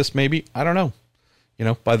practice? Maybe. I don't know.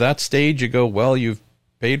 By that stage, you go, well, you've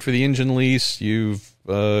paid for the engine lease, you've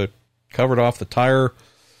covered off the tire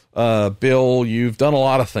bill, you've done a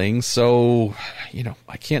lot of things. So,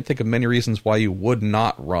 I can't think of many reasons why you would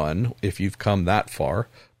not run if you've come that far.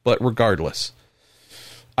 But regardless,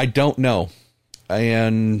 I don't know.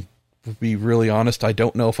 And to be really honest, I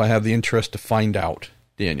don't know if I have the interest to find out,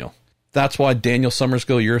 Daniel. That's why, Daniel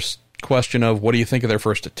Summersgill, you're question of what do you think of their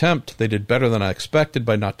first attempt? They did better than I expected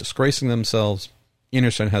by not disgracing themselves.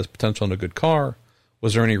 Anderson has potential in a good car.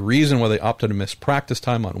 Was there any reason why they opted to miss practice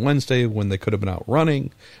time on Wednesday when they could have been out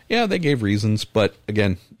running? Yeah, they gave reasons, but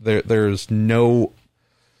again, there's no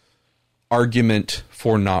argument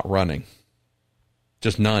for not running.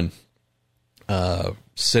 Just none.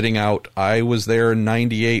 Sitting out, I was there in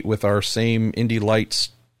 98 with our same Indy Lights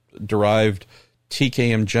derived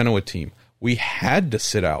TKM Genoa team. We had to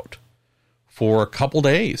sit out for a couple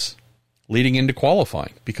days leading into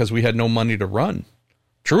qualifying because we had no money to run.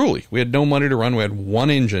 Truly, we had no money to run. We had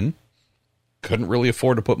one engine, couldn't really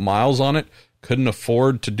afford to put miles on it, couldn't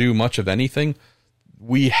afford to do much of anything.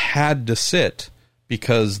 We had to sit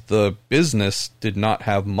because the business did not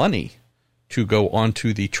have money to go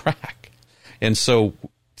onto the track. And so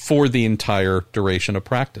for the entire duration of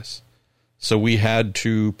practice. So we had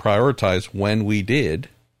to prioritize when we did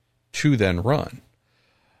to then run.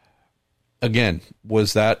 Again,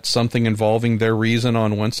 was that something involving their reason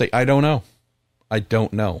on Wednesday? I don't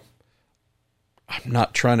know. I'm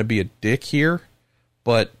not trying to be a dick here,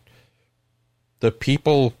 but the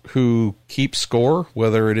people who keep score,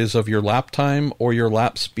 whether it is of your lap time or your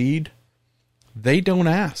lap speed, they don't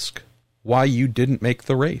ask why you didn't make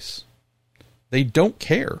the race. They don't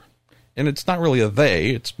care. And it's not really a they,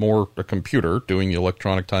 it's more a computer doing the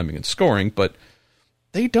electronic timing and scoring, but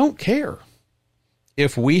they don't care.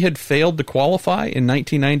 If we had failed to qualify in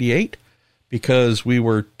 1998 because we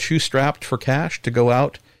were too strapped for cash to go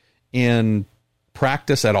out and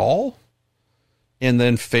practice at all, and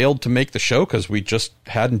then failed to make the show because we just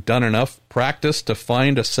hadn't done enough practice to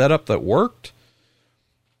find a setup that worked,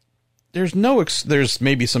 there's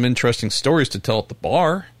maybe some interesting stories to tell at the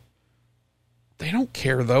bar. They don't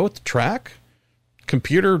care, though, at the track.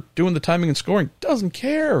 Computer doing the timing and scoring doesn't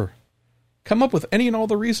care. Come up with any and all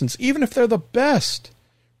the reasons, even if they're the best,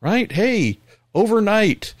 right? Hey,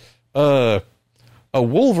 overnight, a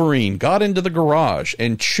Wolverine got into the garage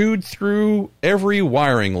and chewed through every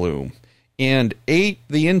wiring loom and ate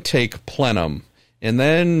the intake plenum and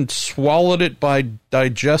then swallowed it by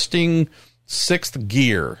digesting sixth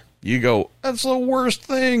gear. You go, that's the worst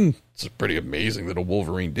thing. It's pretty amazing that a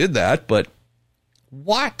Wolverine did that, but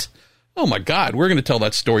what? Oh my God, we're going to tell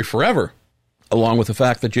that story forever, along with the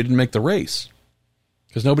fact that you didn't make the race,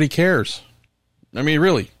 because nobody cares. I mean,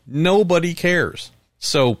 really, nobody cares.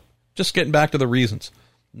 So just getting back to the reasons,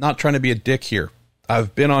 not trying to be a dick here.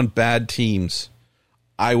 I've been on bad teams.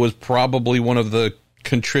 I was probably one of the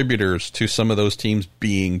contributors to some of those teams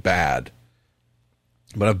being bad,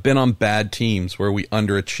 but I've been on bad teams where we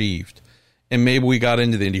underachieved, and maybe we got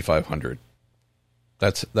into the Indy 500.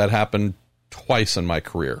 That happened twice in my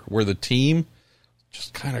career, where the team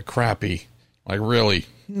just kind of crappy, like really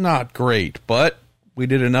not great, but we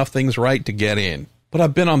did enough things right to get in. But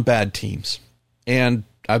I've been on bad teams, and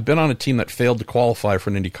I've been on a team that failed to qualify for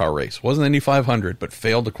an IndyCar race. Wasn't Indy 500, but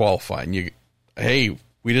failed to qualify. And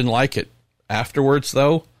we didn't like it. Afterwards,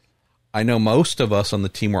 though, I know most of us on the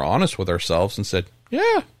team were honest with ourselves and said,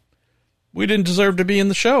 yeah, we didn't deserve to be in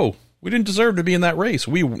the show. We didn't deserve to be in that race.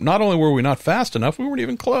 Not only were we not fast enough, we weren't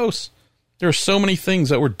even close. There are so many things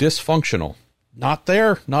that were dysfunctional. Not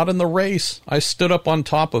there, not in the race. I stood up on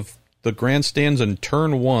top of the grandstands in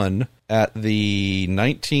turn 1 at the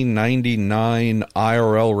 1999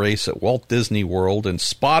 IRL race at Walt Disney World and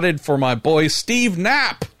spotted for my boy Steve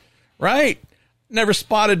Knapp, right? Never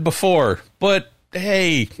spotted before, but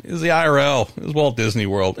hey, it was the IRL. It was Walt Disney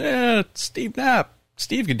World. Steve Knapp.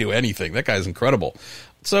 Steve can do anything. That guy's incredible.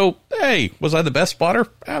 So, hey, was I the best spotter?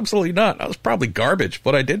 Absolutely not. I was probably garbage,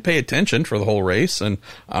 but I did pay attention for the whole race, and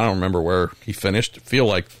I don't remember where he finished.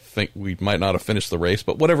 Think we might not have finished the race,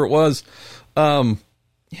 but whatever it was, they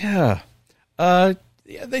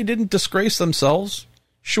didn't disgrace themselves,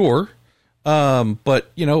 sure,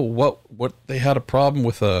 but you know what they had a problem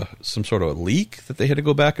with some sort of a leak that they had to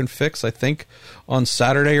go back and fix, I think, on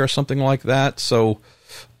Saturday or something like that. So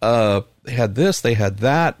they had this, they had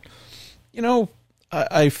that, you know.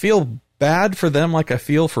 I feel bad for them like I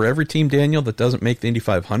feel for every team, Daniel, that doesn't make the Indy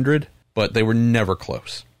 500, but they were never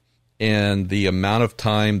close. And the amount of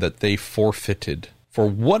time that they forfeited, for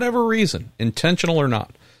whatever reason, intentional or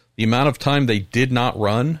not, the amount of time they did not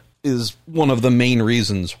run is one of the main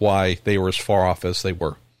reasons why they were as far off as they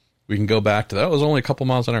were. We can go back to that. It was only a couple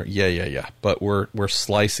miles an hour. Yeah. But we're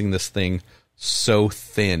slicing this thing so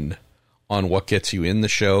thin on what gets you in the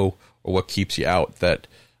show or what keeps you out that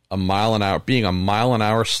being a mile an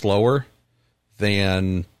hour slower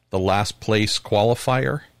than the last place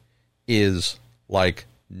qualifier is like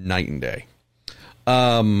night and day.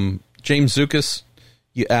 James Zukas,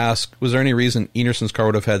 You ask, was there any reason Enerson's car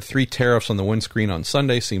would have had 3 tear-offs on the windscreen on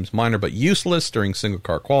Sunday? Seems minor but useless during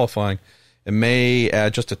single-car qualifying. It may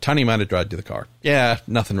add just a tiny amount of drag to the car. Yeah,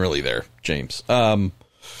 nothing really there, James.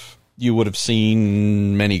 You would have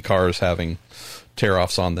seen many cars having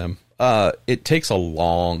tear-offs on them. It takes a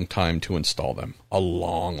long time to install them. A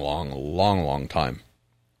long time.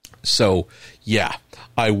 So, yeah,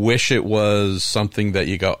 I wish it was something that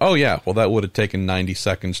you go, oh, yeah, well, that would have taken 90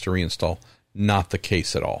 seconds to reinstall. Not the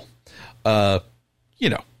case at all.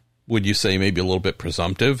 Would you say maybe a little bit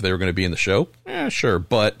presumptive they were going to be in the show? Yeah, sure,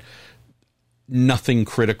 but nothing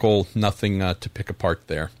critical, nothing to pick apart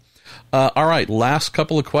there. All right, last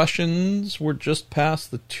couple of questions. We're just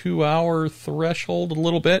past the 2-hour threshold a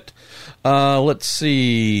little bit. Let's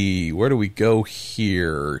see. Where do we go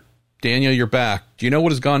here? Daniel, you're back. Do you know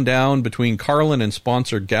what has gone down between Carlin and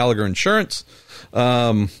sponsor Gallagher Insurance?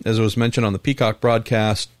 As it was mentioned on the Peacock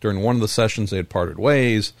broadcast, during one of the sessions they had parted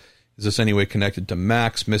ways. Is this any way connected to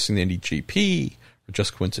Max missing the Indy GP? Or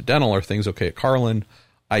just coincidental? Are things okay at Carlin?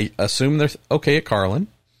 I assume they're okay at Carlin.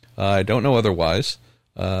 I don't know otherwise.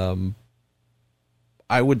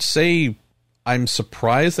 I would say I'm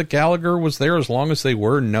surprised that Gallagher was there as long as they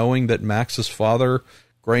were, knowing that Max's father,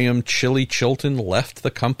 Graham Chili Chilton, left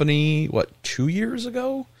the company, 2 years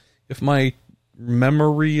ago? If my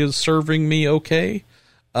memory is serving me okay.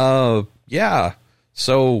 Yeah.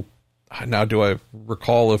 So now do I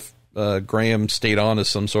recall if Graham stayed on as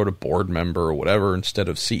some sort of board member or whatever instead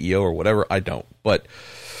of CEO or whatever? I don't. But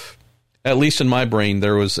at least in my brain,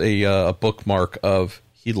 there was a bookmark of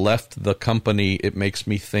he left the company. It makes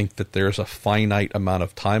me think that there's a finite amount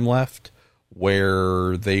of time left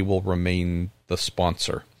where they will remain the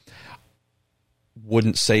sponsor.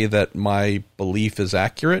 Wouldn't say that my belief is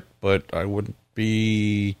accurate, but I wouldn't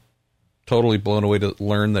be totally blown away to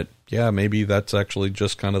learn that, yeah, maybe that's actually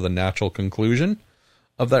just kind of the natural conclusion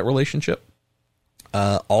of that relationship.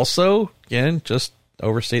 Also, again, just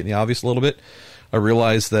overstating the obvious a little bit, I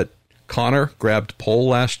realized that Connor grabbed pole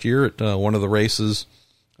last year at one of the races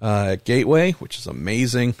at Gateway, which is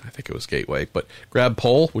amazing. I think it was Gateway, but grabbed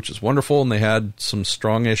pole, which is wonderful, and they had some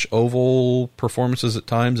strongish oval performances at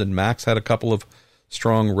times, and Max had a couple of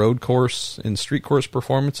strong road course and street course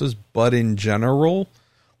performances, but in general,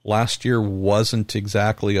 last year wasn't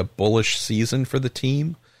exactly a bullish season for the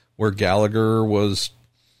team, where Gallagher was,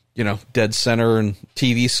 dead center and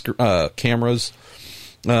TV cameras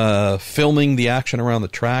filming the action around the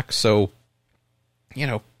track. So,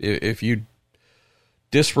 if you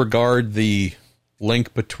disregard the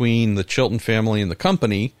link between the Chilton family and the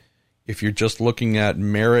company, if you're just looking at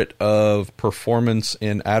merit of performance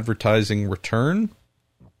and advertising return,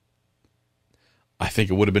 I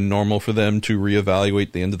think it would have been normal for them to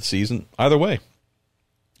reevaluate the end of the season. Either way.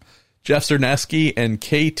 Jeff Cerneski and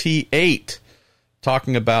KT8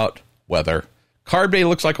 talking about weather. Carb day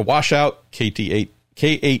looks like a washout.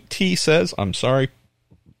 K8T says, I'm sorry,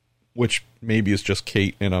 which maybe is just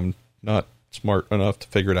Kate, and I'm not smart enough to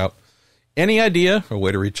figure it out. Any idea or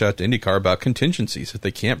way to reach out to IndyCar about contingencies if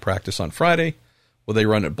they can't practice on Friday? Will they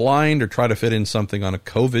run it blind or try to fit in something on a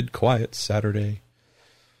COVID quiet Saturday?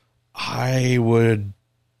 I would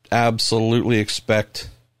absolutely expect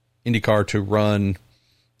IndyCar to run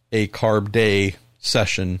a carb day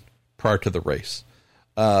session prior to the race.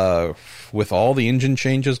 With all the engine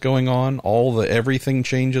changes going on, all the everything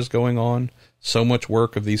changes going on, so much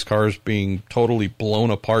work of these cars being totally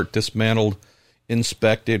blown apart, dismantled,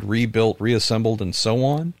 inspected, rebuilt, reassembled, and so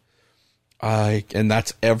on. And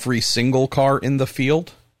that's every single car in the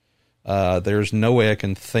field. There's no way I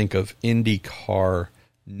can think of IndyCar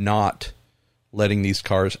not letting these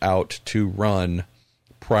cars out to run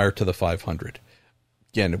prior to the 500.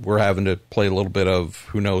 Again, we're having to play a little bit of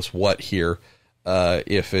who knows what here.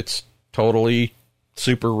 If it's totally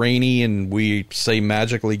super rainy and we say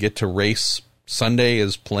magically get to race Sunday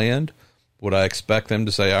as planned, would I expect them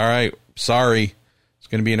to say, all right, sorry, it's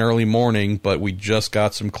going to be an early morning, but we just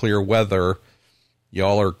got some clear weather.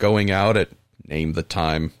 Y'all are going out at, name the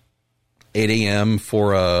time, 8 a.m.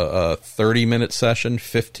 for a 30-minute session,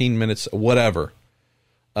 15 minutes, whatever.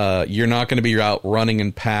 You're not going to be out running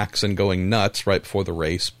in packs and going nuts right before the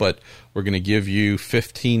race, but we're going to give you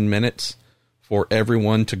 15 minutes for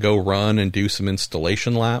everyone to go run and do some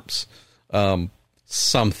installation laps.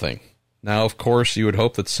 Something. Now, of course, you would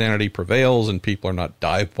hope that sanity prevails and people are not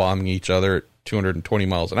dive-bombing each other at 220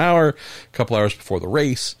 miles an hour a couple hours before the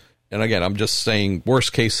race. And again, I'm just saying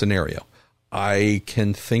worst-case scenario. I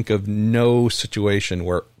can think of no situation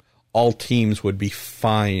where all teams would be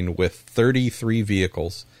fine with 33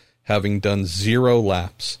 vehicles having done 0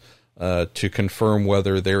 laps to confirm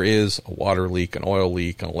whether there is a water leak, an oil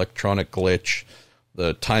leak, an electronic glitch,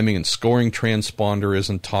 The timing and scoring transponder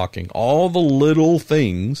isn't talking. All the little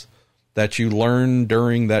things that you learn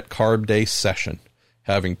during that carb day session,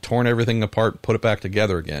 having torn everything apart, put it back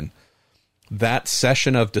together again. That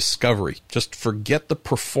session of discovery, just forget the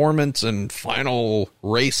performance and final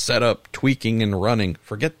race setup, tweaking and running.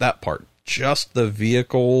 Forget that part. Just the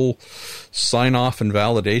vehicle sign-off and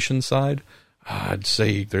validation side. I'd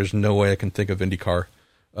say there's no way I can think of IndyCar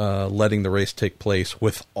letting the race take place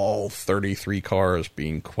with all 33 cars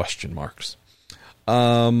being question marks.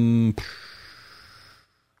 Jeff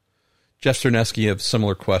Cerneski, have a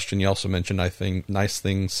similar question. You also mentioned, I think, nice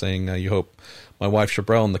things, saying you hope my wife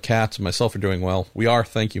Chabrel and the cats and myself are doing well. We are.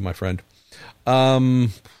 Thank you, my friend. Are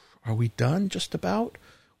we done just about?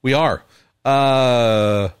 We are.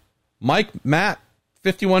 Matt,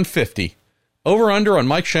 5150. Over under on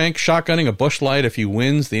Mike Shank shotgunning a Busch Light if he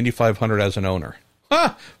wins the Indy 500 as an owner.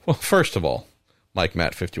 Well, first of all,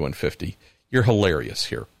 Matt, 5150, you're hilarious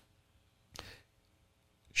here.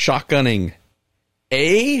 Shotgunning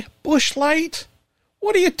a Busch Light?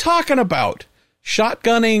 What are you talking about?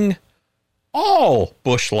 Shotgunning all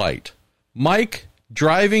Busch Light. Mike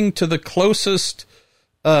driving to the closest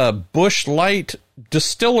Busch Light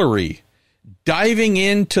distillery, diving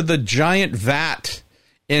into the giant vat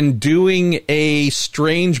and doing a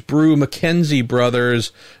Strange Brew Mackenzie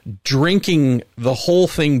Brothers, drinking the whole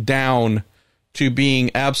thing down to being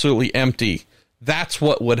absolutely empty. That's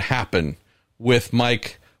what would happen with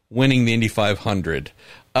Mike winning the Indy 500.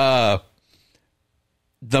 The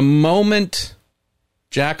moment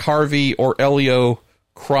Jack Harvey or Elio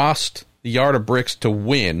crossed the yard of bricks to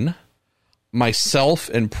win, myself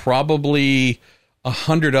and probably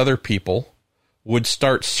 100 other people would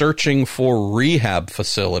start searching for rehab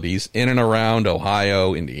facilities in and around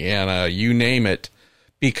Ohio, Indiana, you name it,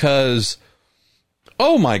 because,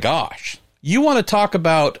 oh my gosh, you want to talk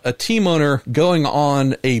about a team owner going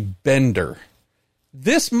on a bender.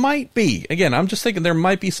 This might be, again, I'm just thinking there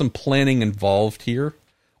might be some planning involved here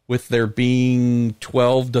with there being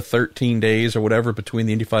 12 to 13 days or whatever between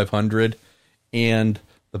the Indy 500 and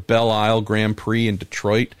the Belle Isle Grand Prix in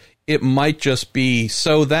Detroit. It might just be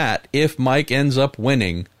so that if Mike ends up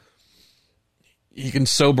winning, he can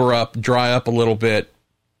sober up, dry up a little bit,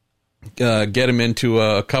 get him into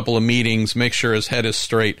a couple of meetings, make sure his head is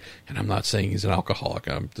straight. And I'm not saying he's an alcoholic.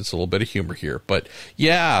 There's a little bit of humor here. But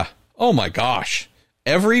yeah, oh my gosh.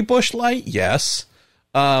 Every Busch Light? Yes.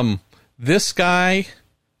 This guy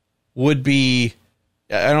would be,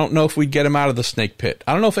 I don't know if we'd get him out of the snake pit.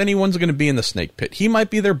 I don't know if anyone's going to be in the snake pit. He might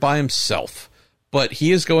be there by himself, but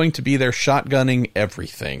he is going to be there shotgunning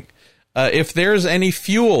everything. If there's any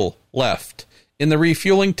fuel left in the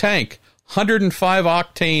refueling tank, 105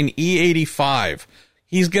 octane E85,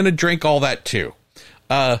 he's going to drink all that too.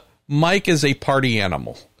 Mike is a party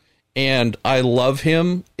animal, and I love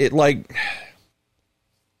him.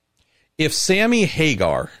 If Sammy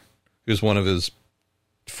Hagar, who's one of his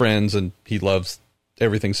friends, and he loves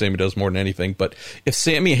everything Sammy does more than anything, but if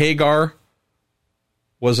Sammy Hagar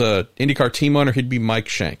was a IndyCar team owner, he'd be Mike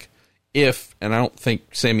Shank. And I don't think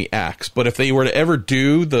Sammy acts, but if they were to ever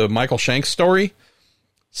do the Michael Shank story,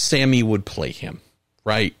 Sammy would play him,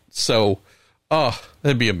 right? So,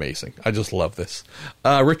 that'd be amazing. I just love this.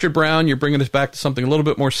 Richard Brown, you're bringing us back to something a little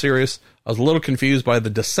bit more serious. I was a little confused by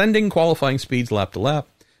the descending qualifying speeds lap to lap.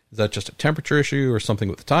 Is that just a temperature issue or something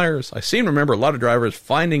with the tires? I seem to remember a lot of drivers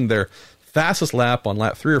finding their fastest lap on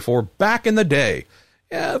lap 3 or 4 back in the day.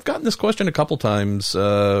 Yeah, I've gotten this question a couple times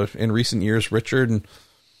in recent years, Richard, and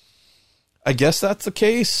I guess that's the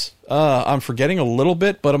case. I'm forgetting a little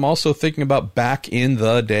bit, but I'm also thinking about back in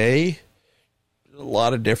the day. A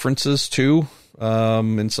lot of differences, too.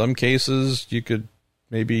 In some cases, you could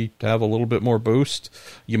maybe have a little bit more boost.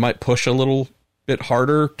 You might push a little bit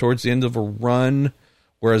harder towards the end of a run,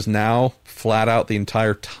 whereas now, flat out the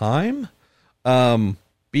entire time,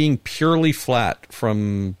 being purely flat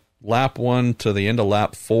from lap 1 to the end of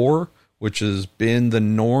lap 4, which has been the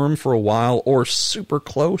norm for a while, or super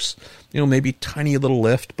close, maybe tiny little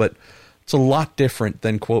lift, but it's a lot different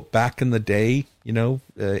than, quote, back in the day,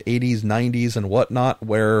 80s, 90s and whatnot,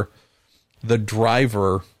 where the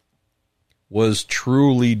driver was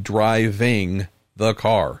truly driving the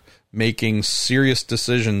car, making serious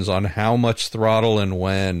decisions on how much throttle and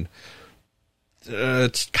when.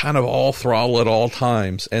 It's kind of all throttle at all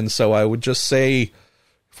times. And so I would just say,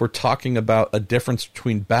 if we're talking about a difference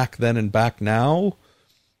between back then and back now,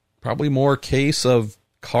 probably more a case of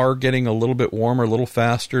car getting a little bit warmer, a little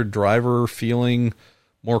faster, driver feeling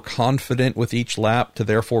more confident with each lap to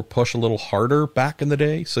therefore push a little harder back in the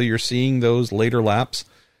day. So you're seeing those later laps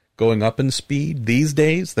going up in speed. These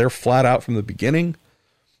days, they're flat out from the beginning.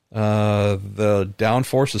 The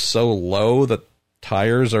downforce is so low that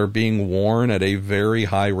tires are being worn at a very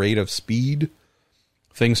high rate of speed.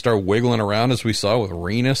 Things start wiggling around, as we saw with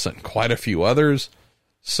Renus and quite a few others.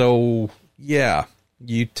 So, yeah,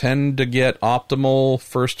 you tend to get optimal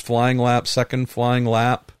first flying lap, second flying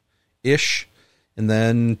lap-ish, and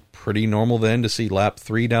then pretty normal then to see lap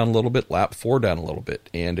 3 down a little bit, lap 4 down a little bit.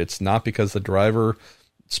 And it's not because the driver,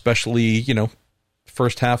 especially,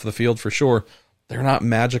 first half of the field for sure, they're not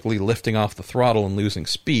magically lifting off the throttle and losing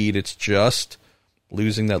speed. It's just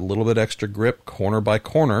losing that little bit extra grip corner by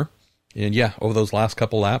corner. And yeah, over those last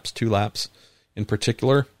couple laps, 2 laps in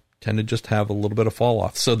particular, tend to just have a little bit of fall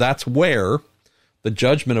off. So that's where the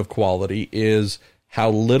judgment of quality is how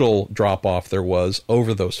little drop off there was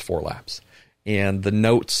over those 4 laps. And the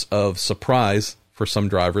notes of surprise for some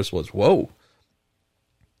drivers was, whoa,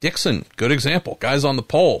 Dixon, good example. Guys on the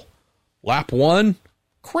pole. Lap 1,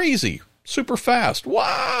 crazy, super fast.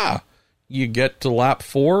 Wow. You get to lap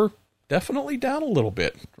 4, definitely down a little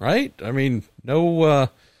bit, right? I mean, no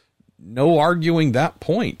arguing that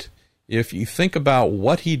point. If you think about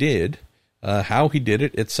what he did, how he did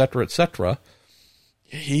it, etc.,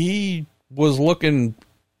 he was looking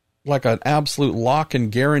like an absolute lock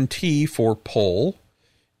and guarantee for pole,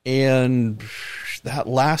 and that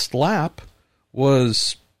last lap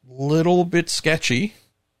was a little bit sketchy.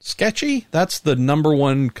 Sketchy? That's the number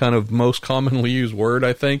one kind of most commonly used word,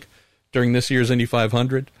 I think, during this year's Indy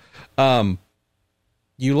 500.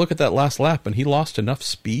 You look at that last lap, and he lost enough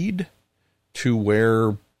speed to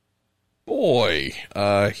where, boy,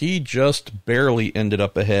 he just barely ended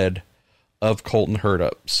up ahead of Colton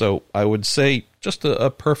Herta. So I would say just a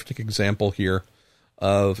perfect example here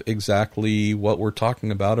of exactly what we're talking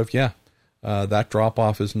about of, that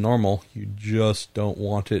drop-off is normal. You just don't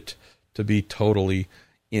want it to be totally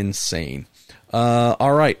insane.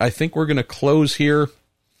 All right, I think we're going to close here.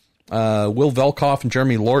 Will Velkoff and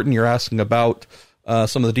Jeremy Lorton, you're asking about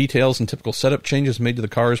some of the details and typical setup changes made to the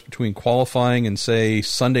cars between qualifying and, say,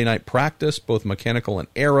 Sunday night practice, both mechanical and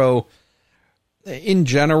aero. In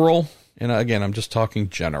general, and again, I'm just talking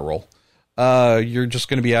general, you're just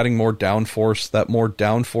going to be adding more downforce. That more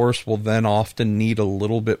downforce will then often need a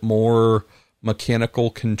little bit more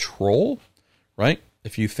mechanical control, right?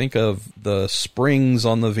 If you think of the springs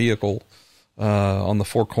on the vehicle, on the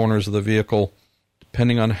 4 corners of the vehicle,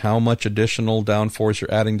 depending on how much additional downforce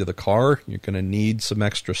you're adding to the car, you're going to need some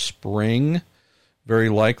extra spring, very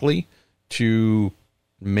likely, to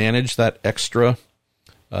manage that extra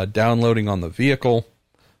downloading on the vehicle.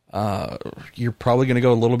 You're probably going to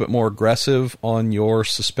go a little bit more aggressive on your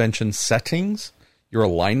suspension settings, your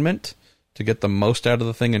alignment, to get the most out of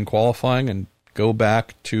the thing in qualifying, and go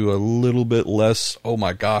back to a little bit less, oh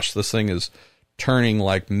my gosh, this thing is turning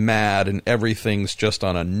like mad and everything's just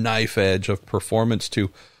on a knife edge of performance, to,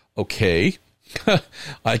 okay,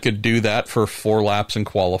 I could do that for 4 laps in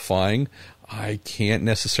qualifying. I can't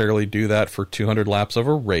necessarily do that for 200 laps of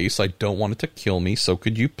a race. I don't want it to kill me, so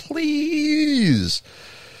could you please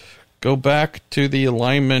go back to the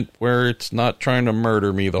alignment where it's not trying to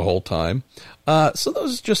murder me the whole time? So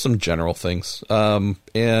those are just some general things,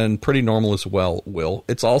 and pretty normal as well, Will.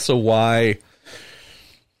 It's also why,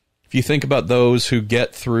 if you think about those who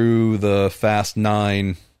get through the Fast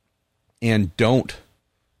 9 and don't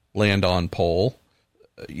land on pole,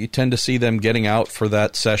 you tend to see them getting out for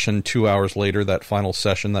that session 2 hours later, that final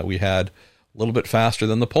session that we had, a little bit faster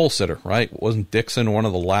than the pole sitter, right? Wasn't Dixon one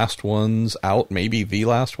of the last ones out? Maybe the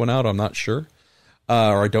last one out, I'm not sure.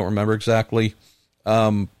 Or I don't remember exactly.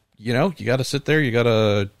 You got to sit there, you got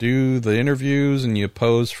to do the interviews, and you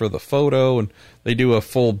pose for the photo, and they do a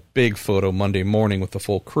full big photo Monday morning with the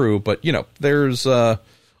full crew. But, there's a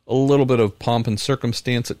little bit of pomp and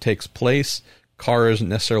circumstance that takes place. Car isn't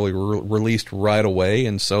necessarily released right away,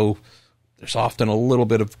 and so there's often a little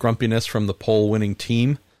bit of grumpiness from the pole-winning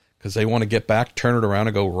team because they want to get back, turn it around,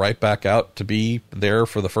 and go right back out to be there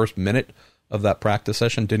for the first minute of that practice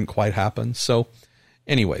session. Didn't quite happen. So,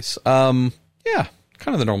 anyways, kind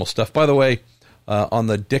of the normal stuff. By the way, on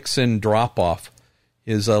the Dixon drop-off,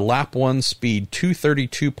 his lap 1 speed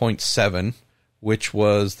 232.7, which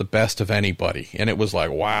was the best of anybody. And it was like,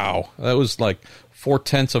 wow, that was like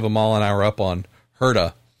 0.4 of a mile an hour up on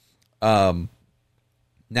Herta.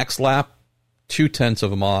 Next lap, 0.2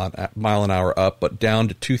 of a mile an hour up, but down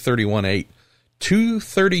to 231.8.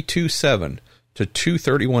 232.7 to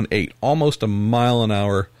 231.8, almost a mile an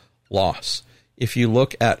hour loss. If you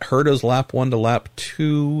look at Herta's lap 1 to lap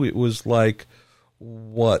 2, it was like,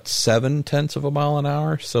 0.7 of a mile an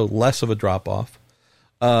hour? So less of a drop-off.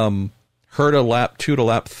 Herta lap 2 to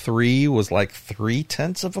lap 3 was like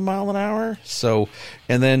 0.3 of a mile an hour. So,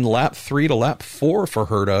 and then lap 3 to lap 4 for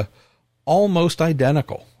Herta, almost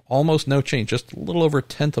identical, almost no change, just a little over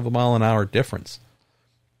 1/10 of a mile an hour difference.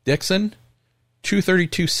 Dixon,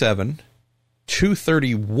 232.7,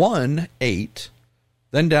 231.8,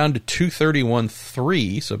 then down to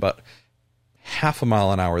 231.3, so about half a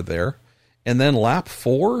mile an hour there. And then lap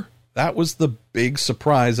 4, that was the big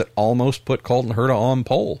surprise that almost put Colton Herta on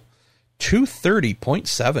pole.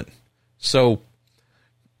 230.7. So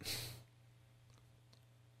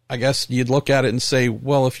I guess you'd look at it and say,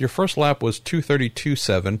 well, if your first lap was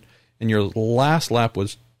 232.7 and your last lap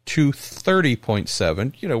was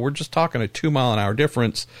 230.7, you know, we're just talking a 2 mile an hour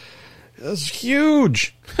difference. That's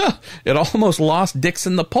huge. It almost lost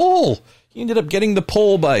Dixon the pole. He ended up getting the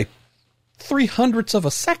pole by 0.03 of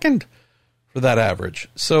a second for that average.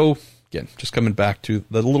 So, again, just coming back to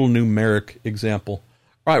the little numeric example.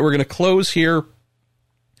 All right, we're going to close here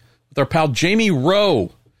with our pal Jamie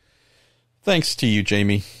Rowe. Thanks to you,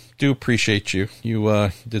 Jamie. Do appreciate you.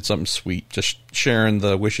 You did something sweet, just sharing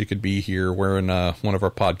the wish you could be here, wearing one of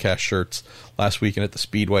our podcast shirts last weekend at the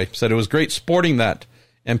Speedway. Said it was great sporting that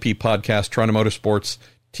MP Podcast Toronto Motorsports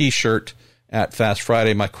t-shirt at Fast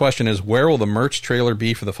Friday. My question is, where will the merch trailer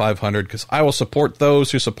be for the 500? Because I will support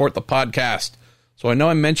those who support the podcast. So I know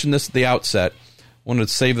I mentioned this at the outset. Wanted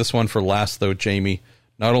to save this one for last, though, Jamie.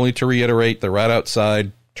 Not only to reiterate, they're right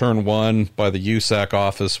outside Turn 1 by the USAC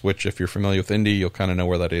office, which if you're familiar with Indy, you'll kind of know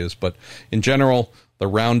where that is. But in general, the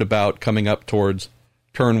roundabout coming up towards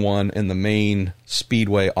Turn 1 and the main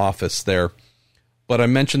Speedway office there. But I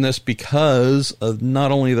mention this because of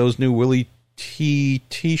not only those new Willie T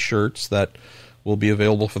t-shirts that will be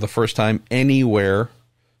available for the first time anywhere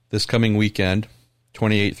this coming weekend,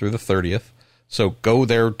 28th through the 30th. So go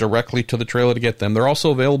there directly to the trailer to get them. They're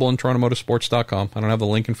also available on TorontoMotorsports.com. I don't have the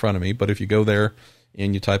link in front of me, but if you go there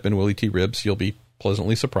and you type in Willie T Ribs, you'll be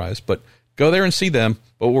pleasantly surprised. But go there and see them.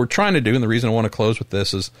 But what we're trying to do, and the reason I want to close with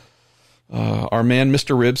this is our man,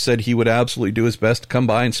 Mr. Ribs, said he would absolutely do his best to come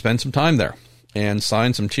by and spend some time there and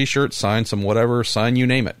sign some t-shirts, sign some whatever, sign you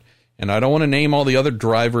name it. And I don't want to name all the other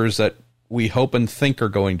drivers that we hope and think are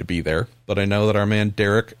going to be there, but I know that our man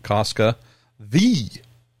Derek Koska, the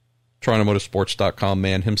TorontoMotorsports.com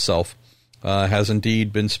man himself, has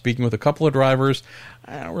indeed been speaking with a couple of drivers.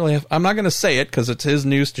 I'm not going to say it because it's his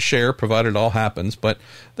news to share, provided it all happens, but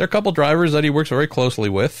there are a couple drivers that he works very closely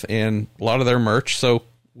with and a lot of their merch, so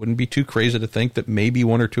wouldn't be too crazy to think that maybe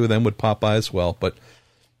one or two of them would pop by as well. But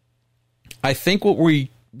I think what we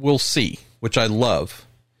will see, which I love,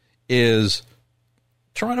 is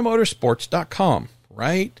TorontoMotorsports.com,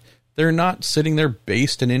 right? They're not sitting there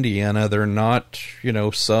based in Indiana. They're not,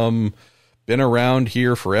 some been around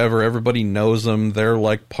here forever. Everybody knows them. They're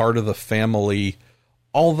like part of the family.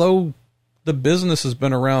 Although the business has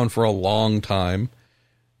been around for a long time,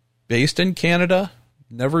 based in Canada,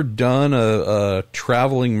 never done a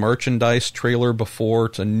traveling merchandise trailer before.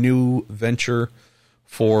 It's a new venture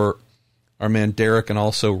for our man Derek and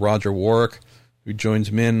also Roger Warwick, who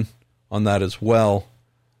joins me in on that as well.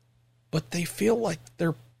 But they feel like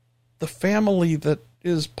they're the family that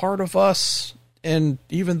is part of us. And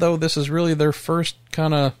even though this is really their first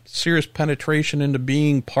kind of serious penetration into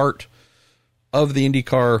being part of the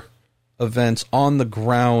IndyCar events on the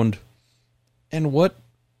ground, and what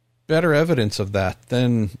better evidence of that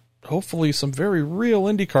than hopefully some very real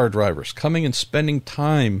IndyCar drivers coming and spending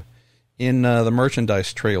time in the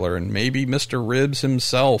merchandise trailer, and maybe Mr. Ribs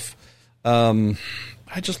himself.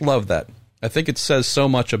 I just love that. I think it says so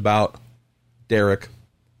much about Derek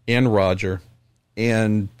and Roger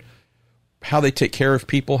and how they take care of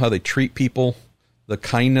people, how they treat people, the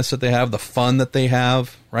kindness that they have, the fun that they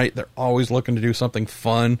have, right? They're always looking to do something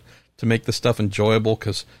fun to make the stuff enjoyable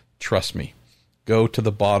because, trust me, go to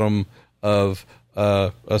the bottom of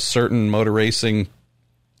a certain motor racing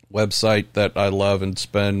website that I love and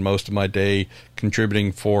spend most of my day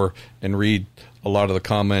contributing for and read a lot of the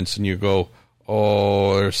comments, and you go,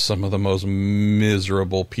 oh, there's some of the most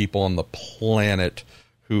miserable people on the planet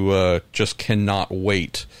who just cannot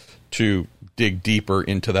wait to dig deeper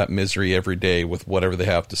into that misery every day with whatever they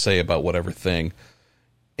have to say about whatever thing.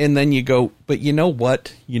 And then you go, but you know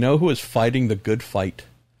what? You know who is fighting the good fight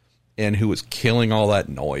and who is killing all that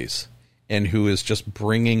noise and who is just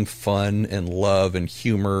bringing fun and love and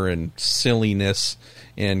humor and silliness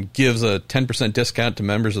and gives a 10% discount to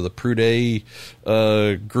members of the Prude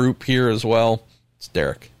group here as well? It's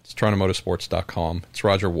Derek. It's TorontoMotorsports.com. It's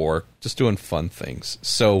Roger Warwick, just doing fun things.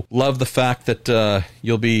 So love the fact that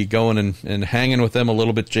you'll be going and hanging with them a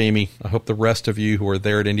little bit, Jamie. I hope the rest of you who are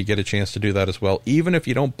there at Indy get a chance to do that as well. Even if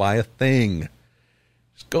you don't buy a thing,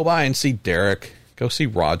 Just go by and see Derek. Go see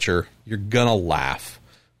Roger. You're going to laugh.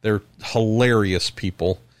 They're hilarious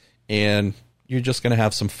people, and you're just going to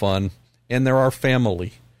have some fun. And they're our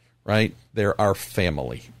family, right? They're our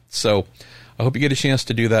family. So I hope you get a chance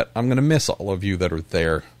to do that. I'm going to miss all of you that are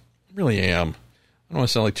there. I really am. I don't want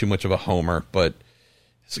to sound like too much of a homer, but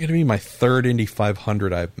it's going to be my third Indy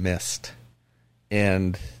 500 I've missed.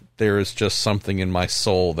 And there is just something in my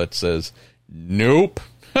soul that says, nope.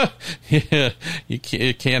 Yeah,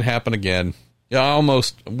 it can't happen again. Yeah,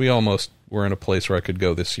 we almost were in a place where I could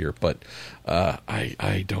go this year, but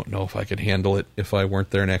I don't know if I could handle it if I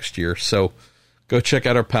weren't there next year. So go check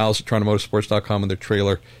out our pals at TorontoMotorsports.com and their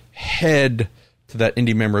trailer. Head to that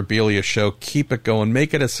Indy Memorabilia show. Keep it going.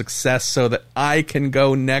 Make it a success so that I can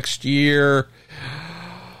go next year.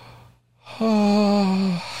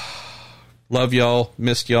 Love y'all.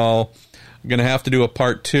 Missed y'all. I'm going to have to do a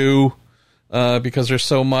part 2 because there's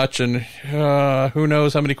so much, and who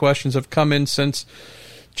knows how many questions have come in since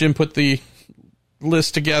Jim put the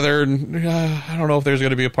list together, and I don't know if there's going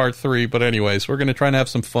to be a part 3, but anyways, we're going to try and have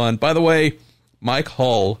some fun. By the way, Mike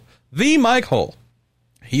Hull, he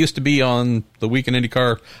used to be on the Week in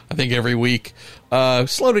IndyCar, I think, every week.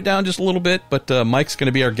 Slowed it down just a little bit, but Mike's going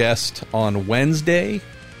to be our guest on Wednesday,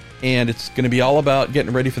 and it's going to be all about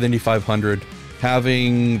getting ready for the Indy 500,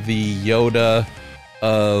 having the Yoda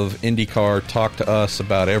of IndyCar talk to us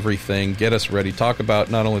about everything, get us ready, talk about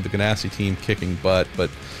not only the Ganassi team kicking butt, but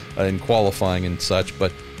in qualifying and such,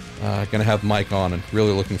 but going to have Mike on, and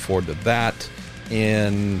really looking forward to that.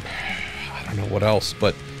 And I don't know what else,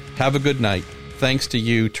 but have a good night. Thanks to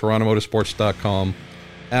you, TorontoMotorsports.com.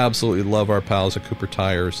 Absolutely love our pals at Cooper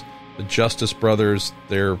Tires. The Justice Brothers,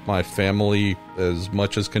 they're my family as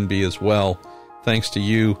much as can be as well. Thanks to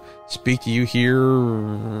you. Speak to you here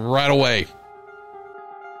right away.